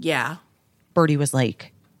 Yeah. Birdie was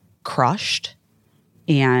crushed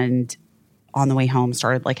and on the way home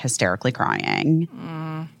started hysterically crying.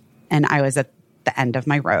 And I was at the end of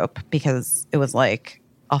my rope because it was a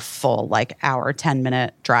full hour,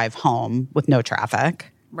 10-minute drive home with no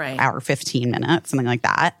traffic. Right. Hour, 15 minutes, something like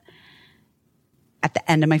that. At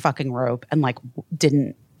the end of my fucking rope and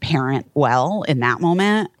didn't parent well in that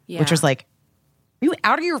moment, which was are you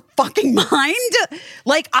out of your fucking mind?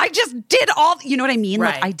 I just did all, you know what I mean?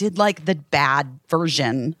 Right. I did the bad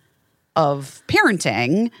version of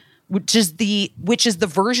parenting which is the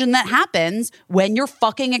version that happens when you're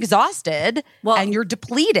fucking exhausted and you're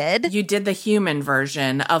depleted. You did the human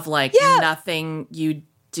version of like nothing you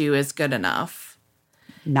do is good enough.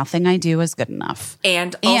 Nothing I do is good enough.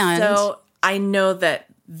 And also, I know that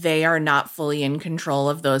they are not fully in control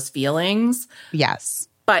of those feelings. Yes.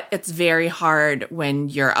 But it's very hard when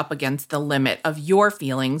you're up against the limit of your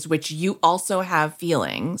feelings, which you also have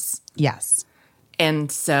feelings. Yes. And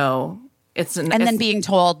so then being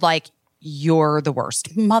told like you're the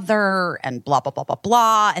worst mother and blah, blah, blah, blah,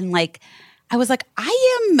 blah. And like, I was like,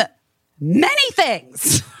 I am many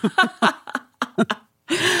things, but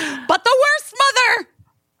the worst mother,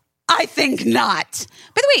 I think not.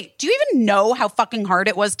 By the way, do you even know how fucking hard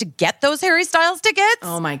it was to get those Harry Styles tickets?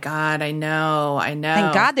 Oh my God, I know.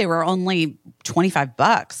 Thank God they were only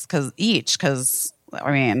 $25 because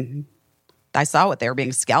I mean, I saw what they were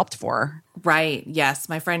being scalped for. Right. Yes.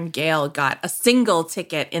 My friend Gail got a single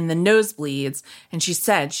ticket in the nosebleeds, and she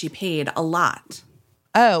said she paid a lot.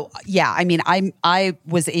 Oh, yeah. I mean, I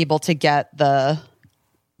was able to get the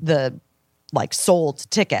like sold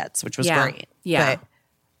tickets, which was great. Yeah. But,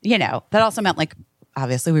 you know, that also meant like,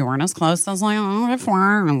 obviously we weren't as close as like,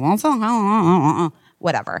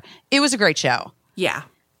 whatever. It was a great show. Yeah.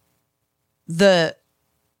 The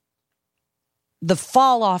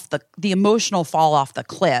fall off the emotional fall off the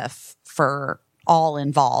cliff for all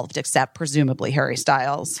involved, except presumably Harry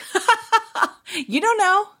Styles. You don't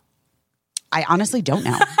know? I honestly don't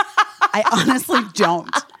know. I honestly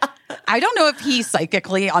don't. I don't know if he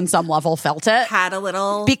psychically on some level felt it. Had a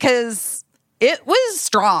little. Because it was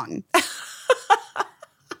strong.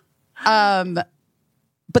 But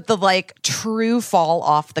the like true fall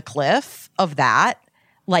off the cliff of that,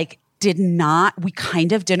 like we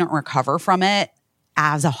kind of didn't recover from it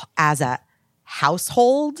as a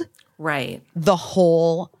household. Right.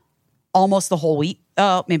 Almost the whole week,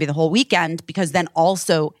 maybe the whole weekend, because then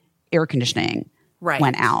also air conditioning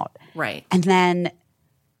went out. Right. And then,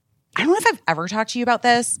 I don't know if I've ever talked to you about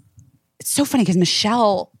this. It's so funny because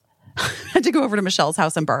Michelle had to go over to Michelle's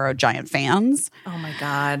house and borrow giant fans. Oh my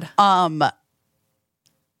God.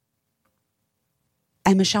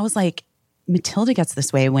 And Michelle was like, Matilda gets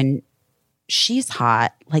this way when she's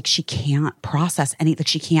hot, like she can't process anything. Like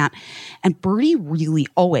she can't. And Birdie really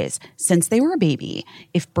always, since they were a baby,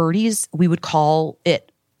 if Birdie's, we would call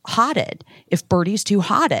it hotted. If Birdie's too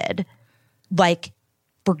hotted, like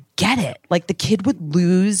forget it. Like the kid would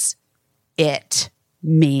lose it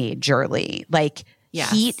majorly. Like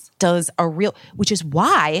heat does which is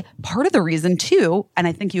why part of the reason too, and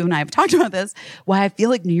I think you and I have talked about this, why I feel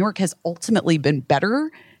like New York has ultimately been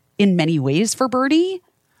better in many ways for Birdie.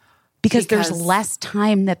 Because there's less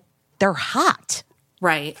time that they're hot.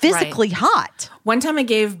 Right. Physically hot. One time I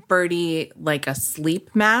gave Birdie like a sleep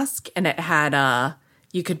mask and it had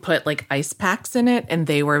you could put like ice packs in it, and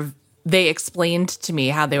they explained to me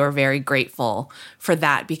how they were very grateful for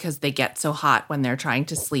that because they get so hot when they're trying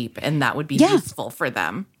to sleep, and that would be useful for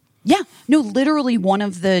them. Yeah. No, literally one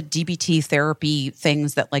of the DBT therapy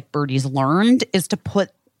things that like Birdie's learned is to put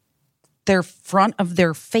their front of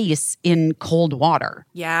their face in cold water.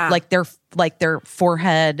 Yeah. Like their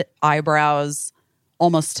forehead, eyebrows,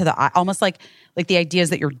 almost to the eye, almost like the idea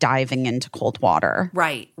is that you're diving into cold water.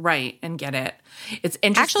 Right. And get it. It's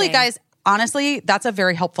interesting. Actually, guys, honestly, that's a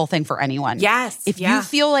very helpful thing for anyone. Yes. If you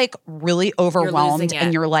feel like really overwhelmed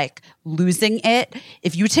and you're like losing it,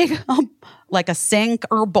 if you take like a sink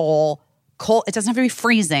or bowl, cold, it doesn't have to be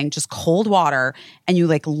freezing, just cold water, and you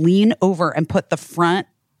like lean over and put the front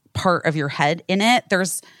part of your head in it.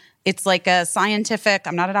 It's like a scientific,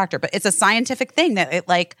 I'm not a doctor, but it's a scientific thing that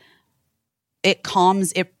it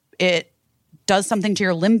calms, it does something to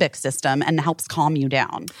your limbic system and helps calm you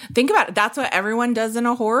down. Think about it. That's what everyone does in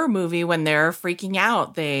a horror movie when they're freaking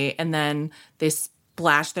out. And then they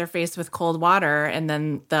splash their face with cold water, and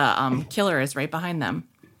then the killer is right behind them.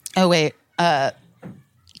 Oh, wait.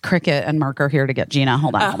 Cricket and Mark are here to get Gina.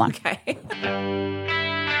 Hold on. Okay.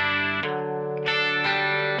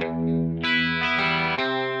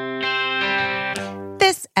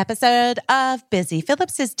 This episode of Busy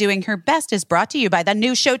Phillips is Doing Her Best is brought to you by the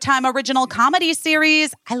new Showtime original comedy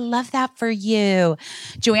series, I Love That for You.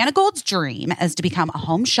 Joanna Gold's dream is to become a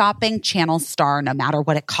home shopping channel star no matter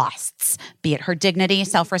what it costs, be it her dignity,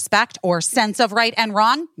 self-respect, or sense of right and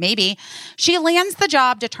wrong, maybe. She lands the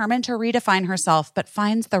job determined to redefine herself, but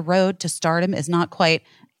finds the road to stardom is not quite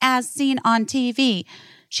as seen on TV.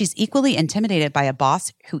 She's equally intimidated by a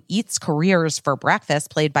boss who eats careers for breakfast,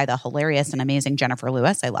 played by the hilarious and amazing Jennifer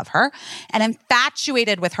Lewis. I love her. And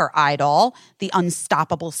infatuated with her idol, the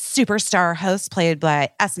unstoppable superstar host, played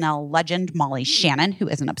by SNL legend Molly Shannon, who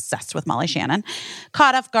isn't obsessed with Molly Shannon.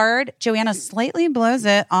 Caught off guard, Joanna slightly blows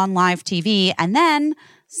it on live TV and then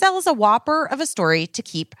sells a whopper of a story to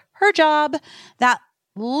keep her job. That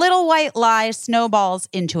little white lie snowballs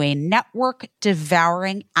into a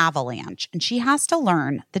network-devouring avalanche, and she has to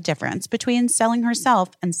learn the difference between selling herself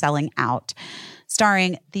and selling out.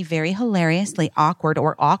 Starring the very hilariously awkward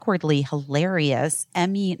or awkwardly hilarious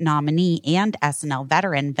Emmy nominee and SNL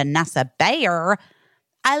veteran Vanessa Bayer.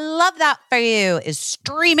 I Love That For You is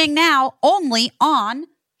streaming now only on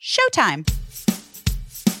Showtime.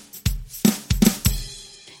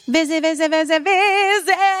 Visit.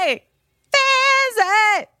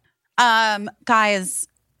 Guys,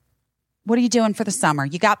 what are you doing for the summer?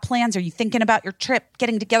 You got plans? Are you thinking about your trip,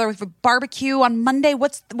 getting together with a barbecue on Monday?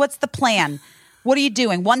 What's the plan? What are you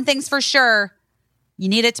doing? One thing's for sure. You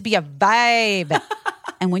need it to be a vibe.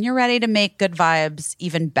 And when you're ready to make good vibes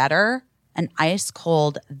even better, an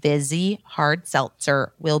ice-cold Vizzy hard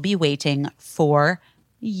seltzer will be waiting for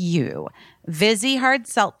you. Vizzy hard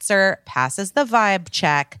seltzer passes the vibe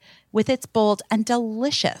check with its bold and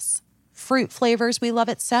delicious fruit flavors. We love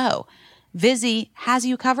it so. Vizzy has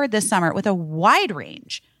you covered this summer with a wide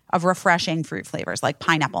range of refreshing fruit flavors like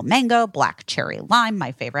pineapple mango, black cherry lime,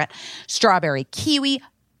 my favorite, strawberry kiwi,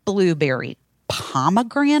 blueberry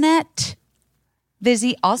pomegranate.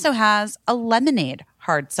 Vizzy also has a lemonade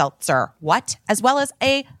hard seltzer, as well as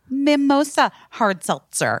a mimosa hard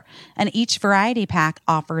seltzer. And each variety pack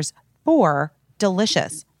offers 4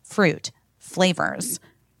 delicious fruit flavors.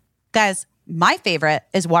 Guys, my favorite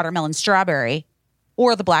is watermelon strawberry,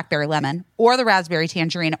 or the blackberry lemon, or the raspberry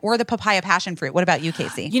tangerine, or the papaya passion fruit. What about you,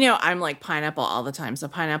 Casey? You know, I'm like pineapple all the time. So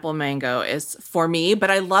pineapple mango is for me, but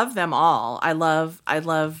I love them all. I love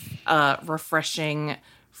refreshing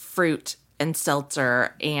fruit and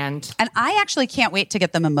seltzer. And I actually can't wait to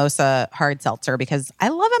get the mimosa hard seltzer because I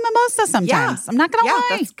love a mimosa sometimes. Yeah. I'm not going to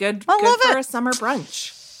lie. That's good. I love for it. a summer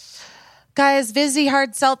brunch. Guys, Vizzy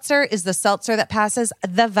hard seltzer is the seltzer that passes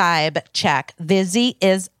the vibe check. Vizzy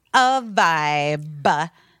is a vibe.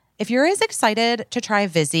 If you're as excited to try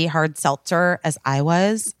Vizzy hard seltzer as I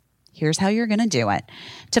was, here's how you're going to do it.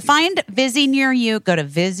 To find Vizzy near you, go to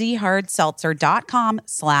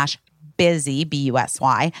VizzyHardSeltzer.com/busy,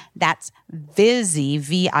 B-U-S-Y. That's Vizzy,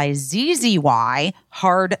 V-I-Z-Z-Y,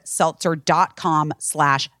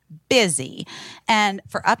 hardseltzer.com/busy. And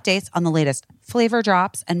for updates on the latest flavor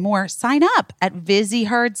drops and more, sign up at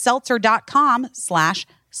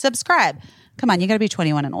VizzyHardSeltzer.com/subscribe. Come on, you got to be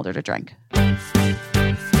 21 and older to drink. I'm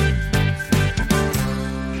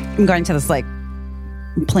going to this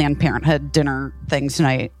Planned Parenthood dinner thing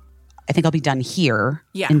tonight. I think I'll be done here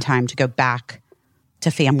in time to go back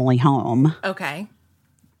to family home. Okay.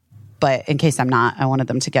 But in case I'm not, I wanted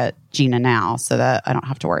them to get Gina now so that I don't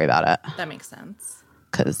have to worry about it. That makes sense.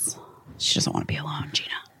 Because she doesn't want to be alone,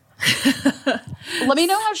 Gina. Let me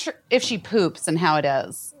know if she poops and how it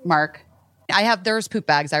is, Mark. There's poop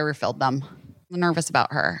bags. I refilled them. I'm nervous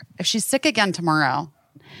about her. If she's sick again tomorrow.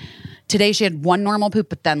 Today she had one normal poop,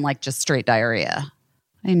 but then just straight diarrhea.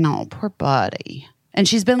 I know, poor buddy. And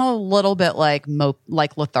she's been a little bit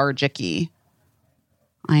lethargic-y.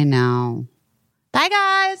 I know. Bye,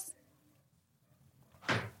 guys.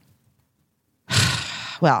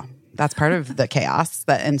 Well, that's part of the chaos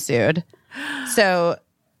that ensued. So,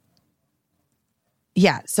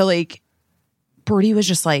 yeah. So, Birdie was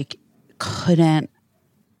just couldn't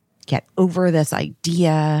get over this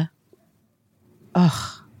idea.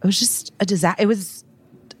 Ugh. It was just a disaster. It was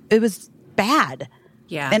bad.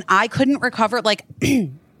 Yeah. And I couldn't recover,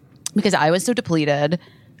 because I was so depleted.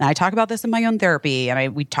 And I talk about this in my own therapy,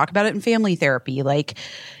 and we talk about it in family therapy.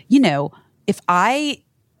 If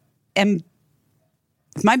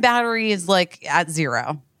my battery is at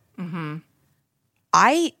 0,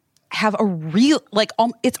 I have a real,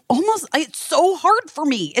 it's so hard for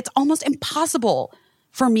me. It's almost impossible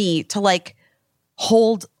for me to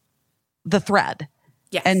hold the thread.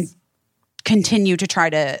 Yes. And continue to try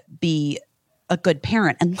to be a good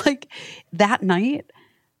parent. And that night,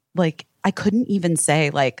 I couldn't even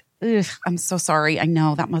say I'm so sorry. I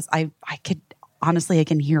know that I could, honestly, I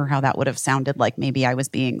can hear how that would have sounded maybe I was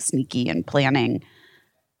being sneaky and planning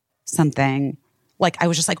something. I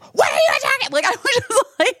was just what are you attacking? I was just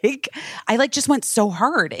I just went so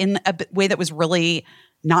hard in a way that was really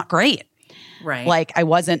not great. Right. It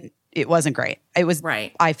wasn't great. It was,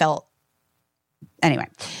 right. I felt, anyway,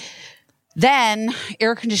 then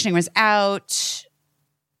air conditioning was out.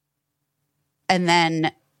 And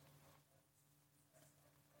then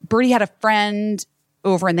Birdie had a friend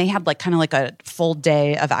over and they had like kind of like a full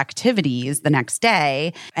day of activities the next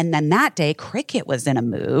day. And then that day, Cricket was in a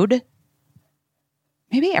mood.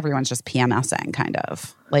 Maybe everyone's just PMSing kind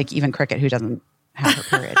of. Like even Cricket who doesn't have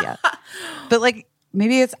her period yet. But like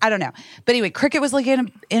maybe it's, I don't know. But anyway, Cricket was like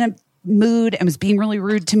in a mood and was being really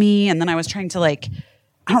rude to me. And then I was trying to like,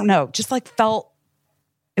 I don't know, just like felt,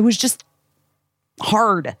 it was just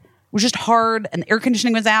hard. It was just hard and the air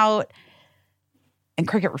conditioning was out. And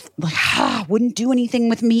Cricket like wouldn't do anything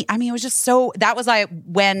with me. I mean, it was just so, that was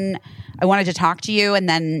when I wanted to talk to you. And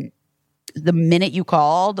then the minute you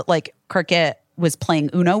called, like Cricket was playing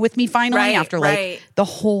Uno with me finally after like the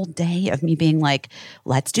whole day of me being like,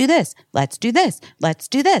 let's do this. Let's do this. Let's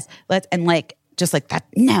do this. And like, just like that.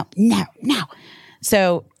 No.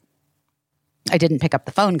 So I didn't pick up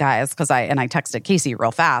the phone, guys, because I texted Casey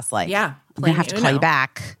real fast. Like, I'm going to have to call you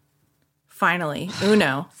back. Finally,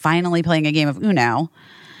 Uno. Finally playing a game of Uno.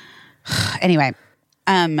 Anyway,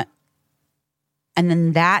 and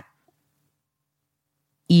then that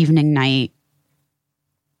evening night,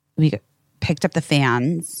 we picked up the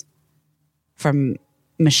fans from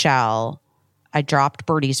Michelle. I dropped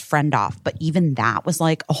Birdie's friend off, but even that was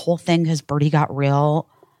like a whole thing because Birdie got real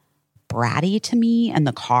bratty to me in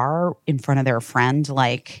the car in front of their friend.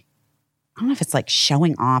 Like, I don't know if it's like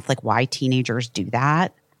showing off, like why teenagers do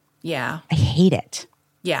that. Yeah. I hate it.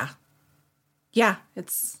 Yeah. Yeah.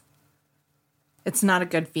 It's not a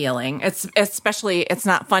good feeling. It's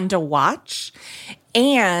not fun to watch.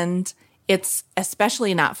 And it's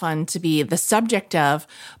especially not fun to be the subject of.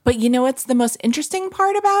 But you know what's the most interesting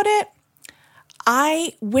part about it?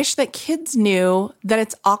 I wish that kids knew that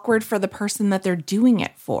it's awkward for the person that they're doing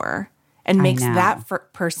it for and makes that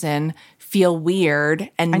person feel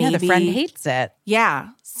weird. And maybe the friend hates it. Yeah.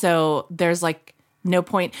 So there's like no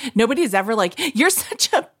point. Nobody's ever like, you're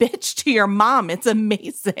such a bitch to your mom. It's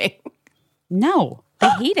amazing. No, they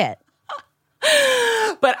hate it.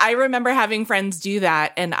 But I remember having friends do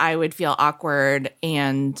that and I would feel awkward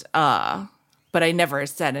and but I never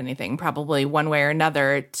said anything probably one way or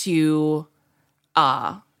another to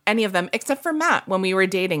any of them except for Matt. When we were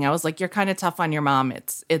dating, I was like, you're kind of tough on your mom.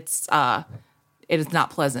 It is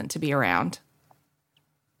not pleasant to be around.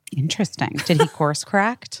 Interesting. Did he course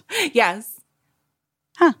correct? Yes.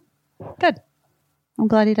 Huh. Good. I'm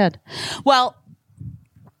glad he did. Well,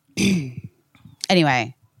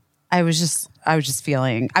 anyway, I was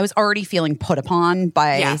already feeling put upon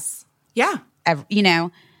by, yes. Yeah.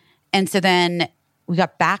 And so then we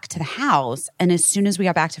got back to the house. And as soon as we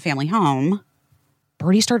got back to family home,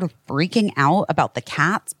 Birdie started freaking out about the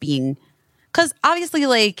cats being, because obviously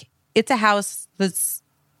like it's a house that's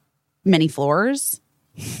many floors.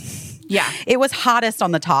 Yeah. It was hottest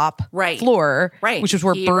on the top floor, which was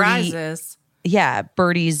where Birdie rises. Yeah.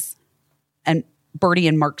 Birdie and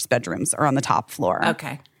Mark's bedrooms are on the top floor.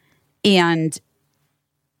 Okay. And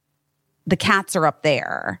the cats are up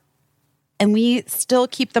there. And we still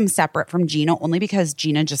keep them separate from Gina only because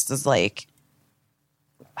Gina just is like,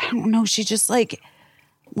 I don't know, she just like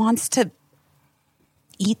wants to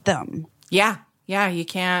eat them. Yeah. Yeah, you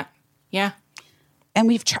can't. Yeah. And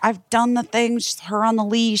I've done the thing, just her on the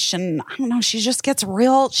leash, and I don't know, she gets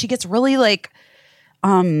really like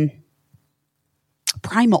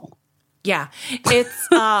primal. Yeah. It's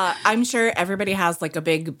I'm sure everybody has like a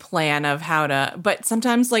big plan of how to, but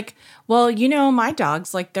sometimes like, well, my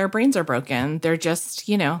dogs, like their brains are broken. They're just,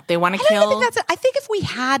 they want to kill. I think if we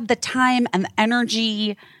had the time and the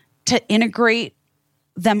energy to integrate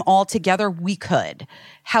them all together, we could.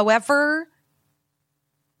 However,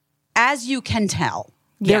 as you can tell,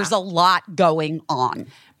 there's a lot going on.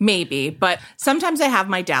 Maybe, but sometimes I have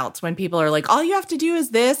my doubts when people are like, all you have to do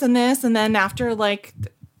is this and this. And then after like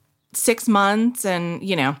 6 months and,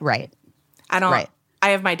 Right. I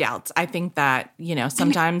have my doubts. I think that,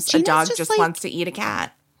 sometimes a dog just wants to eat a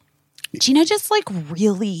cat. Gina just like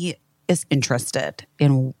really is interested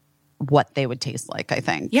in what they would taste like, I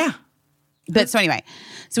think. Yeah. But so anyway,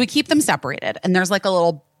 so we keep them separated and there's like a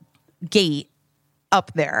little gate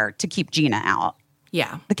up there to keep Gina out.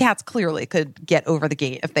 Yeah. The cats clearly could get over the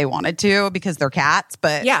gate if they wanted to because they're cats,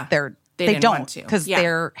 but they don't because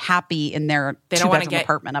they're happy in their two-bedroom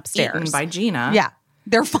apartment upstairs. Eaten by Gina. Yeah,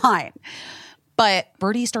 they're fine. But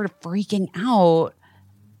Birdie started freaking out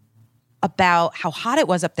about how hot it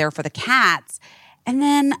was up there for the cats. And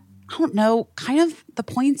then, I don't know, kind of the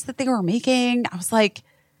points that they were making, I was like,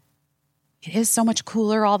 it is so much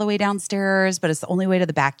cooler all the way downstairs, but it's the only way to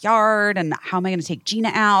the backyard. And how am I going to take Gina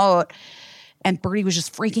out? And Birdie was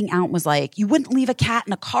just freaking out and was like, you wouldn't leave a cat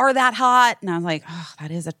in a car that hot. And I was like, oh, that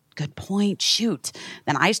is a good point. Shoot.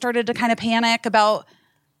 Then I started to kind of panic about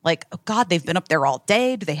Like, oh God, they've been up there all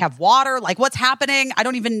day. Do they have water? Like, what's happening? I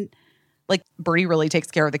don't even, like, Birdie really takes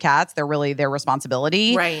care of the cats. They're really their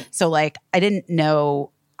responsibility. Right. So, like, I didn't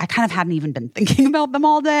know, I kind of hadn't even been thinking about them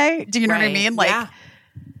all day. Do you know what I mean? Like,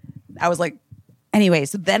 I was like, anyway,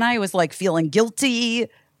 so then I was like feeling guilty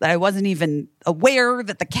that I wasn't even aware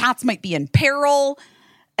that the cats might be in peril.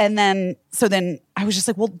 And then, so then I was just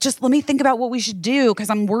like, well, just let me think about what we should do because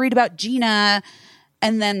I'm worried about Gina.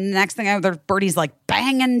 And then the next thing I know, Birdie's like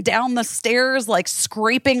banging down the stairs, like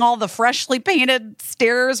scraping all the freshly painted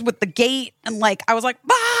stairs with the gate. And like, I was like,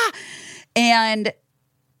 bah! And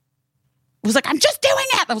was like, I'm just doing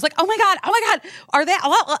it. I was like, oh my God, are they,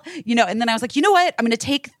 and then I was like, you know what? I'm going to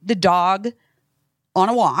take the dog on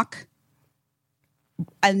a walk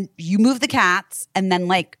and you move the cats. And then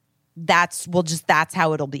like, that's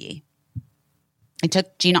how it'll be. I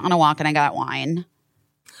took Gina on a walk and I got wine.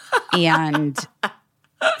 And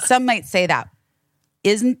some might say that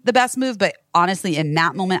isn't the best move, but honestly, in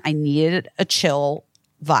that moment, I needed a chill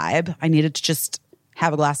vibe. I needed to just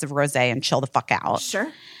have a glass of rosé and chill the fuck out.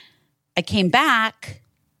 Sure. I came back.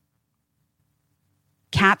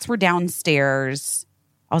 Cats were downstairs.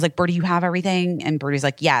 I was like, Birdie, you have everything? And Birdie's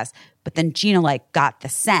like, yes. But then Gina like got the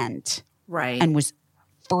scent. Right. And was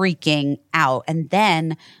freaking out. And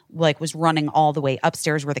then like was running all the way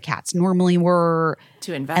upstairs where the cats normally were.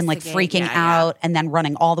 To investigate. And like freaking out and then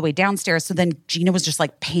running all the way downstairs. So then Gina was just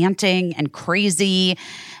like panting and crazy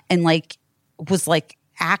and like was like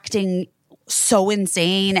acting so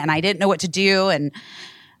insane. And I didn't know what to do. And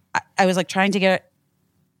I was like trying to get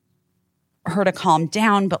her to calm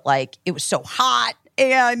down, but like it was so hot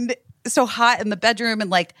in the bedroom. And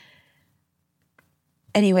like,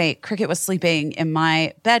 anyway, Cricket was sleeping in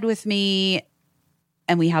my bed with me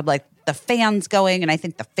and we had like the fans going. And I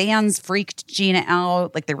think the fans freaked Gina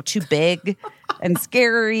out. Like they were too big and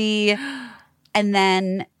scary. And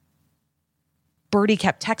then Birdie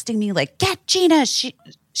kept texting me like, get Gina.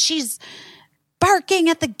 She's barking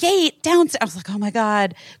at the gate downstairs. I was like, oh my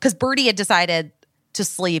God. Because Birdie had decided to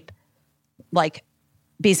sleep like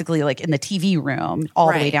basically like in the TV room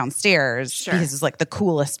all the way downstairs because it's like the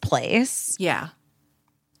coolest place. Yeah.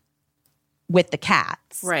 With the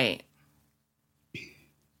cats. Right. I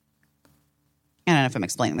don't know if I'm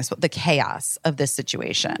explaining this, but the chaos of this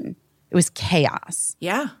situation. It was chaos.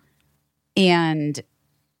 Yeah. And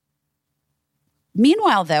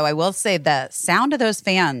meanwhile, though, I will say the sound of those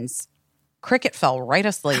fans, Cricket fell right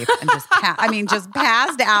asleep and just just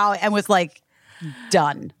passed out and was like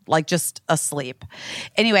done, like just asleep.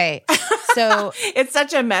 Anyway, so it's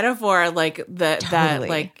such a metaphor, like that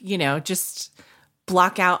like, you know, just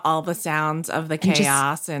block out all the sounds of the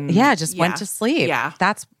chaos and just went to sleep. Yeah.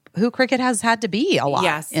 That's who Cricket has had to be a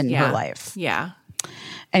lot in her life. Yeah.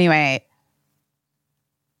 Anyway,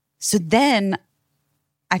 so then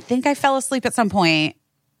I think I fell asleep at some point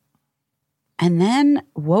and then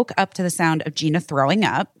woke up to the sound of Gina throwing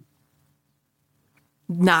up.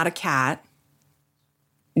 Not a cat.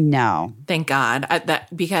 No. Thank God.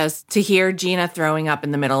 Because to hear Gina throwing up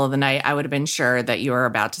in the middle of the night, I would have been sure that you were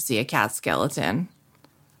about to see a cat skeleton.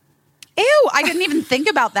 Ew, I didn't even think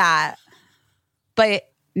about that. But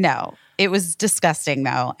no, it was disgusting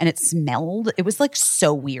though. And it smelled. It was like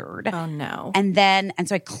so weird. Oh no. And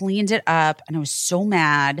so I cleaned it up and I was so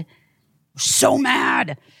mad.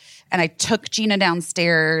 And I took Gina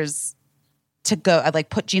downstairs to go. I like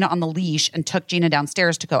put Gina on the leash and took Gina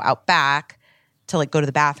downstairs to go out back to like go to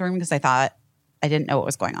the bathroom because I didn't know what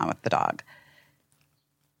was going on with the dog.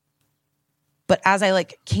 But as I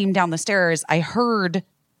like came down the stairs, I heard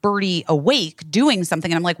Birdie awake doing something.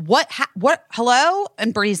 And I'm like, what, hello?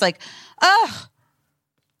 And Birdie's like, ugh,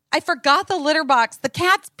 I forgot the litter box. The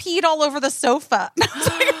cat's peed all over the sofa. And I was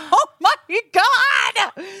like, oh my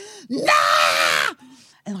God. Nah.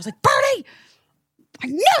 And I was like, Birdie, I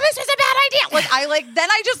knew this was a bad idea. Then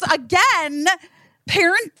I just, again,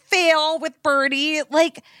 parent fail with Birdie.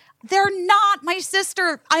 Like, they're not my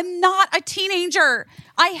sister. I'm not a teenager.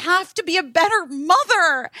 I have to be a better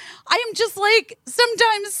mother. I am just like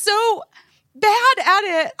sometimes so bad at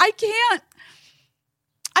it. I can't.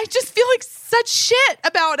 I just feel like such shit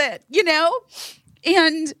about it, you know?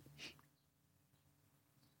 And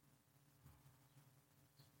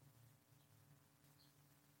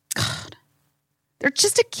God, they're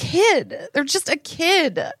just a kid.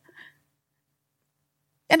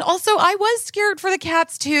 And also, I was scared for the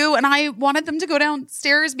cats too, and I wanted them to go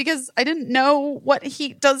downstairs because I didn't know what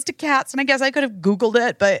heat does to cats, and I guess I could have Googled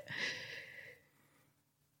it, but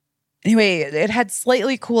anyway, it had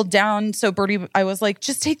slightly cooled down. So Birdie, I was like,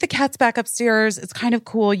 just take the cats back upstairs. It's kind of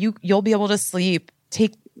cool. You'll be able to sleep.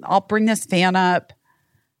 I'll bring this fan up.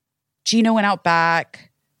 Gina went out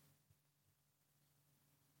back.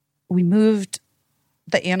 we moved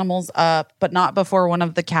the animals up, but not before one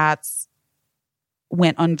of the cats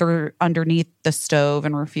went underneath the stove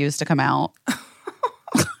and refused to come out.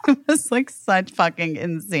 It was like such fucking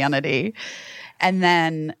insanity. And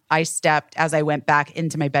then I as I went back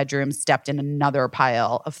into my bedroom, stepped in another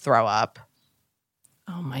pile of throw up.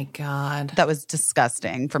 Oh my God. That was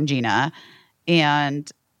disgusting from Gina. And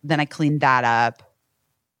then I cleaned that up.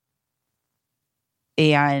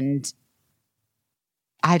 And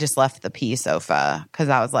I just left the pee sofa because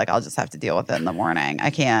I was like, I'll just have to deal with it in the morning. I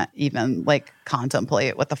can't even like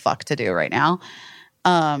contemplate what the fuck to do right now.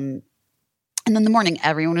 And then in the morning,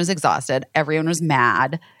 everyone was exhausted. Everyone was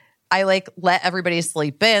mad. I like let everybody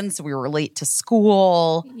sleep in, so we were late to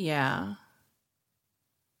school. Yeah.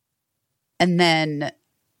 And then,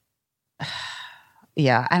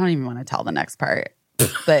 yeah, I don't even want to tell the next part,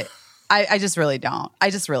 but I just really don't.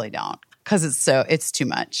 I just really don't because it's too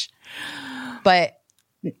much. But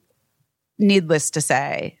needless to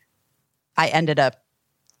say, I ended up,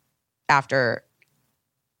 after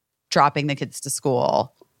dropping the kids to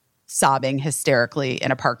school, sobbing hysterically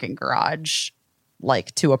in a parking garage,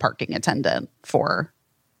 like to a parking attendant for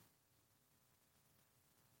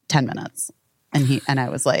 10 minutes. And I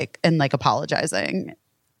was like, and like apologizing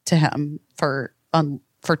to him for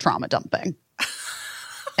trauma dumping.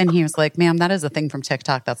 And he was like, ma'am, that is a thing from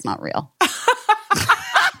TikTok. That's not real.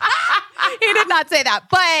 He did not say that.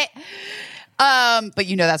 But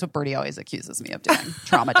you know, that's what Birdie always accuses me of doing.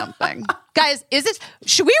 Trauma dumping. Guys,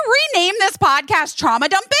 should we rename this podcast Trauma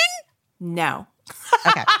Dumping? No.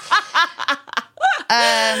 Okay.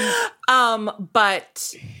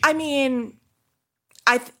 But I mean,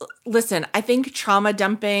 listen, I think trauma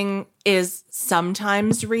dumping is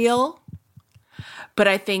sometimes real, but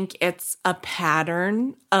I think it's a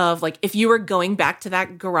pattern of like, if you were going back to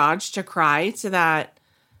that garage to cry to that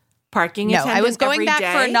parking attendant I was going back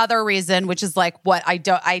day, for another reason, which is like what I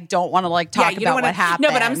don't want to like talk about what happened.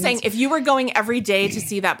 No, but I'm saying if you were going every day to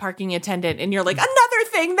see that parking attendant and you're like, another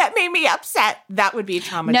thing that made me upset, that would be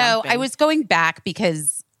trauma dumping. No, I was going back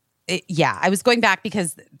because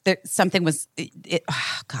something was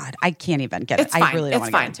oh God, I can't even get it. It's fine. I really don't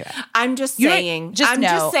want to get into it. I'm just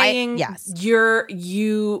saying, yes.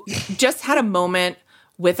 You just had a moment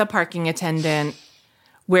with a parking attendant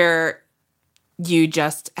where you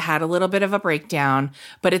just had a little bit of a breakdown,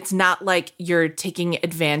 but it's not like you're taking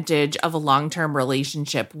advantage of a long-term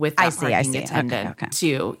relationship with that parking attendant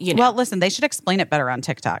to, you know. Well, listen, they should explain it better on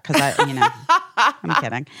TikTok because I'm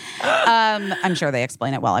kidding. I'm sure they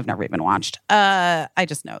explain it well. I've never even watched. I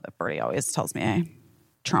just know that Birdie always tells me I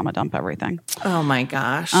trauma dump everything. Oh my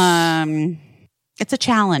gosh. It's a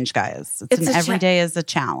challenge, guys. Every day is a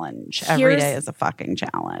challenge. Every day is a fucking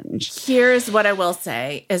challenge. Here's what I will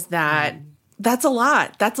say is that that's a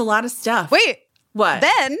lot. That's a lot of stuff. Wait. What?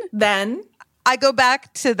 Then I go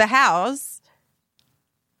back to the house.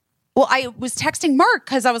 Well, I was texting Mark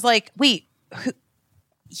because I was like, wait,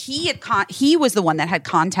 he was the one that had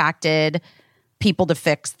contacted people to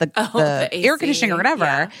fix the air conditioning or whatever.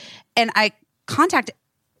 Yeah. And I contacted,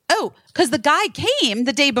 because the guy came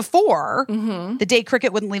the day before, the day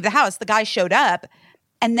Cricket wouldn't leave the house. The guy showed up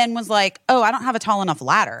and then was like, I don't have a tall enough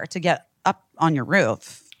ladder to get up on your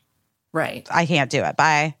roof. Right. I can't do it.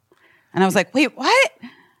 Bye. And I was like, wait, what?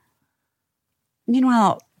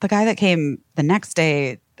 Meanwhile, the guy that came the next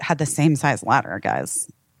day had the same size ladder,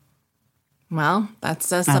 guys. Well, that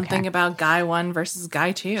says something about guy one versus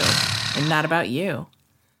guy two and not about you.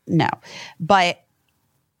 No. But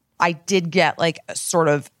I did get like sort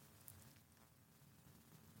of,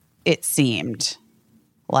 it seemed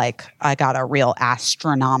like I got a real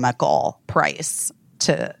astronomical price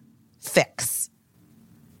to fix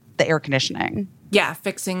the air conditioning. Yeah,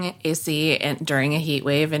 fixing AC during a heat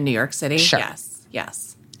wave in New York City. Sure.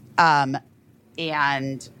 Yes.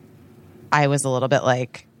 And I was a little bit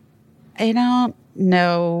like, I don't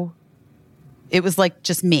know. It was like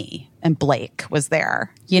just me and Blake was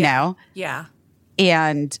there, you know? Yeah.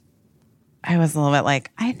 And I was a little bit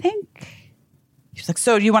like, I think he was like,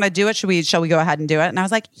 so do you want to do it? Shall we go ahead and do it? And I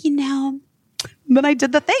was like, then I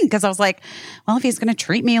did the thing because I was like, well, if he's going to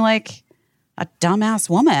treat me like a dumbass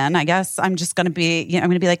woman, I guess I'm just going to be, I'm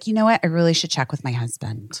going to be like, you know what? I really should check with my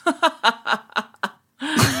husband.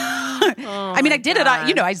 I mean, I did it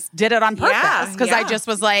on, I did it on purpose because I just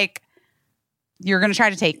was like, you're going to try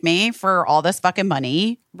to take me for all this fucking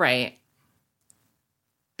money. Right.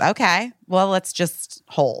 Okay. Well, let's just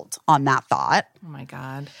hold on that thought. Oh my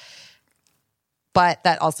God. But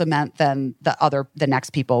that also meant then the next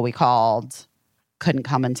people we called couldn't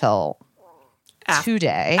come until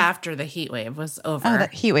today. After the heat wave was over. Oh, the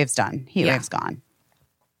heat wave's done. Heat wave's gone.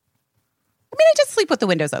 I did sleep with the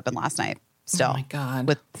windows open last night still. Oh my God.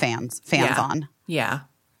 With fans on. Yeah.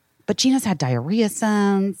 But Gina's had diarrhea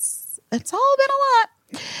since. It's all been a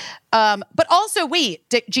lot. But also,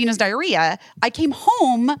 wait, Gina's diarrhea. I came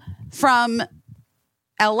home from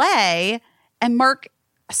LA and Mark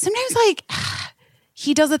sometimes like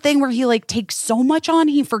he does a thing where he like takes so much on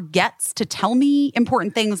he forgets to tell me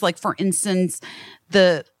important things. Like, for instance,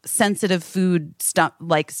 the sensitive food stuff,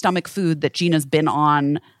 like stomach food that Gina's been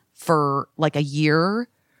on for like a year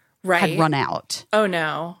had run out. Oh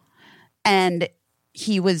no. And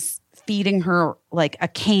he was feeding her like a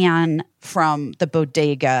can from the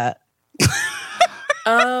bodega.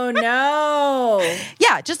 Oh no.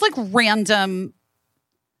 Yeah, just like random,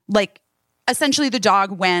 like essentially the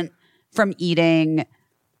dog went from eating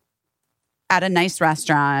at a nice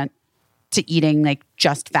restaurant to eating like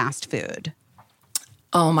just fast food.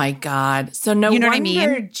 Oh my God. So no wonder I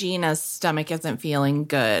mean? Gina's stomach isn't feeling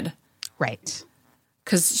good. Right.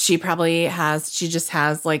 Because she just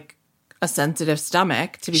has like a sensitive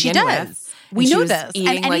stomach to begin with. We know this.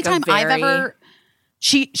 And anytime I've ever,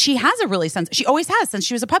 she has a really she always has since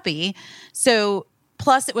she was a puppy. So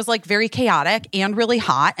plus it was like very chaotic and really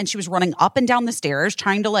hot. And she was running up and down the stairs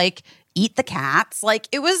trying to like eat the cats. Like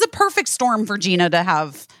it was a perfect storm for Gina to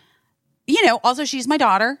have, also she's my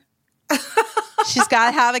daughter. She's got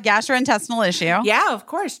to have a gastrointestinal issue. Yeah, of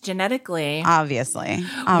course, genetically. Obviously.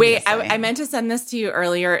 Wait, I meant to send this to you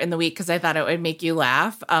earlier in the week because I thought it would make you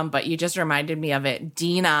laugh, but you just reminded me of it.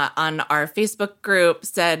 Dina on our Facebook group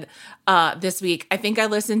said this week, I think I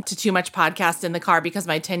listened to too much podcast in the car because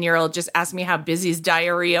my 10-year-old just asked me how Busy's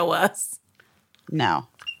diarrhea was. No.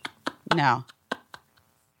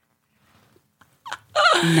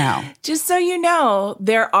 Just so you know,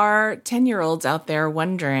 there are 10-year-olds out there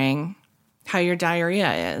wondering how your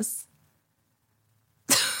diarrhea is.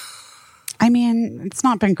 I mean, it's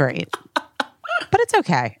not been great, but it's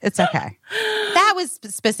okay. It's okay. That was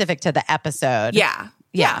specific to the episode.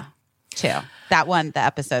 Yeah. Too. That one, the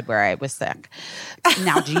episode where I was sick.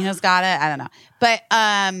 Now Gina's got it. I don't know. But,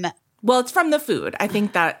 well, it's from the food. I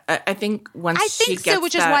think that, she gets so,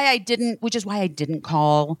 which is why I didn't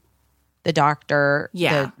call the doctor,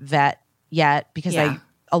 the vet yet, because I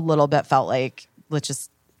a little bit felt like,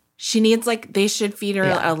 she needs they should feed her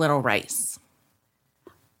a little rice.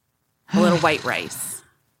 A little white rice.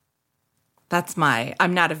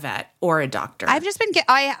 I'm not a vet or a doctor. I've just been,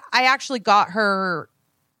 I actually got her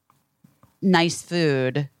nice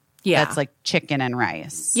food. Yeah. That's like chicken and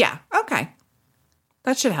rice. Yeah. Okay.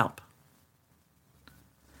 That should help.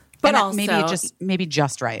 But also maybe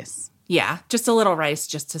just rice. Yeah. Just a little rice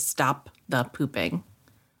just to stop the pooping.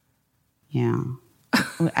 Yeah.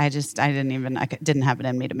 I didn't have it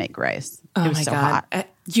in me to make rice. Oh, it was so God. hot.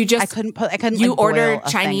 I couldn't. You order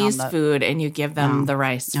Chinese food and you give them the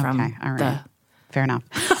rice from all right. Fair enough.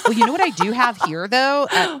 Well, you know what I do have here though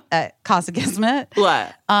at Casa Gizmet?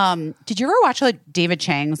 What? Did you ever watch David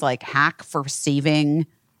Chang's hack for saving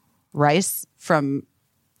rice from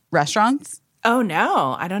restaurants? Oh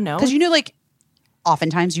no, I don't know. Because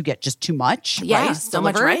oftentimes you get just too much. Rice so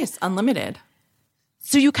much rice, unlimited.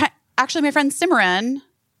 So you can actually, my friend Simran,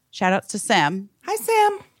 shout outs to Sim. Hi,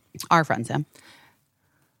 Sam. Our friend Sim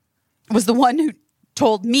was the one who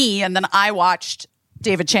told me, and then I watched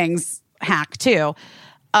David Chang's hack too.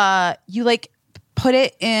 You put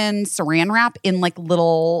it in saran wrap in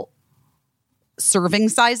little serving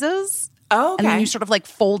sizes. Oh, okay. And then you sort of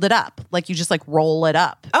fold it up. You just roll it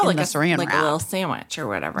up in the saran wrap. Like a little sandwich or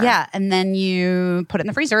whatever. Yeah. And then you put it in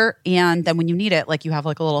the freezer. And then when you need it, you have a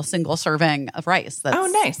little single serving of rice.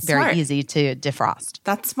 That's nice. Very Smart. easy to defrost.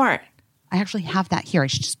 That's smart. I actually have that here. I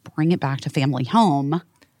should just bring it back to family home.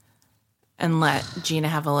 And let Gina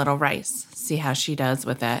have a little rice. See how she does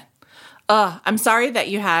with it. I'm sorry that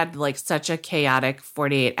you had such a chaotic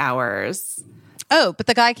 48 hours. Oh, but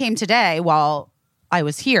the guy came today while I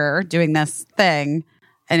was here doing this thing,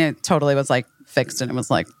 and it totally was fixed, and it was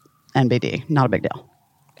NBD, not a big deal,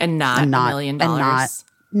 and not $1 million,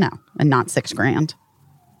 and not $6,000.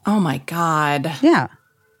 Oh my God! Yeah,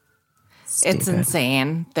 It's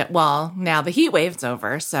insane that. Well, now the heat wave's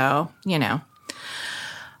over, so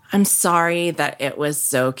I'm sorry that it was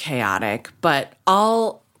so chaotic, but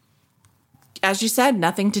as you said,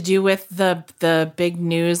 nothing to do with the big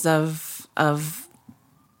news of.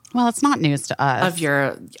 Well, it's not news to us. Of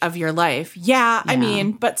your life. Yeah, I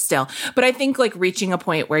mean, but still. But I think reaching a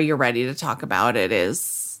point where you're ready to talk about it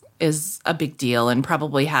is a big deal and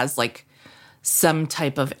probably has some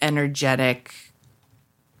type of energetic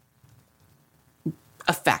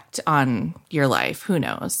effect on your life. Who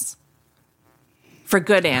knows? For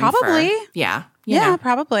good and probably. Yeah.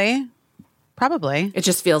 Probably. Probably. It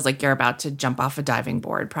just feels like you're about to jump off a diving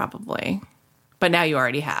board, probably. But now you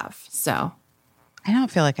already have, so. I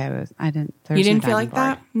don't feel like I was. I didn't. You didn't feel like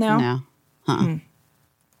that? No? No.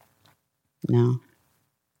 No.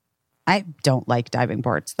 I don't like diving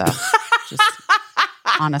boards, though. Just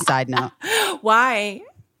on a side note. Why?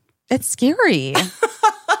 It's scary.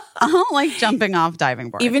 I don't like jumping off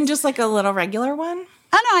diving boards. Even just like a little regular one?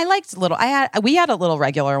 Oh no, I liked little. We had a little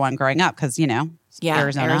regular one growing up because Arizona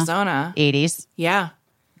 80s. Yeah,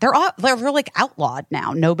 they're like outlawed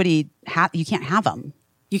now. You can't have them.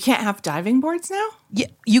 You can't have diving boards now?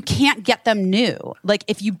 You can't get them new. Like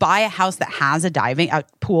if you buy a house that has a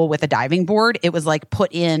pool with a diving board, it was like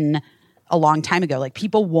put in a long time ago. Like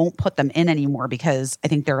people won't put them in anymore because I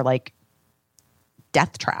think they're like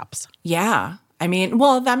death traps. Yeah. I mean,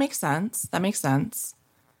 well, that makes sense.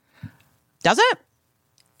 Does it?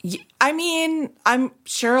 I mean, I'm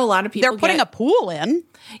sure a lot of people they're putting a pool in.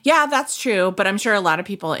 Yeah, that's true. But I'm sure a lot of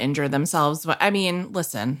people injure themselves. But I mean,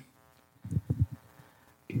 listen,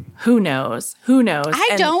 who knows?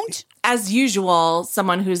 I don't. As usual,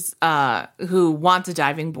 someone who wants a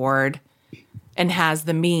diving board and has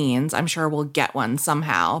the means, I'm sure will get one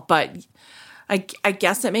somehow. But I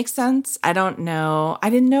guess it makes sense. I don't know. I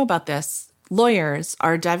didn't know about this.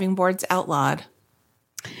 Are diving boards outlawed?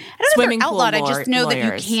 I don't know if they're outlawed. I just know that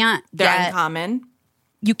you can't. They're uncommon.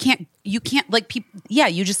 You can't like people. Yeah,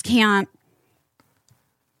 you just can't.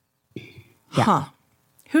 Yeah. Huh.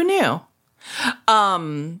 Who knew?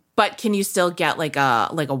 But can you still get like a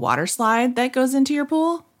water slide that goes into your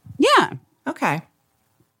pool? Yeah. Okay.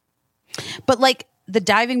 But like the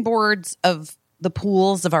diving boards of the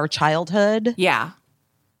pools of our childhood. Yeah.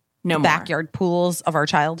 No more. Backyard pools of our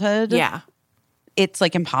childhood. Yeah. It's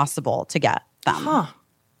like impossible to get them. Huh.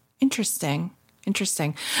 Interesting.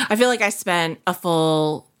 I feel like I spent a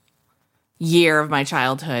full year of my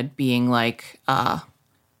childhood being like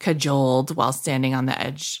cajoled while standing on the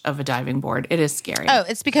edge of a diving board. It is scary. Oh,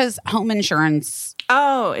 it's because home insurance.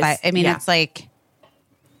 Oh, it's like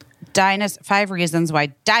 5 reasons why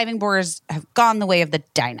diving boards have gone the way of the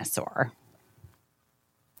dinosaur.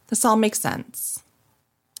 This all makes sense.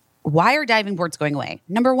 Why are diving boards going away?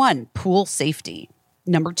 Number 1, pool safety.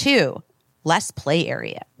 Number 2, less play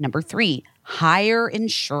area. Number 3, higher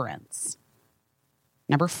insurance.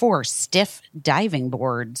 Number 4, stiff diving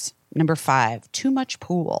boards. Number 5, too much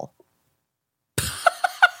pool.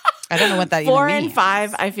 I don't know what that 4 even means. and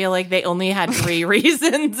 5, I feel like they only had 3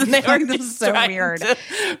 reasons, and they were just so weird. And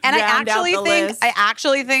I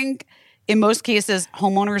actually think in most cases,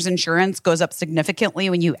 homeowners insurance goes up significantly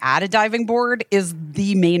when you add a diving board is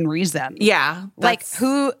the main reason. Yeah. Like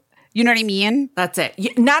who, you know what I mean? That's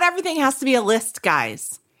it. Not everything has to be a list,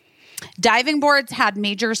 guys. Diving boards had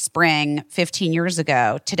major spring 15 years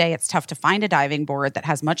ago. Today, it's tough to find a diving board that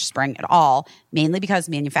has much spring at all, mainly because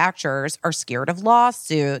manufacturers are scared of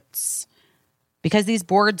lawsuits. Because these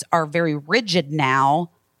boards are very rigid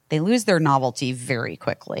now, they lose their novelty very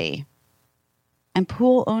quickly. And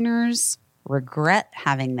pool owners regret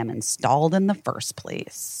having them installed in the first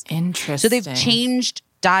place. Interesting. So they've changed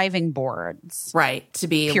diving boards. Right. To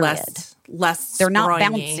be less They're not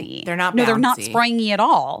bouncy. They're not bouncy. No, they're not springy at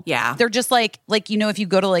all. Yeah. They're just like if you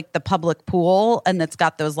go to like the public pool and it's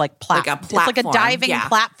got those like platform. It's like a diving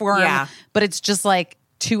platform, but it's just like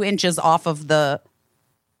 2 inches off of the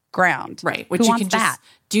ground. Right. Which you can just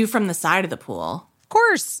do from the side of the pool. Of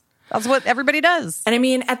course. That's what everybody does. And I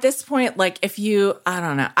mean, at this point, like I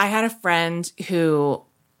don't know, I had a friend who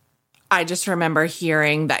I just remember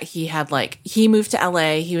hearing that he moved to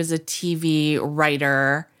LA. He was a TV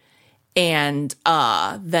writer. And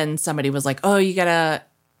then somebody was like, oh, you got to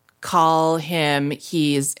call him.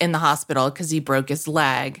 He's in the hospital because he broke his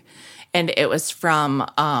leg. And it was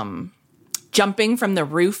from jumping from the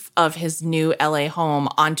roof of his new LA home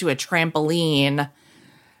onto a trampoline,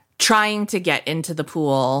 trying to get into the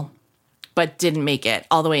pool, but didn't make it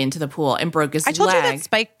all the way into the pool and broke his leg. I told you that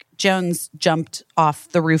Spike Jones jumped off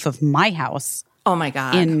the roof of my house. Oh, my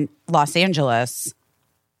God. In Los Angeles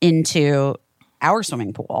into our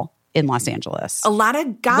swimming pool in Los Angeles. A lot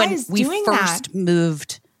of guys doing that. When we first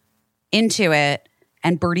moved into it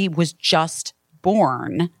and Birdie was just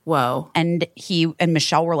born. Whoa. And he and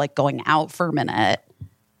Michelle were like going out for a minute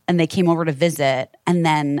and they came over to visit. And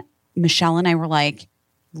then Michelle and I were like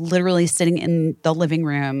literally sitting in the living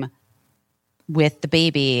room with the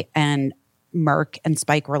baby and Mark and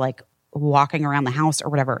Spike were like walking around the house or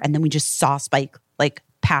whatever. And then we just saw Spike like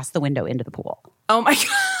pass the window into the pool. Oh my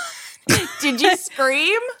God. Did you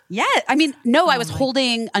scream? Yeah. I mean, no, I was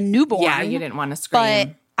holding a newborn. Yeah, you didn't want to scream.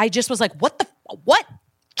 But I just was like, what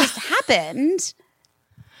just happened?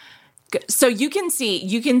 So you can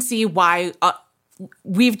see why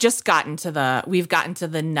we've gotten to the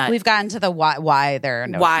nut. We've gotten to the why there are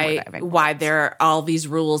no more diving why there all these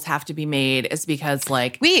rules have to be made is because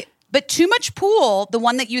like but too much pool, the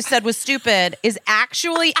one that you said was stupid, is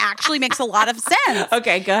actually makes a lot of sense.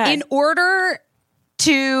 Okay, go ahead. In order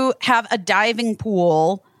to have a diving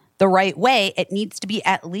pool the right way, it needs to be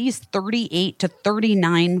at least 38 to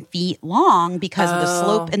 39 feet long because the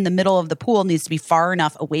slope in the middle of the pool needs to be far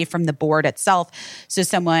enough away from the board itself so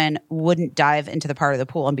someone wouldn't dive into the part of the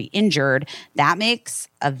pool and be injured. That makes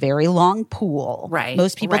a very long pool. Right.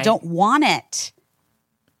 Most people right. don't want it.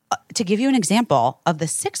 To give you an example, of the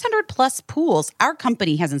 600 plus pools our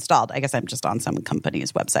company has installed, I guess I'm just on some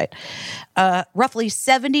company's website, roughly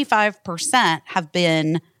 75% have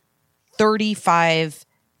been 35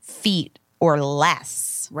 feet or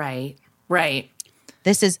less. Right, right.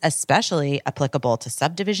 This is especially applicable to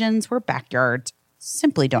subdivisions where backyards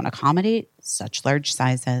simply don't accommodate such large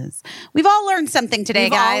sizes. We've all learned something today,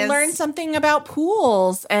 guys. We've all learned something about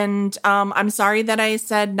pools. And I'm sorry that I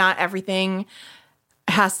said not everything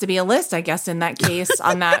has to be a list. I guess in that case,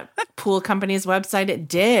 on that pool company's website, it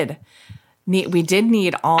did. We did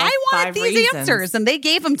need all 5 reasons. I wanted these answers, and they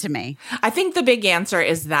gave them to me. I think the big answer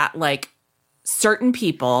is that, like, certain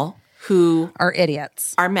people who are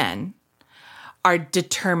idiots, are men, are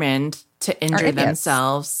determined to injure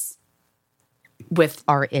themselves with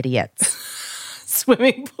are idiots,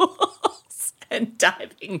 swimming pools and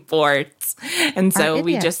diving boards, and so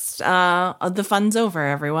we just the fun's over,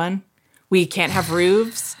 everyone. We can't have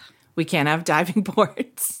roofs. We can't have diving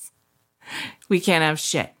boards. We can't have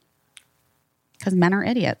shit. Because men are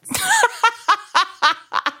idiots.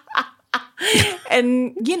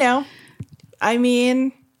 And, you know, I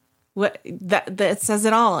mean, what that says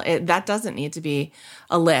it all. That doesn't need to be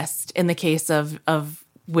a list in the case of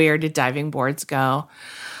where did diving boards go.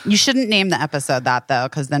 You shouldn't name the episode that, though,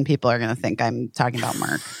 because then people are going to think I'm talking about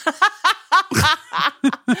Mark.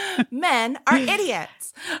 Men are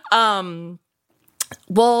idiots.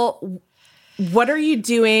 Well, what are you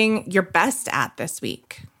doing your best at this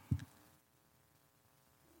week?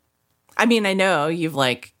 I mean, I know you've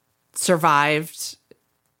like survived,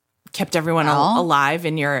 kept everyone alive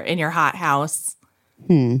in your hot house.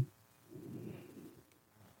 I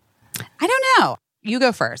don't know. You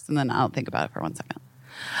go first, and then I'll think about it for 1 second.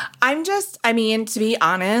 To be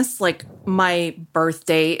honest, like my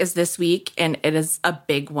birthday is this week and it is a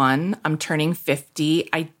big one. I'm turning 50.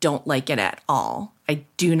 I don't like it at all. I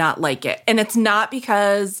do not like it. And it's not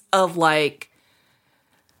because of like,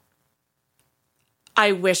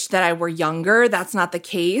 I wish that I were younger. That's not the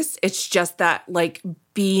case. It's just that like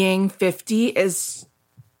being 50 is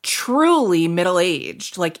truly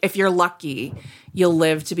middle-aged. Like if you're lucky, you'll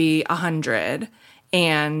live to be 100.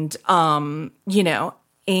 And, you know,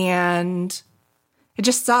 and it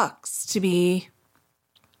just sucks to be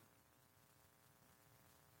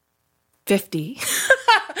 50.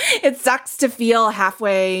 It sucks to feel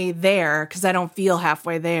halfway there because I don't feel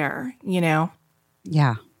halfway there, you know?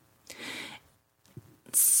 Yeah.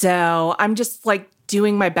 So I'm just like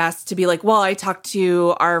doing my best to be like, well, I talked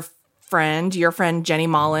to your friend, Jenny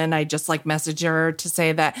Mullen. I just like messaged her to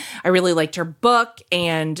say that I really liked her book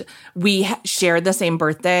and we shared the same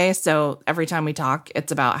birthday. So every time we talk,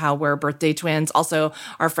 it's about how we're birthday twins. Also,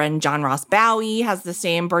 our friend John Ross Bowie has the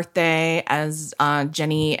same birthday as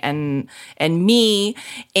Jenny and me.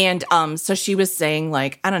 And so she was saying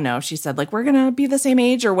like, I don't know, she said like, we're going to be the same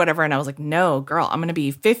age or whatever. And I was like, no, girl, I'm going to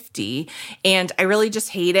be 50. And I really just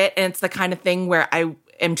hate it. And it's the kind of thing where I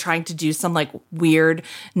am trying to do some like weird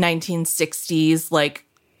 1960s, like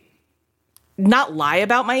not lie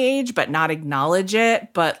about my age, but not acknowledge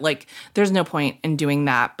it. But like, there's no point in doing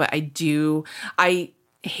that. But I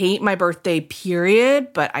hate my birthday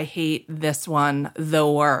period, but I hate this one the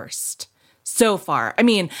worst so far. I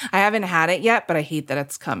mean, I haven't had it yet, but I hate that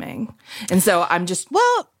it's coming. And so I'm just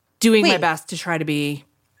doing my best to try to be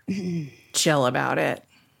chill about it.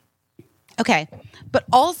 Okay. But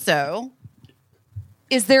also,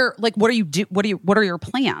 is there like what are your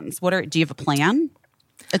plans? Do you have a plan?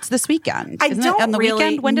 It's this weekend. Isn't it on the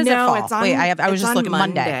weekend? When does it fall? It's on, I was just looking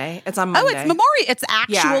Monday. It's on Monday. Oh, it's Memorial. It's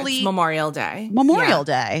actually it's Memorial Day. Memorial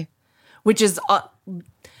Day, which is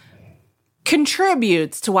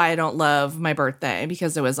contributes to why I don't love my birthday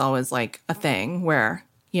because it was always like a thing where,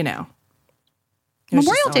 you know,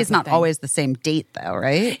 Memorial Day is not always the same date, though,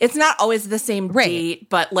 right? It's not always the same date,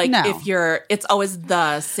 but like it's always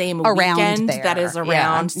the same weekend that is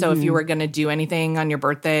around. Yeah. So if you were going to do anything on your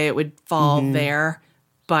birthday, it would fall there.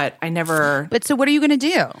 but I never. But so what are you going to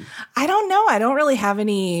do? I don't know. I don't really have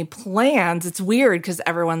any plans. It's weird because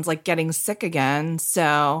everyone's like getting sick again.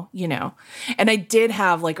 So, and I did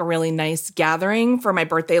have like a really nice gathering for my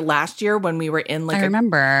birthday last year when we were in like I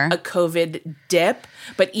remember a COVID dip.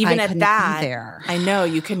 But even I at couldn't that, be there. I know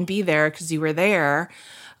you couldn't be there because you were there.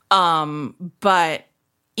 But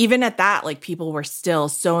even at that, like people were still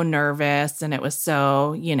so nervous and it was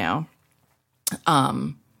so,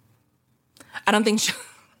 I don't think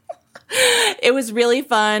it was really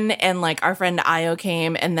fun. And like our friend Io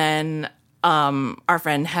came and then our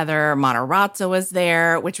friend Heather Matarazzo was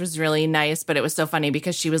there, which was really nice. But it was so funny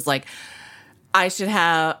because she was like, I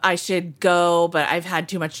should go, but I've had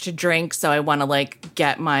too much to drink. So I want to like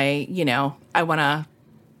get my, I want to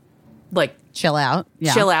like chill out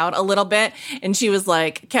a little bit. And she was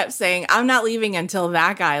like, kept saying, I'm not leaving until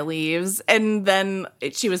that guy leaves. And then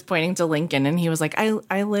she was pointing to Lincoln and he was like,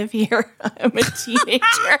 I live here. I'm a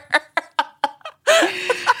teenager.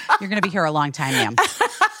 You're going to be here a long time, ma'am.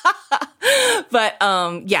 But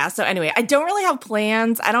yeah. So anyway, I don't really have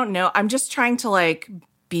plans. I don't know. I'm just trying to like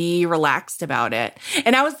be relaxed about it.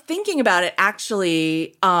 And I was thinking about it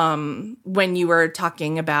actually when you were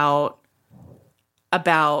talking about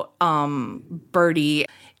Birdie.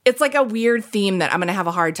 It's like a weird theme that I'm going to have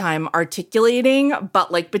a hard time articulating,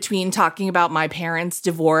 but like between talking about my parents'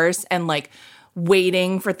 divorce and like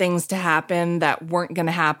waiting for things to happen that weren't going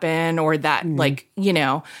to happen or that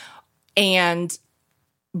and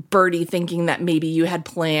Birdie thinking that maybe you had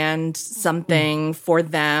planned something for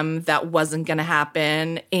them that wasn't going to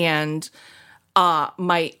happen, and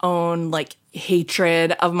my own like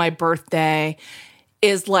hatred of my birthday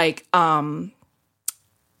is like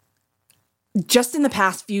just in the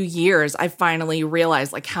past few years, I finally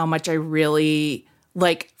realized like how much I really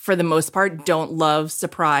like, for the most part, don't love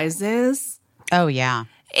surprises. Oh, yeah.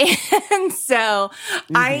 And so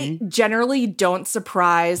I generally don't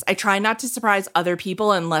surprise. I try not to surprise other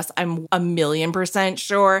people unless I'm 1,000,000%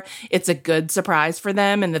 sure it's a good surprise for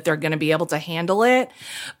them and that they're going to be able to handle it.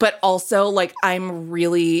 But also, like, I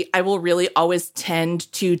will really always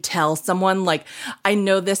tend to tell someone, like, I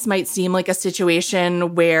know this might seem like a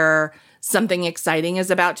situation where something exciting is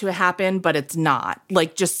about to happen, but it's not.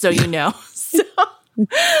 Like, just so you know. So,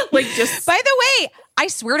 like, just. By the way, I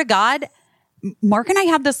swear to God, Mark and I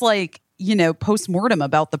had this like, post-mortem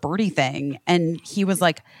about the Birdie thing. And he was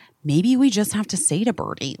like, maybe we just have to say to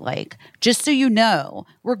Birdie, like, just so you know,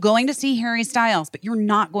 we're going to see Harry Styles, but you're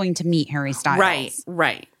not going to meet Harry Styles.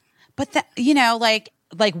 Right. But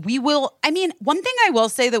like we will. I mean, one thing I will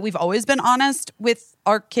say that we've always been honest with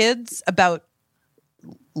our kids about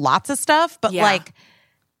lots of stuff, but like,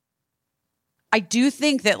 I do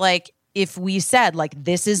think that like, if we said like,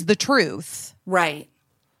 this is the truth. Right.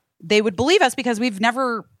 They would believe us because we've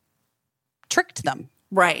never tricked them.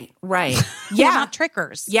 Right. Yeah. We're not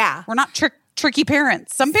trickers. Yeah. We're not tricky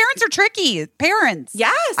parents. Some parents are tricky parents.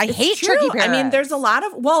 Yes. I hate tricky parents. I mean, there's a lot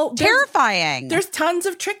of, terrifying. There's tons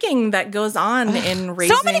of tricking that goes on in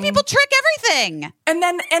raising. So many people trick everything.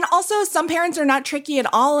 And also some parents are not tricky at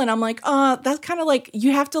all. And I'm like, oh, that's kind of like,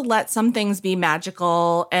 you have to let some things be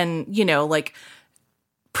magical and, like,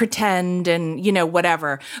 pretend and,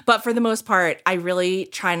 whatever. But for the most part, I really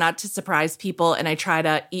try not to surprise people. And I try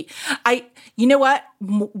to you know what?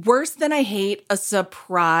 Worse than I hate a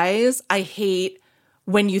surprise, I hate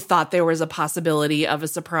when you thought there was a possibility of a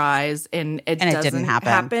surprise and it didn't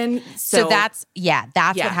happen. So that's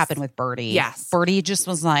what happened with Birdie. Yes. Birdie just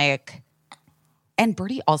was like, and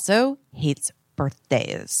Birdie also hates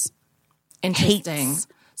birthdays. Interesting.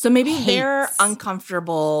 So maybe they're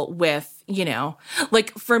uncomfortable with,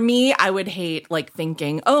 like for me, I would hate like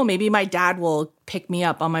thinking, oh, maybe my dad will pick me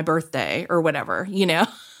up on my birthday or whatever,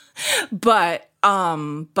 but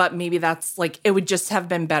maybe that's like, it would just have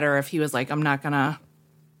been better if he was like, it's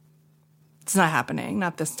not happening,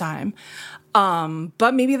 not this time.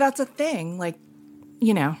 But maybe that's a thing. Like,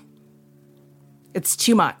 it's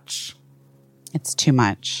too much. It's too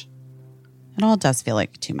much. It all does feel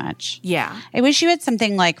like too much. Yeah. I wish you had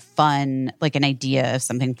something like fun, like an idea of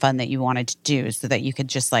something fun that you wanted to do so that you could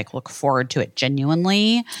just like look forward to it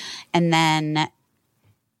genuinely. And then,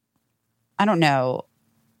 I don't know.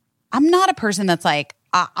 I'm not a person that's like,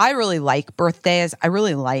 I really like birthdays. I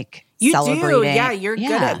really like celebrating. You do. Yeah, you're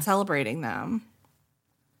good at celebrating them.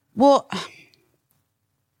 Well, I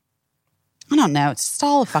don't know. It's just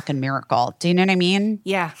all a fucking miracle. Do you know what I mean?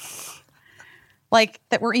 Yeah. Like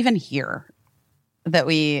that we're even here. That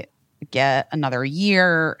we get another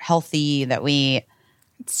year healthy, that we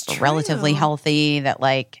are relatively healthy, that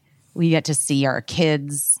like we get to see our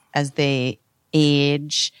kids as they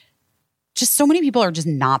age. just so many people are just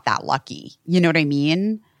not that lucky. You know what I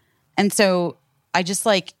mean? And so I just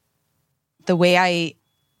like the way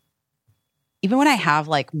even when I have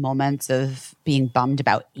like moments of being bummed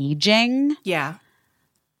about aging, Yeah.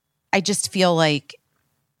 I just feel like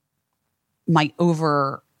my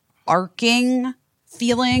overarching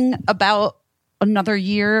feeling about another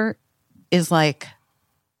year is like,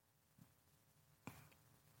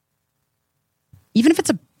 even if it's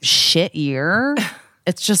a shit year,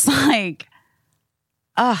 it's just like,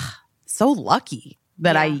 so lucky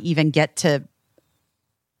that I even get to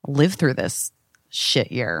live through this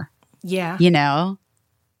shit year. Yeah. You know?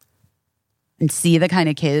 And see the kind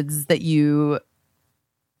of kids that you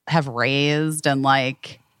have raised and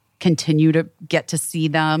like continue to get to see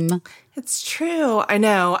them. It's true. I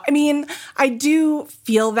know. I mean, I do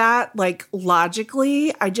feel that like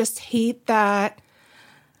logically. I just hate that.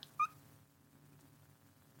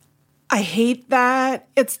 I hate that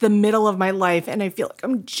it's the middle of my life and I feel like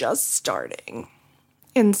I'm just starting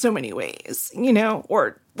in so many ways, you know,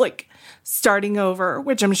 or like starting over,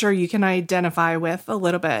 which I'm sure you can identify with a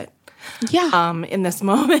little bit. Yeah. In this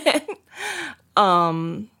moment.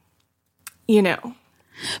 You know.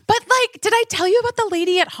 But like, did I tell you about the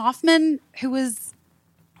lady at Hoffman who was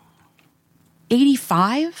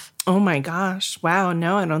 85? Oh my gosh. Wow.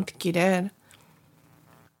 No, I don't think you did.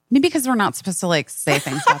 Maybe because we're not supposed to like say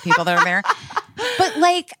things about people that are there. But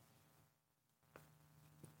like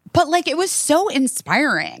it was so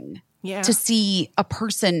inspiring to see a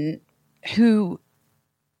person who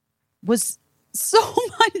was so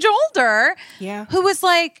much older, who was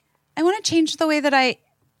like, I want to change the way that I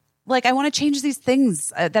want to change these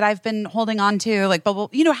things that I've been holding on to, like,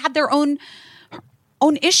 but, you know, had their own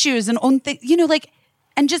issues and own things, you know, like,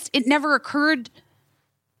 and just, it never occurred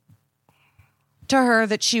to her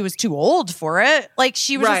that she was too old for it. Like,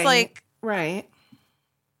 she was just like, right.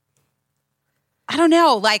 I don't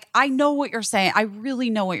know. Like, I know what you're saying. I really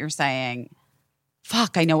know what you're saying.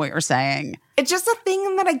 Fuck, I know what you're saying. It's just a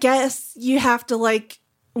thing that I guess you have to like,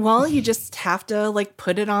 well, you just have to like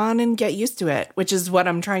put it on and get used to it, which is what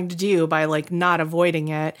I'm trying to do by like not avoiding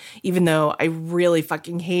it, even though I really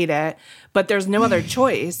fucking hate it. But there's no other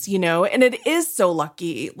choice, you know? And it is so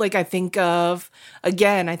lucky. Like I think of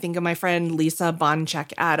my friend Lisa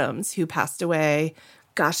Boncheck Adams, who passed away,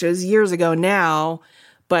 gosh, it was years ago now.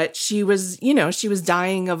 But she was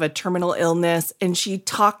dying of a terminal illness, and she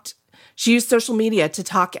used social media to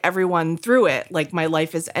talk everyone through it. Like, my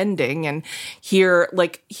life is ending, and here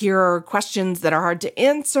are questions that are hard to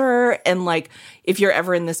answer. And like, if you're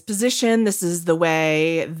ever in this position, this is the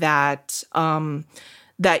way that,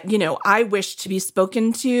 you know, I wish to be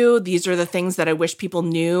spoken to. These are the things that I wish people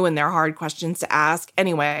knew, and they're hard questions to ask.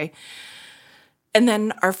 Anyway. And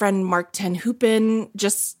then our friend Mark Ten Hoopen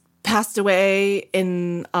just passed away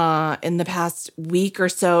in the past week or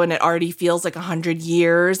so, and it already feels like 100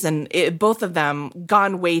 years, and both of them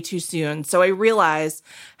gone way too soon. So I realize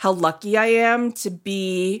how lucky I am to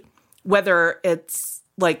be, whether it's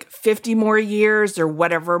like 50 more years or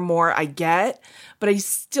whatever more I get, but I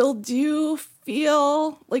still do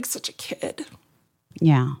feel like such a kid.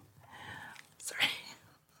 Yeah. Sorry.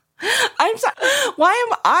 I'm sorry. Why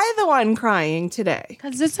am I the one crying today?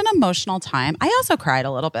 Because it's an emotional time. I also cried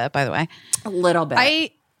a little bit, by the way. A little bit.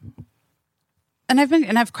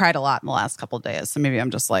 I've cried a lot in the last couple of days. So maybe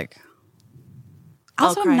I'm just like,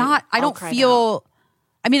 I don't feel,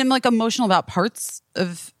 I mean, I'm like emotional about parts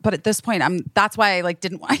of, but at this point that's why I like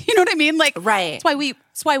didn't, you know what I mean? Like, right.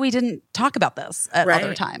 That's why we didn't talk about this at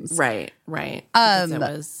other times. Right. Because it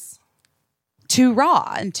was too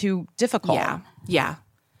raw and too difficult. Yeah.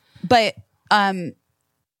 But, I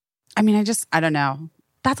mean, I don't know.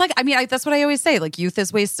 That's like, I mean, that's what I always say. Like, youth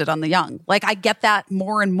is wasted on the young. Like, I get that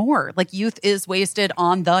more and more. Like, youth is wasted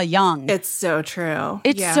on the young. It's so true.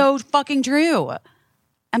 It's so fucking true.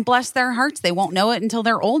 And bless their hearts, they won't know it until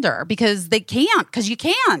they're older because they can't, because you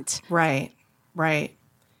can't. Right.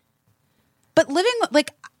 But living,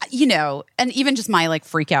 like, you know, and even just my, like,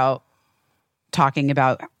 freak out talking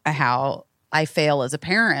about how I fail as a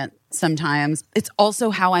parent sometimes, it's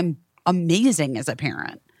also how I'm amazing as a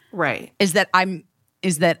parent. Right. Is that I'm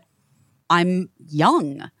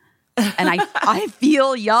young and I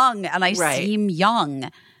feel young and I seem young.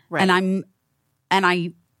 Right. And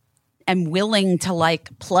I am willing to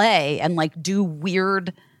like play and like do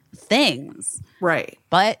weird things. Right.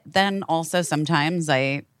 But then also sometimes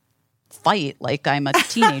I fight like I'm a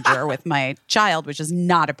teenager with my child, which is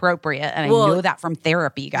not appropriate. And I know that from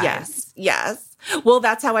therapy, guys. Yes. Well,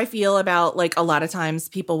 that's how I feel about like a lot of times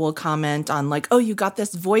people will comment on like, oh, you got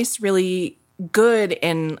this voice really good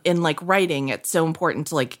in like writing. It's so important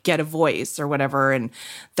to like get a voice or whatever. And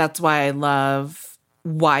that's why I love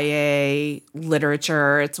YA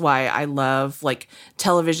literature. It's why I love like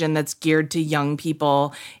television that's geared to young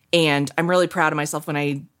people. And I'm really proud of myself when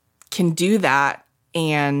I can do that.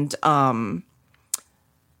 And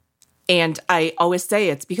I always say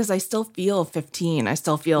it's because I still feel 15. I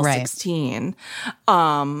still feel 16.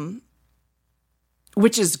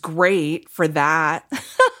 Which is great for that.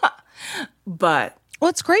 But well,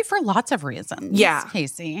 it's great for lots of reasons. Yeah.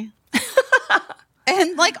 Casey.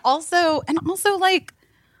 and also like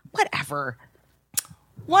whatever.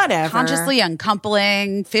 Consciously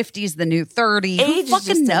uncoupling, 50's the new 30. Age Who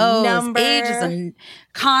fucking knows? Age is a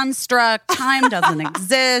construct. Time doesn't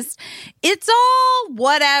exist. It's all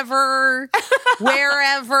whatever,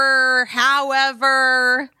 wherever,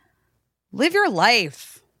 however. Live your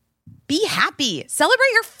life. Be happy.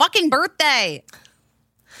 Celebrate your fucking birthday.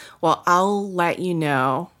 Well, I'll let you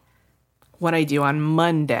know what I do on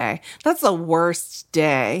Monday. That's the worst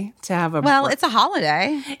day to have a Well, it's a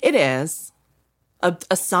holiday. It is.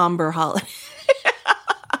 A somber holiday.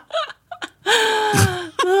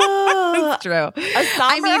 It's true. A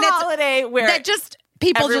somber holiday where that just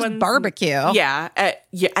people just barbecue. Yeah.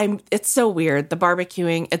 It's so weird. The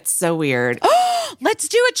barbecuing, it's so weird. Let's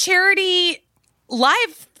do a charity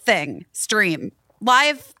live thing, stream,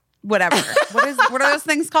 live, whatever. What are those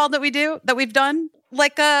things called that we've done?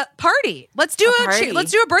 Like a party. Let's do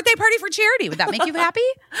let's do a birthday party for charity. Would that make you happy?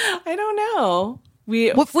 I don't know.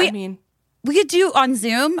 We could do on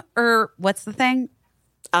Zoom or what's the thing?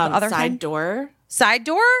 The other side thing? door. Side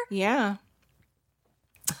door? Yeah.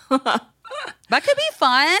 That could be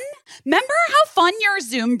fun. Remember how fun your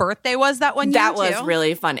Zoom birthday was that one year? That was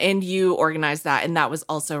really fun. And you organized that. And that was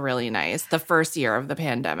also really nice. The first year of the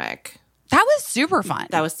pandemic. That was super fun.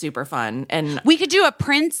 That was super fun. And we could do a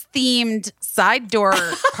Prince themed side door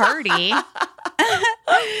party.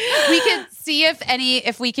 We could see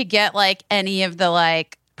if we could get like any of the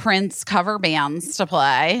like Prince cover bands to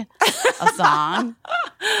play a song.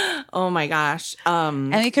 Oh my gosh.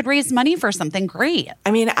 And we could raise money for something great.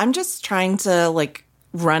 I mean, I'm just trying to like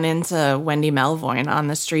run into Wendy Melvoin on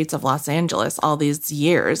the streets of Los Angeles all these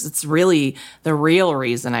years. It's really the real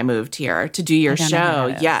reason I moved here to do your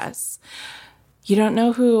show. Yes. You don't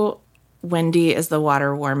know who Wendy Is the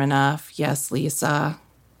Water Warm Enough? Yes, Lisa.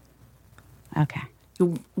 Okay.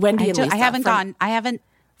 Wendy and Lisa. I haven't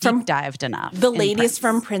deep dived enough. The ladies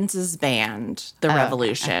from Prince's band, The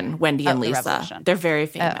Revolution, Wendy and Lisa. They're very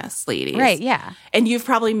famous ladies. Right, yeah. And you've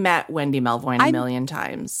probably met Wendy Melvoin a million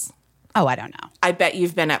times. Oh, I don't know. I bet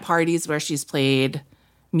you've been at parties where she's played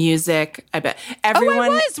music. I bet everyone. Oh, I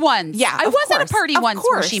was once. Yeah, I was at a party once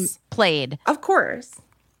where she played. Of course.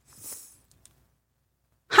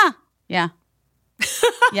 Huh. Yeah.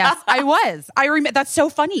 Yes, I was. I remember. That's so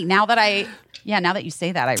funny. Now that you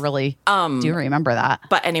say that, I really do remember that.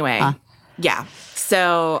 But anyway, yeah.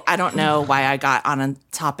 So I don't know why I got on a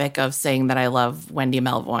topic of saying that I love Wendy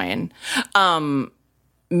Melvoin.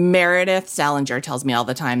 Meredith Salinger tells me all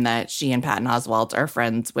the time that she and Patton Oswalt are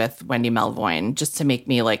friends with Wendy Melvoin just to make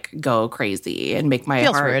me like go crazy and make my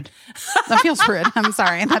heart rude. That feels rude. I'm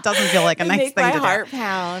sorry. That doesn't feel like a nice thing to do. Make my heart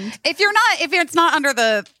pound. If it's not under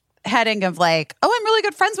the heading of like, oh, I'm really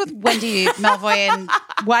good friends with Wendy Melvoin,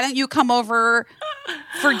 why don't you come over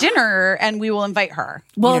for dinner and we will invite her?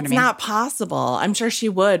 Well, it's not possible. I'm sure she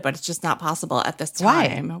would, but it's just not possible at this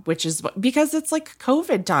time. Why? Which is because it's like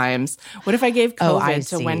COVID times. What if I gave COVID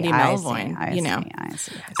to Wendy Melvoin? I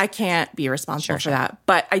see. I can't be responsible for that.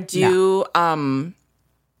 But I do. No.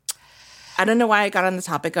 I don't know why I got on the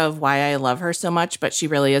topic of why I love her so much, but she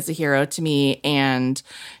really is a hero to me, and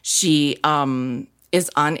she is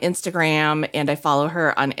on Instagram, and I follow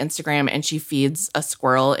her on Instagram, and she feeds a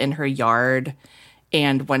squirrel in her yard.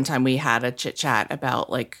 And one time we had a chit chat about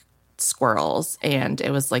like squirrels, and it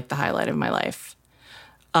was like the highlight of my life.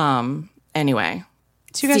 Anyway.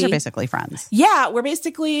 So you guys are basically friends. Yeah, we're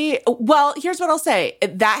basically, well, here's what I'll say.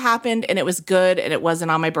 That happened and it was good and it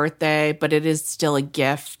wasn't on my birthday, but it is still a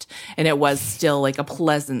gift and it was still like a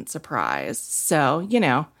pleasant surprise. So,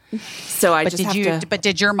 But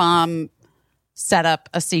did your mom set up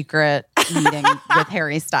a secret meeting with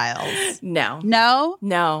Harry Styles? No. No?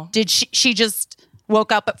 No. Did she just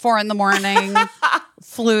woke up at 4 a.m,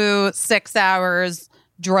 flew 6 hours,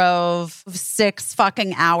 drove 6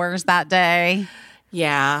 fucking hours that day?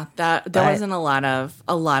 Yeah, there wasn't a lot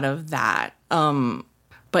of that.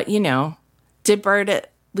 But did Bird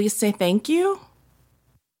at least say thank you?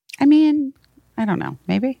 I mean, I don't know,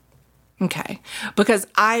 maybe. Okay. Because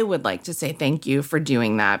I would like to say thank you for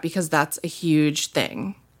doing that because that's a huge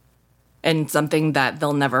thing. and something that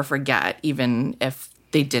they'll never forget, even if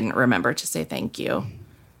they didn't remember to say thank you.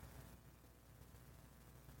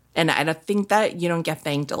 And I think that you don't get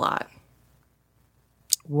thanked a lot.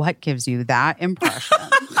 What gives you that impression?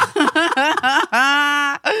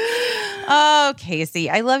 Oh, Casey,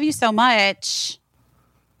 I love you so much.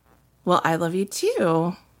 Well, I love you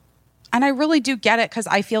too. And I really do get it because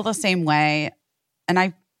I feel the same way. And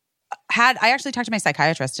I actually talked to my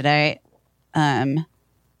psychiatrist today. And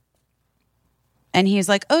he's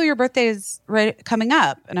like, oh, your birthday is coming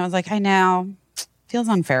up. And I was like, I know. Feels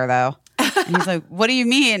unfair though. And he's like, what do you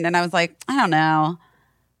mean? And I was like, I don't know.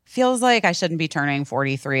 Feels like I shouldn't be turning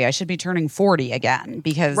 43. I should be turning 40 again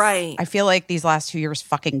because I feel like these last 2 years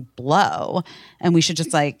fucking blow. And we should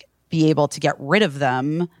just like be able to get rid of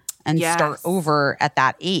them and start over at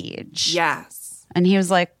that age. Yes. And he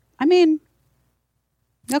was like, I mean,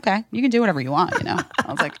 okay, you can do whatever you want, you know?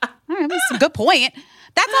 I was like, all right, that's a good point.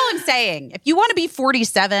 That's all I'm saying. If you want to be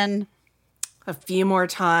 47, a few more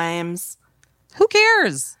times, who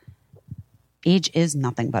cares? Age is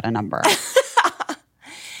nothing but a number.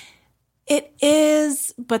 It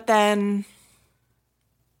is, but then,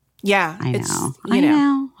 yeah. I know. I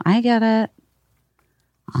know. I get it.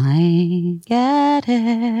 I get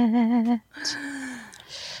it.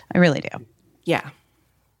 I really do. Yeah.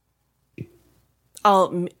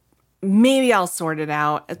 Maybe I'll sort it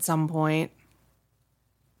out at some point.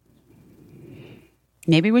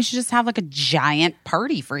 Maybe we should just have like a giant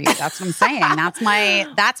party for you. That's what I'm saying.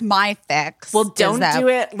 That's my fix. Well, don't do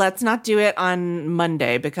it. Let's not do it on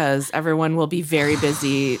Monday because everyone will be very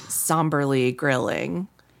busy somberly grilling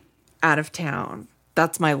out of town.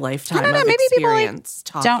 That's my lifetime of maybe experience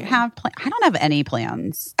people talking. I don't have any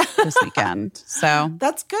plans this weekend. So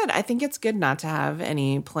that's good. I think it's good not to have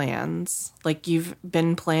any plans. Like you've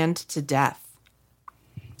been planned to death.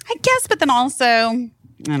 I guess, but then also, I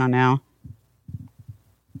don't know.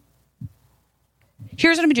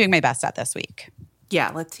 Here's what I'm doing my best at this week.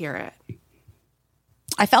 Yeah, let's hear it.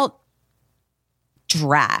 I felt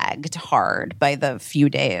dragged hard by the few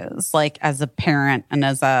days, like as a parent and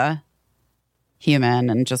as a human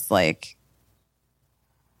and just like,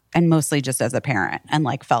 and mostly just as a parent and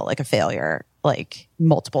like felt like a failure like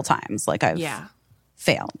multiple times. Like I've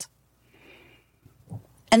failed.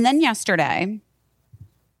 And then yesterday,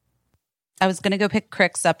 I was going to go pick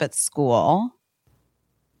Crix up at school.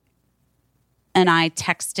 And I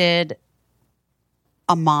texted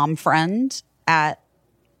a mom friend at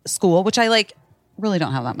school, which I like really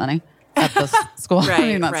don't have that many at this school. Right, I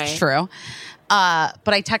mean, that's true. But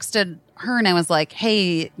I texted her and I was like,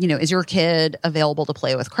 hey, you know, is your kid available to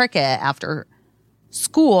play with Cricket after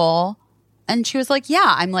school? And she was like,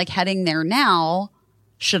 yeah, I'm like heading there now.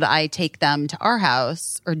 Should I take them to our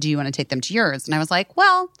house or do you want to take them to yours? And I was like,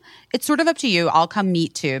 well, it's sort of up to you. I'll come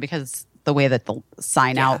meet too because the way that the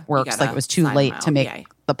sign out works, like it was too late to make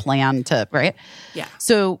the plan to, right? Yeah.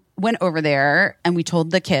 So went over there and we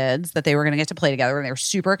told the kids that they were going to get to play together and they were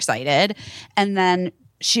super excited. And then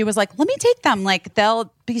she was like, let me take them. Like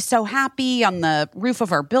they'll be so happy on the roof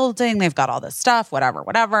of our building. They've got all this stuff, whatever.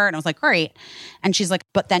 And I was like, great. And she's like,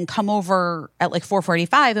 but then come over at like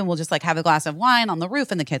 4:45 and we'll just like have a glass of wine on the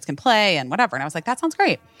roof and the kids can play and whatever. And I was like, that sounds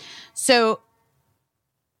great. So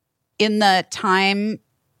in the time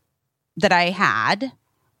that I had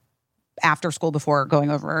after school before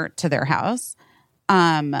going over to their house,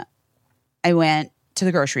 I went to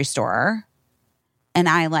the grocery store and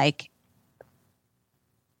I like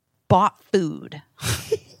bought food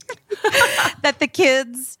that the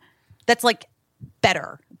kids, that's like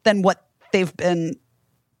better than what they've been.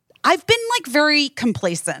 I've been like very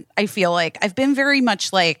complacent. I feel like I've been very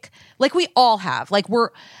much like we all have. Like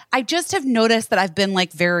I just have noticed that I've been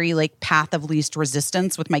like very like path of least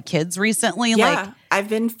resistance with my kids recently. Yeah, like I've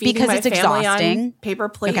been feeding my family on paper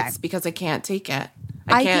plates because I can't take it.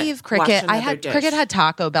 I gave Cricket. Cricket had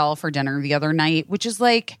Taco Bell for dinner the other night, which is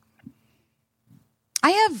like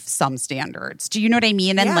I have some standards. Do you know what I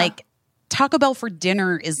mean? And like Taco Bell for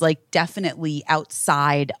dinner is like definitely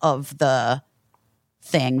outside of the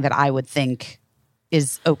thing that I would think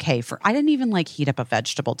is okay for. I didn't even like heat up a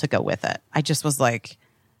vegetable to go with it. I just was like,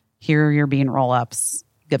 here are your bean roll-ups.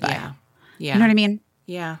 Goodbye. Yeah. You know what I mean?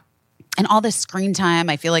 Yeah. And all this screen time,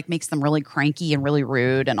 I feel like makes them really cranky and really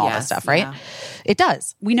rude and all this stuff, right? Yeah. It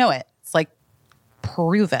does. We know it. It's like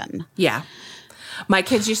proven. Yeah. My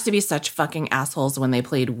kids used to be such fucking assholes when they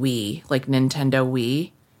played Wii, like Nintendo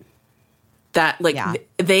Wii. That like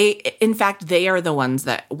in fact, they are the ones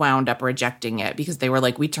that wound up rejecting it because they were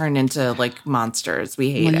like, we turn into like monsters.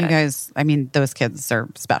 We hate it. You guys, I mean, those kids are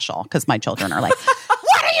special because my children are like,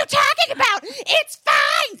 what are you talking about? It's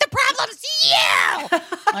fine. The problem's you.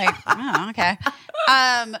 Like, oh, okay.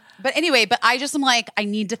 But anyway, I just am like, I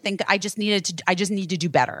need to do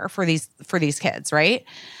better for these kids, right?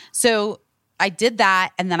 So I did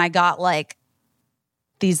that, and then I got like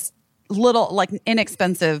these little, like,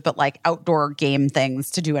 inexpensive but like outdoor game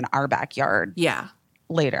things to do in our backyard. Yeah.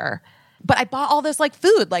 Later. But I bought all this like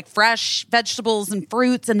food, like fresh vegetables and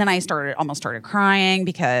fruits, and then I almost started crying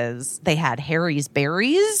because they had Harry's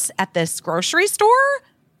Berries at this grocery store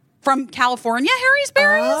from California. Harry's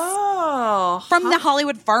Berries, from the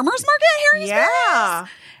Hollywood Farmers Market. Harry's Berries,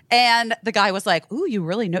 and the guy was like, "Ooh, you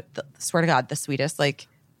really know." Swear to God, the sweetest like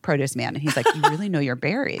produce man, and he's like, "You really know your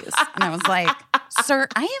berries," and I was like, "Sir,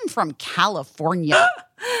 I am from California.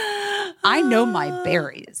 I know my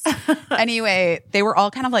berries." Anyway, they were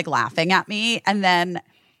all kind of like laughing at me. And then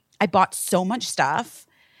I bought so much stuff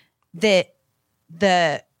that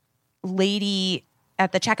the lady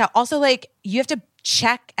at the checkout also, like, you have to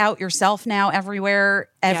check out yourself now everywhere,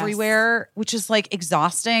 which is like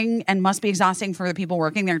exhausting and must be exhausting for the people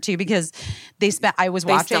working there too, because they still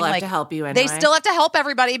have to help you anyway. They still have to help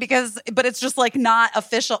everybody but it's just like not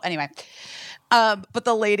official. Anyway. But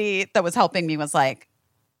the lady that was helping me was like,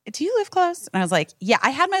 "Do you live close?" And I was like, "Yeah, I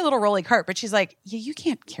had my little rolly cart." But she's like, "Yeah, you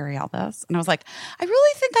can't carry all this." And I was like, "I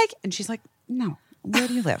really think I can." And she's like, "No, where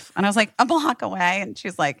do you live?" And I was like, "A block away." And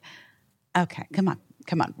she's like, "Okay, come on.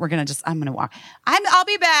 I'm going to walk. I'll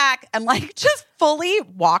be back." And like just fully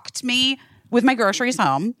walked me with my groceries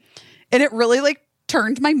home. And it really like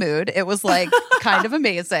turned my mood. It was like kind of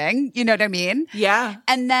amazing. You know what I mean? Yeah.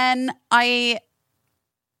 And then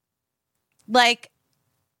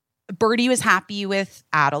Birdie was happy with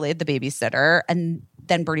Adelaide, the babysitter. And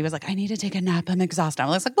then Birdie was like, "I need to take a nap. I'm exhausted." I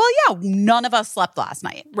was like, "Well, yeah, none of us slept last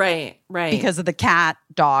night." Right. Because of the cat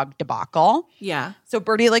dog debacle. Yeah. So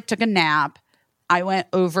Birdie like took a nap. I went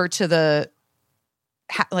over to the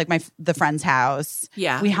friend's house.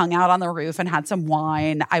 Yeah. We hung out on the roof and had some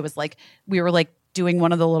wine. We were like doing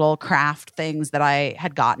one of the little craft things that I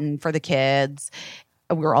had gotten for the kids.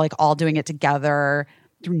 We were like all doing it together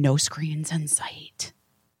through no screens in sight.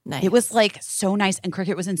 Nice. It was like so nice. And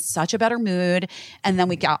Cricket was in such a better mood. And then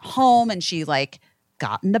we got home and she like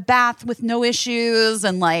got in the bath with no issues.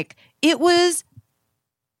 And like, it was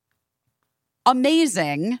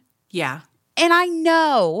amazing. Yeah. And I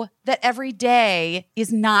know that every day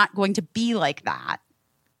is not going to be like that.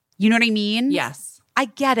 You know what I mean? Yes. I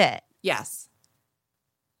get it. Yes.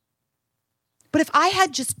 But if I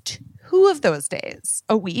had just 2 of those days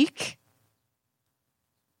a week,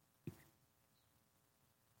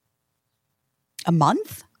 a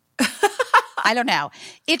month? I don't know.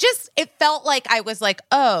 It felt like I was like,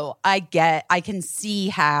 oh, I can see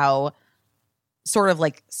how sort of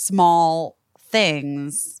like small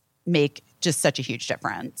things make just such a huge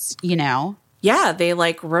difference, you know? Yeah, they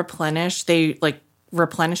replenish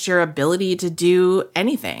your ability to do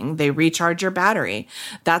anything. They recharge your battery.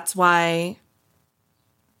 That's why,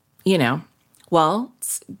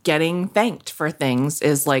 getting thanked for things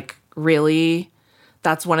is like really,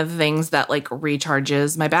 that's one of the things that like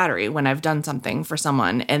recharges my battery when I've done something for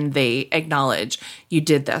someone and they acknowledge, "You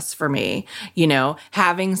did this for me."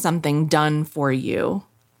 Having something done for you.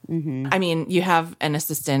 Mm-hmm. I mean, you have an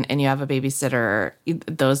assistant and you have a babysitter,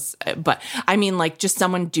 but I mean, like, just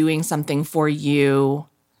someone doing something for you,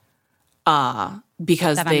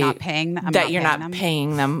 because I'm not paying them. You're not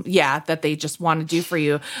paying them. Yeah, that they just want to do for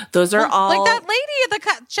you. Those are all like that lady at the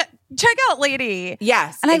checkout lady.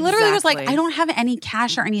 Yes, and I literally was like, "I don't have any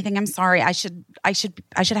cash or anything. I'm sorry. I should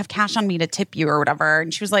have cash on me to tip you or whatever."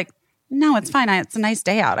 And she was like, "No, it's fine. It's a nice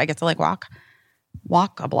day out. I get to like walk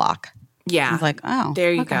a block." Yeah. I was like, "Oh,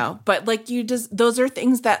 there you go." But like those are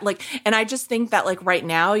things that like, and I just think that like right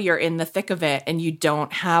now you're in the thick of it and you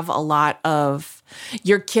don't have a lot of,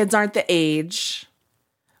 your kids aren't the age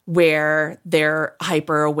where they're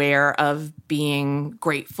hyper aware of being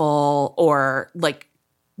grateful, or like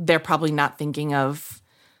they're probably not thinking of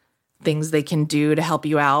things they can do to help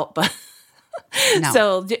you out. But no.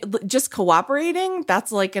 So just cooperating,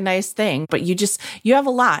 that's like a nice thing. But you have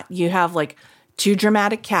a lot. You have like 2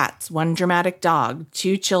 dramatic cats, 1 dramatic dog,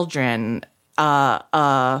 2 children,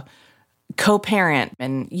 co-parent.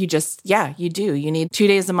 And you do. You need 2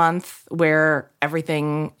 days a month where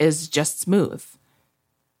everything is just smooth.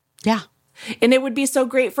 Yeah. And it would be so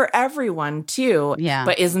great for everyone too. Yeah.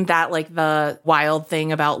 But isn't that like the wild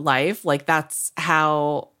thing about life? Like that's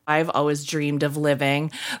how I've always dreamed of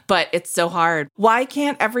living, but it's so hard. Why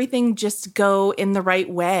can't everything just go in the right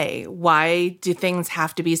way? Why do things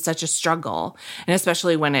have to be such a struggle? And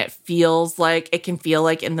especially when it can feel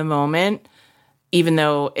like in the moment, even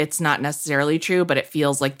though it's not necessarily true, but it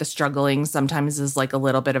feels like the struggling sometimes is like a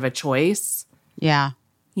little bit of a choice. Yeah.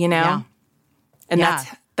 You know? Yeah. And Yeah.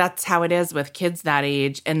 that's how it is with kids that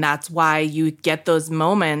age. And that's why you get those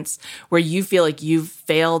moments where you feel like you've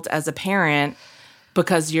failed as a parent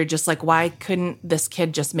because you're just like, why couldn't this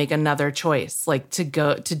kid just make another choice? Like to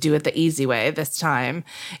do it the easy way this time.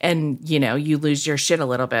 And, you know, you lose your shit a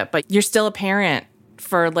little bit, but you're still a parent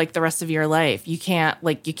for like the rest of your life. You can't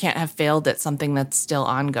have failed at something that's still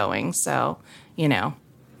ongoing. So, you know.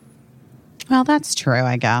 Well, that's true,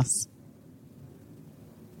 I guess.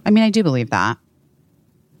 I mean, I do believe that.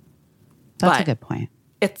 That's a good point.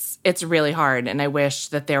 It's really hard. And I wish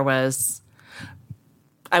there was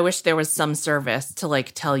some service to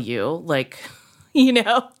like tell you, like, you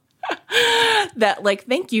know, that like,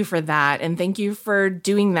 thank you for that. And thank you for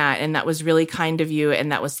doing that. And that was really kind of you.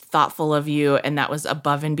 And that was thoughtful of you. And that was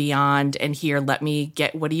above and beyond. And here, let me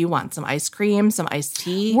get, what do you want? Some ice cream, some iced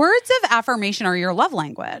tea? Words of affirmation are your love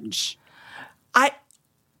language.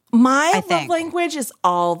 My love language is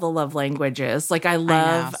all the love languages. Like I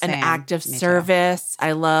love an act of service.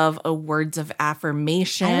 I love a words of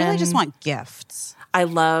affirmation. I really just want gifts. I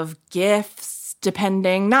love gifts,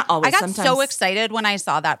 depending. Not always. I got sometimes. so excited when I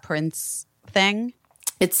saw that Prince thing.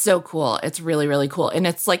 It's so cool. It's really, really cool. And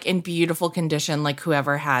it's like in beautiful condition. Like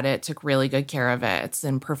whoever had it took really good care of it. It's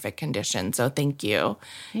in perfect condition. So thank you.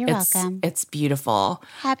 You're welcome. It's beautiful.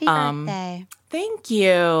 Happy birthday. Thank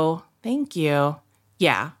you. Thank you.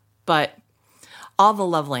 Yeah. But all the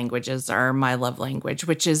love languages are my love language,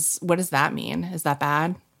 which is, what does that mean? Is that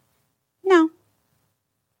bad? No.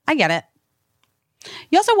 I get it.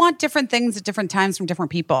 You also want different things at different times from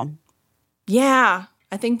different people. Yeah,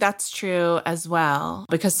 I think that's true as well.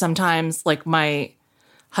 Because sometimes, like, my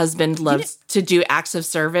husband loves to do acts of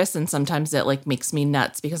service, and sometimes it, like, makes me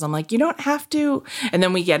nuts because I'm like, you don't have to. And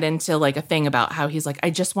then we get into, like, a thing about how he's like,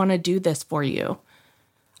 I just want to do this for you.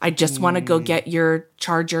 I just want to go get your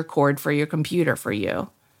charger cord for your computer for you.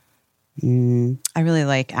 I really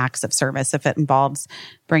like acts of service if it involves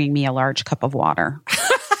bringing me a large cup of water.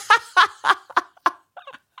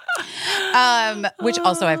 Which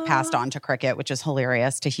also I've passed on to Cricket, which is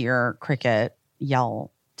hilarious to hear Cricket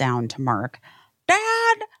yell down to Mark,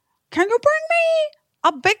 Dad, can you bring me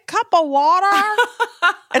a big cup of water?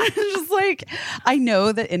 And it's just like, I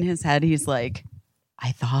know that in his head, he's like,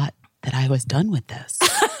 I thought that I was done with this.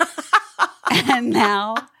 And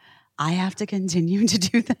now I have to continue to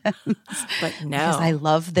do this. But no. Because I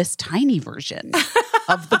love this tiny version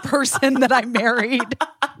of the person that I married.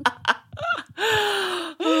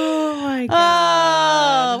 Oh my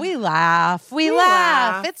God. Oh, we laugh. We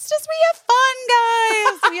laugh. It's just, we have fun,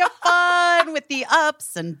 guys. We have fun with the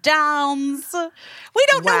ups and downs. We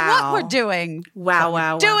don't know what we're doing.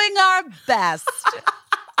 Wow. Doing our best.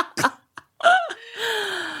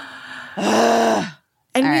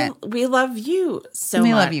 And we love you so much.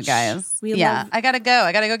 We love you guys. I gotta go.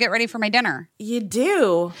 I gotta go get ready for my dinner. You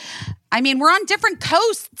do. I mean, we're on different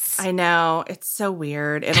coasts. I know. It's so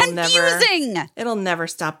weird. Confusing. It'll never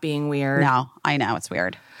stop being weird. No, I know. It's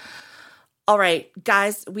weird. All right,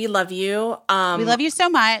 guys, we love you. We love you so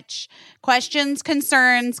much. Questions,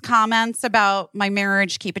 concerns, comments about my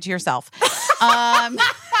marriage, keep it to yourself. I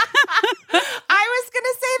was going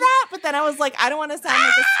to say that, but then I was like, I don't want to sound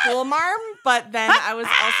like a school marm. But then I was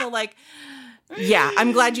also like, yeah,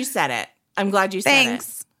 I'm glad you said it. I'm glad you said it.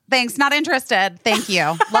 Thanks. Not interested. Thank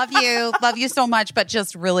you. Love you. Love you so much, but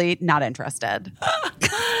just really not interested.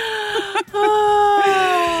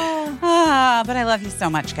 But I love you so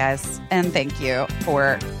much, guys. And thank you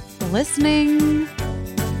for listening.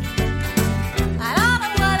 I don't know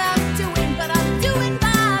what I'm doing, but I'm doing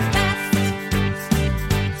my best.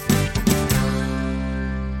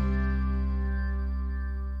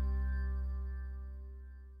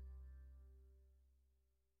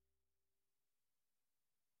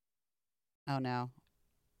 Oh, no.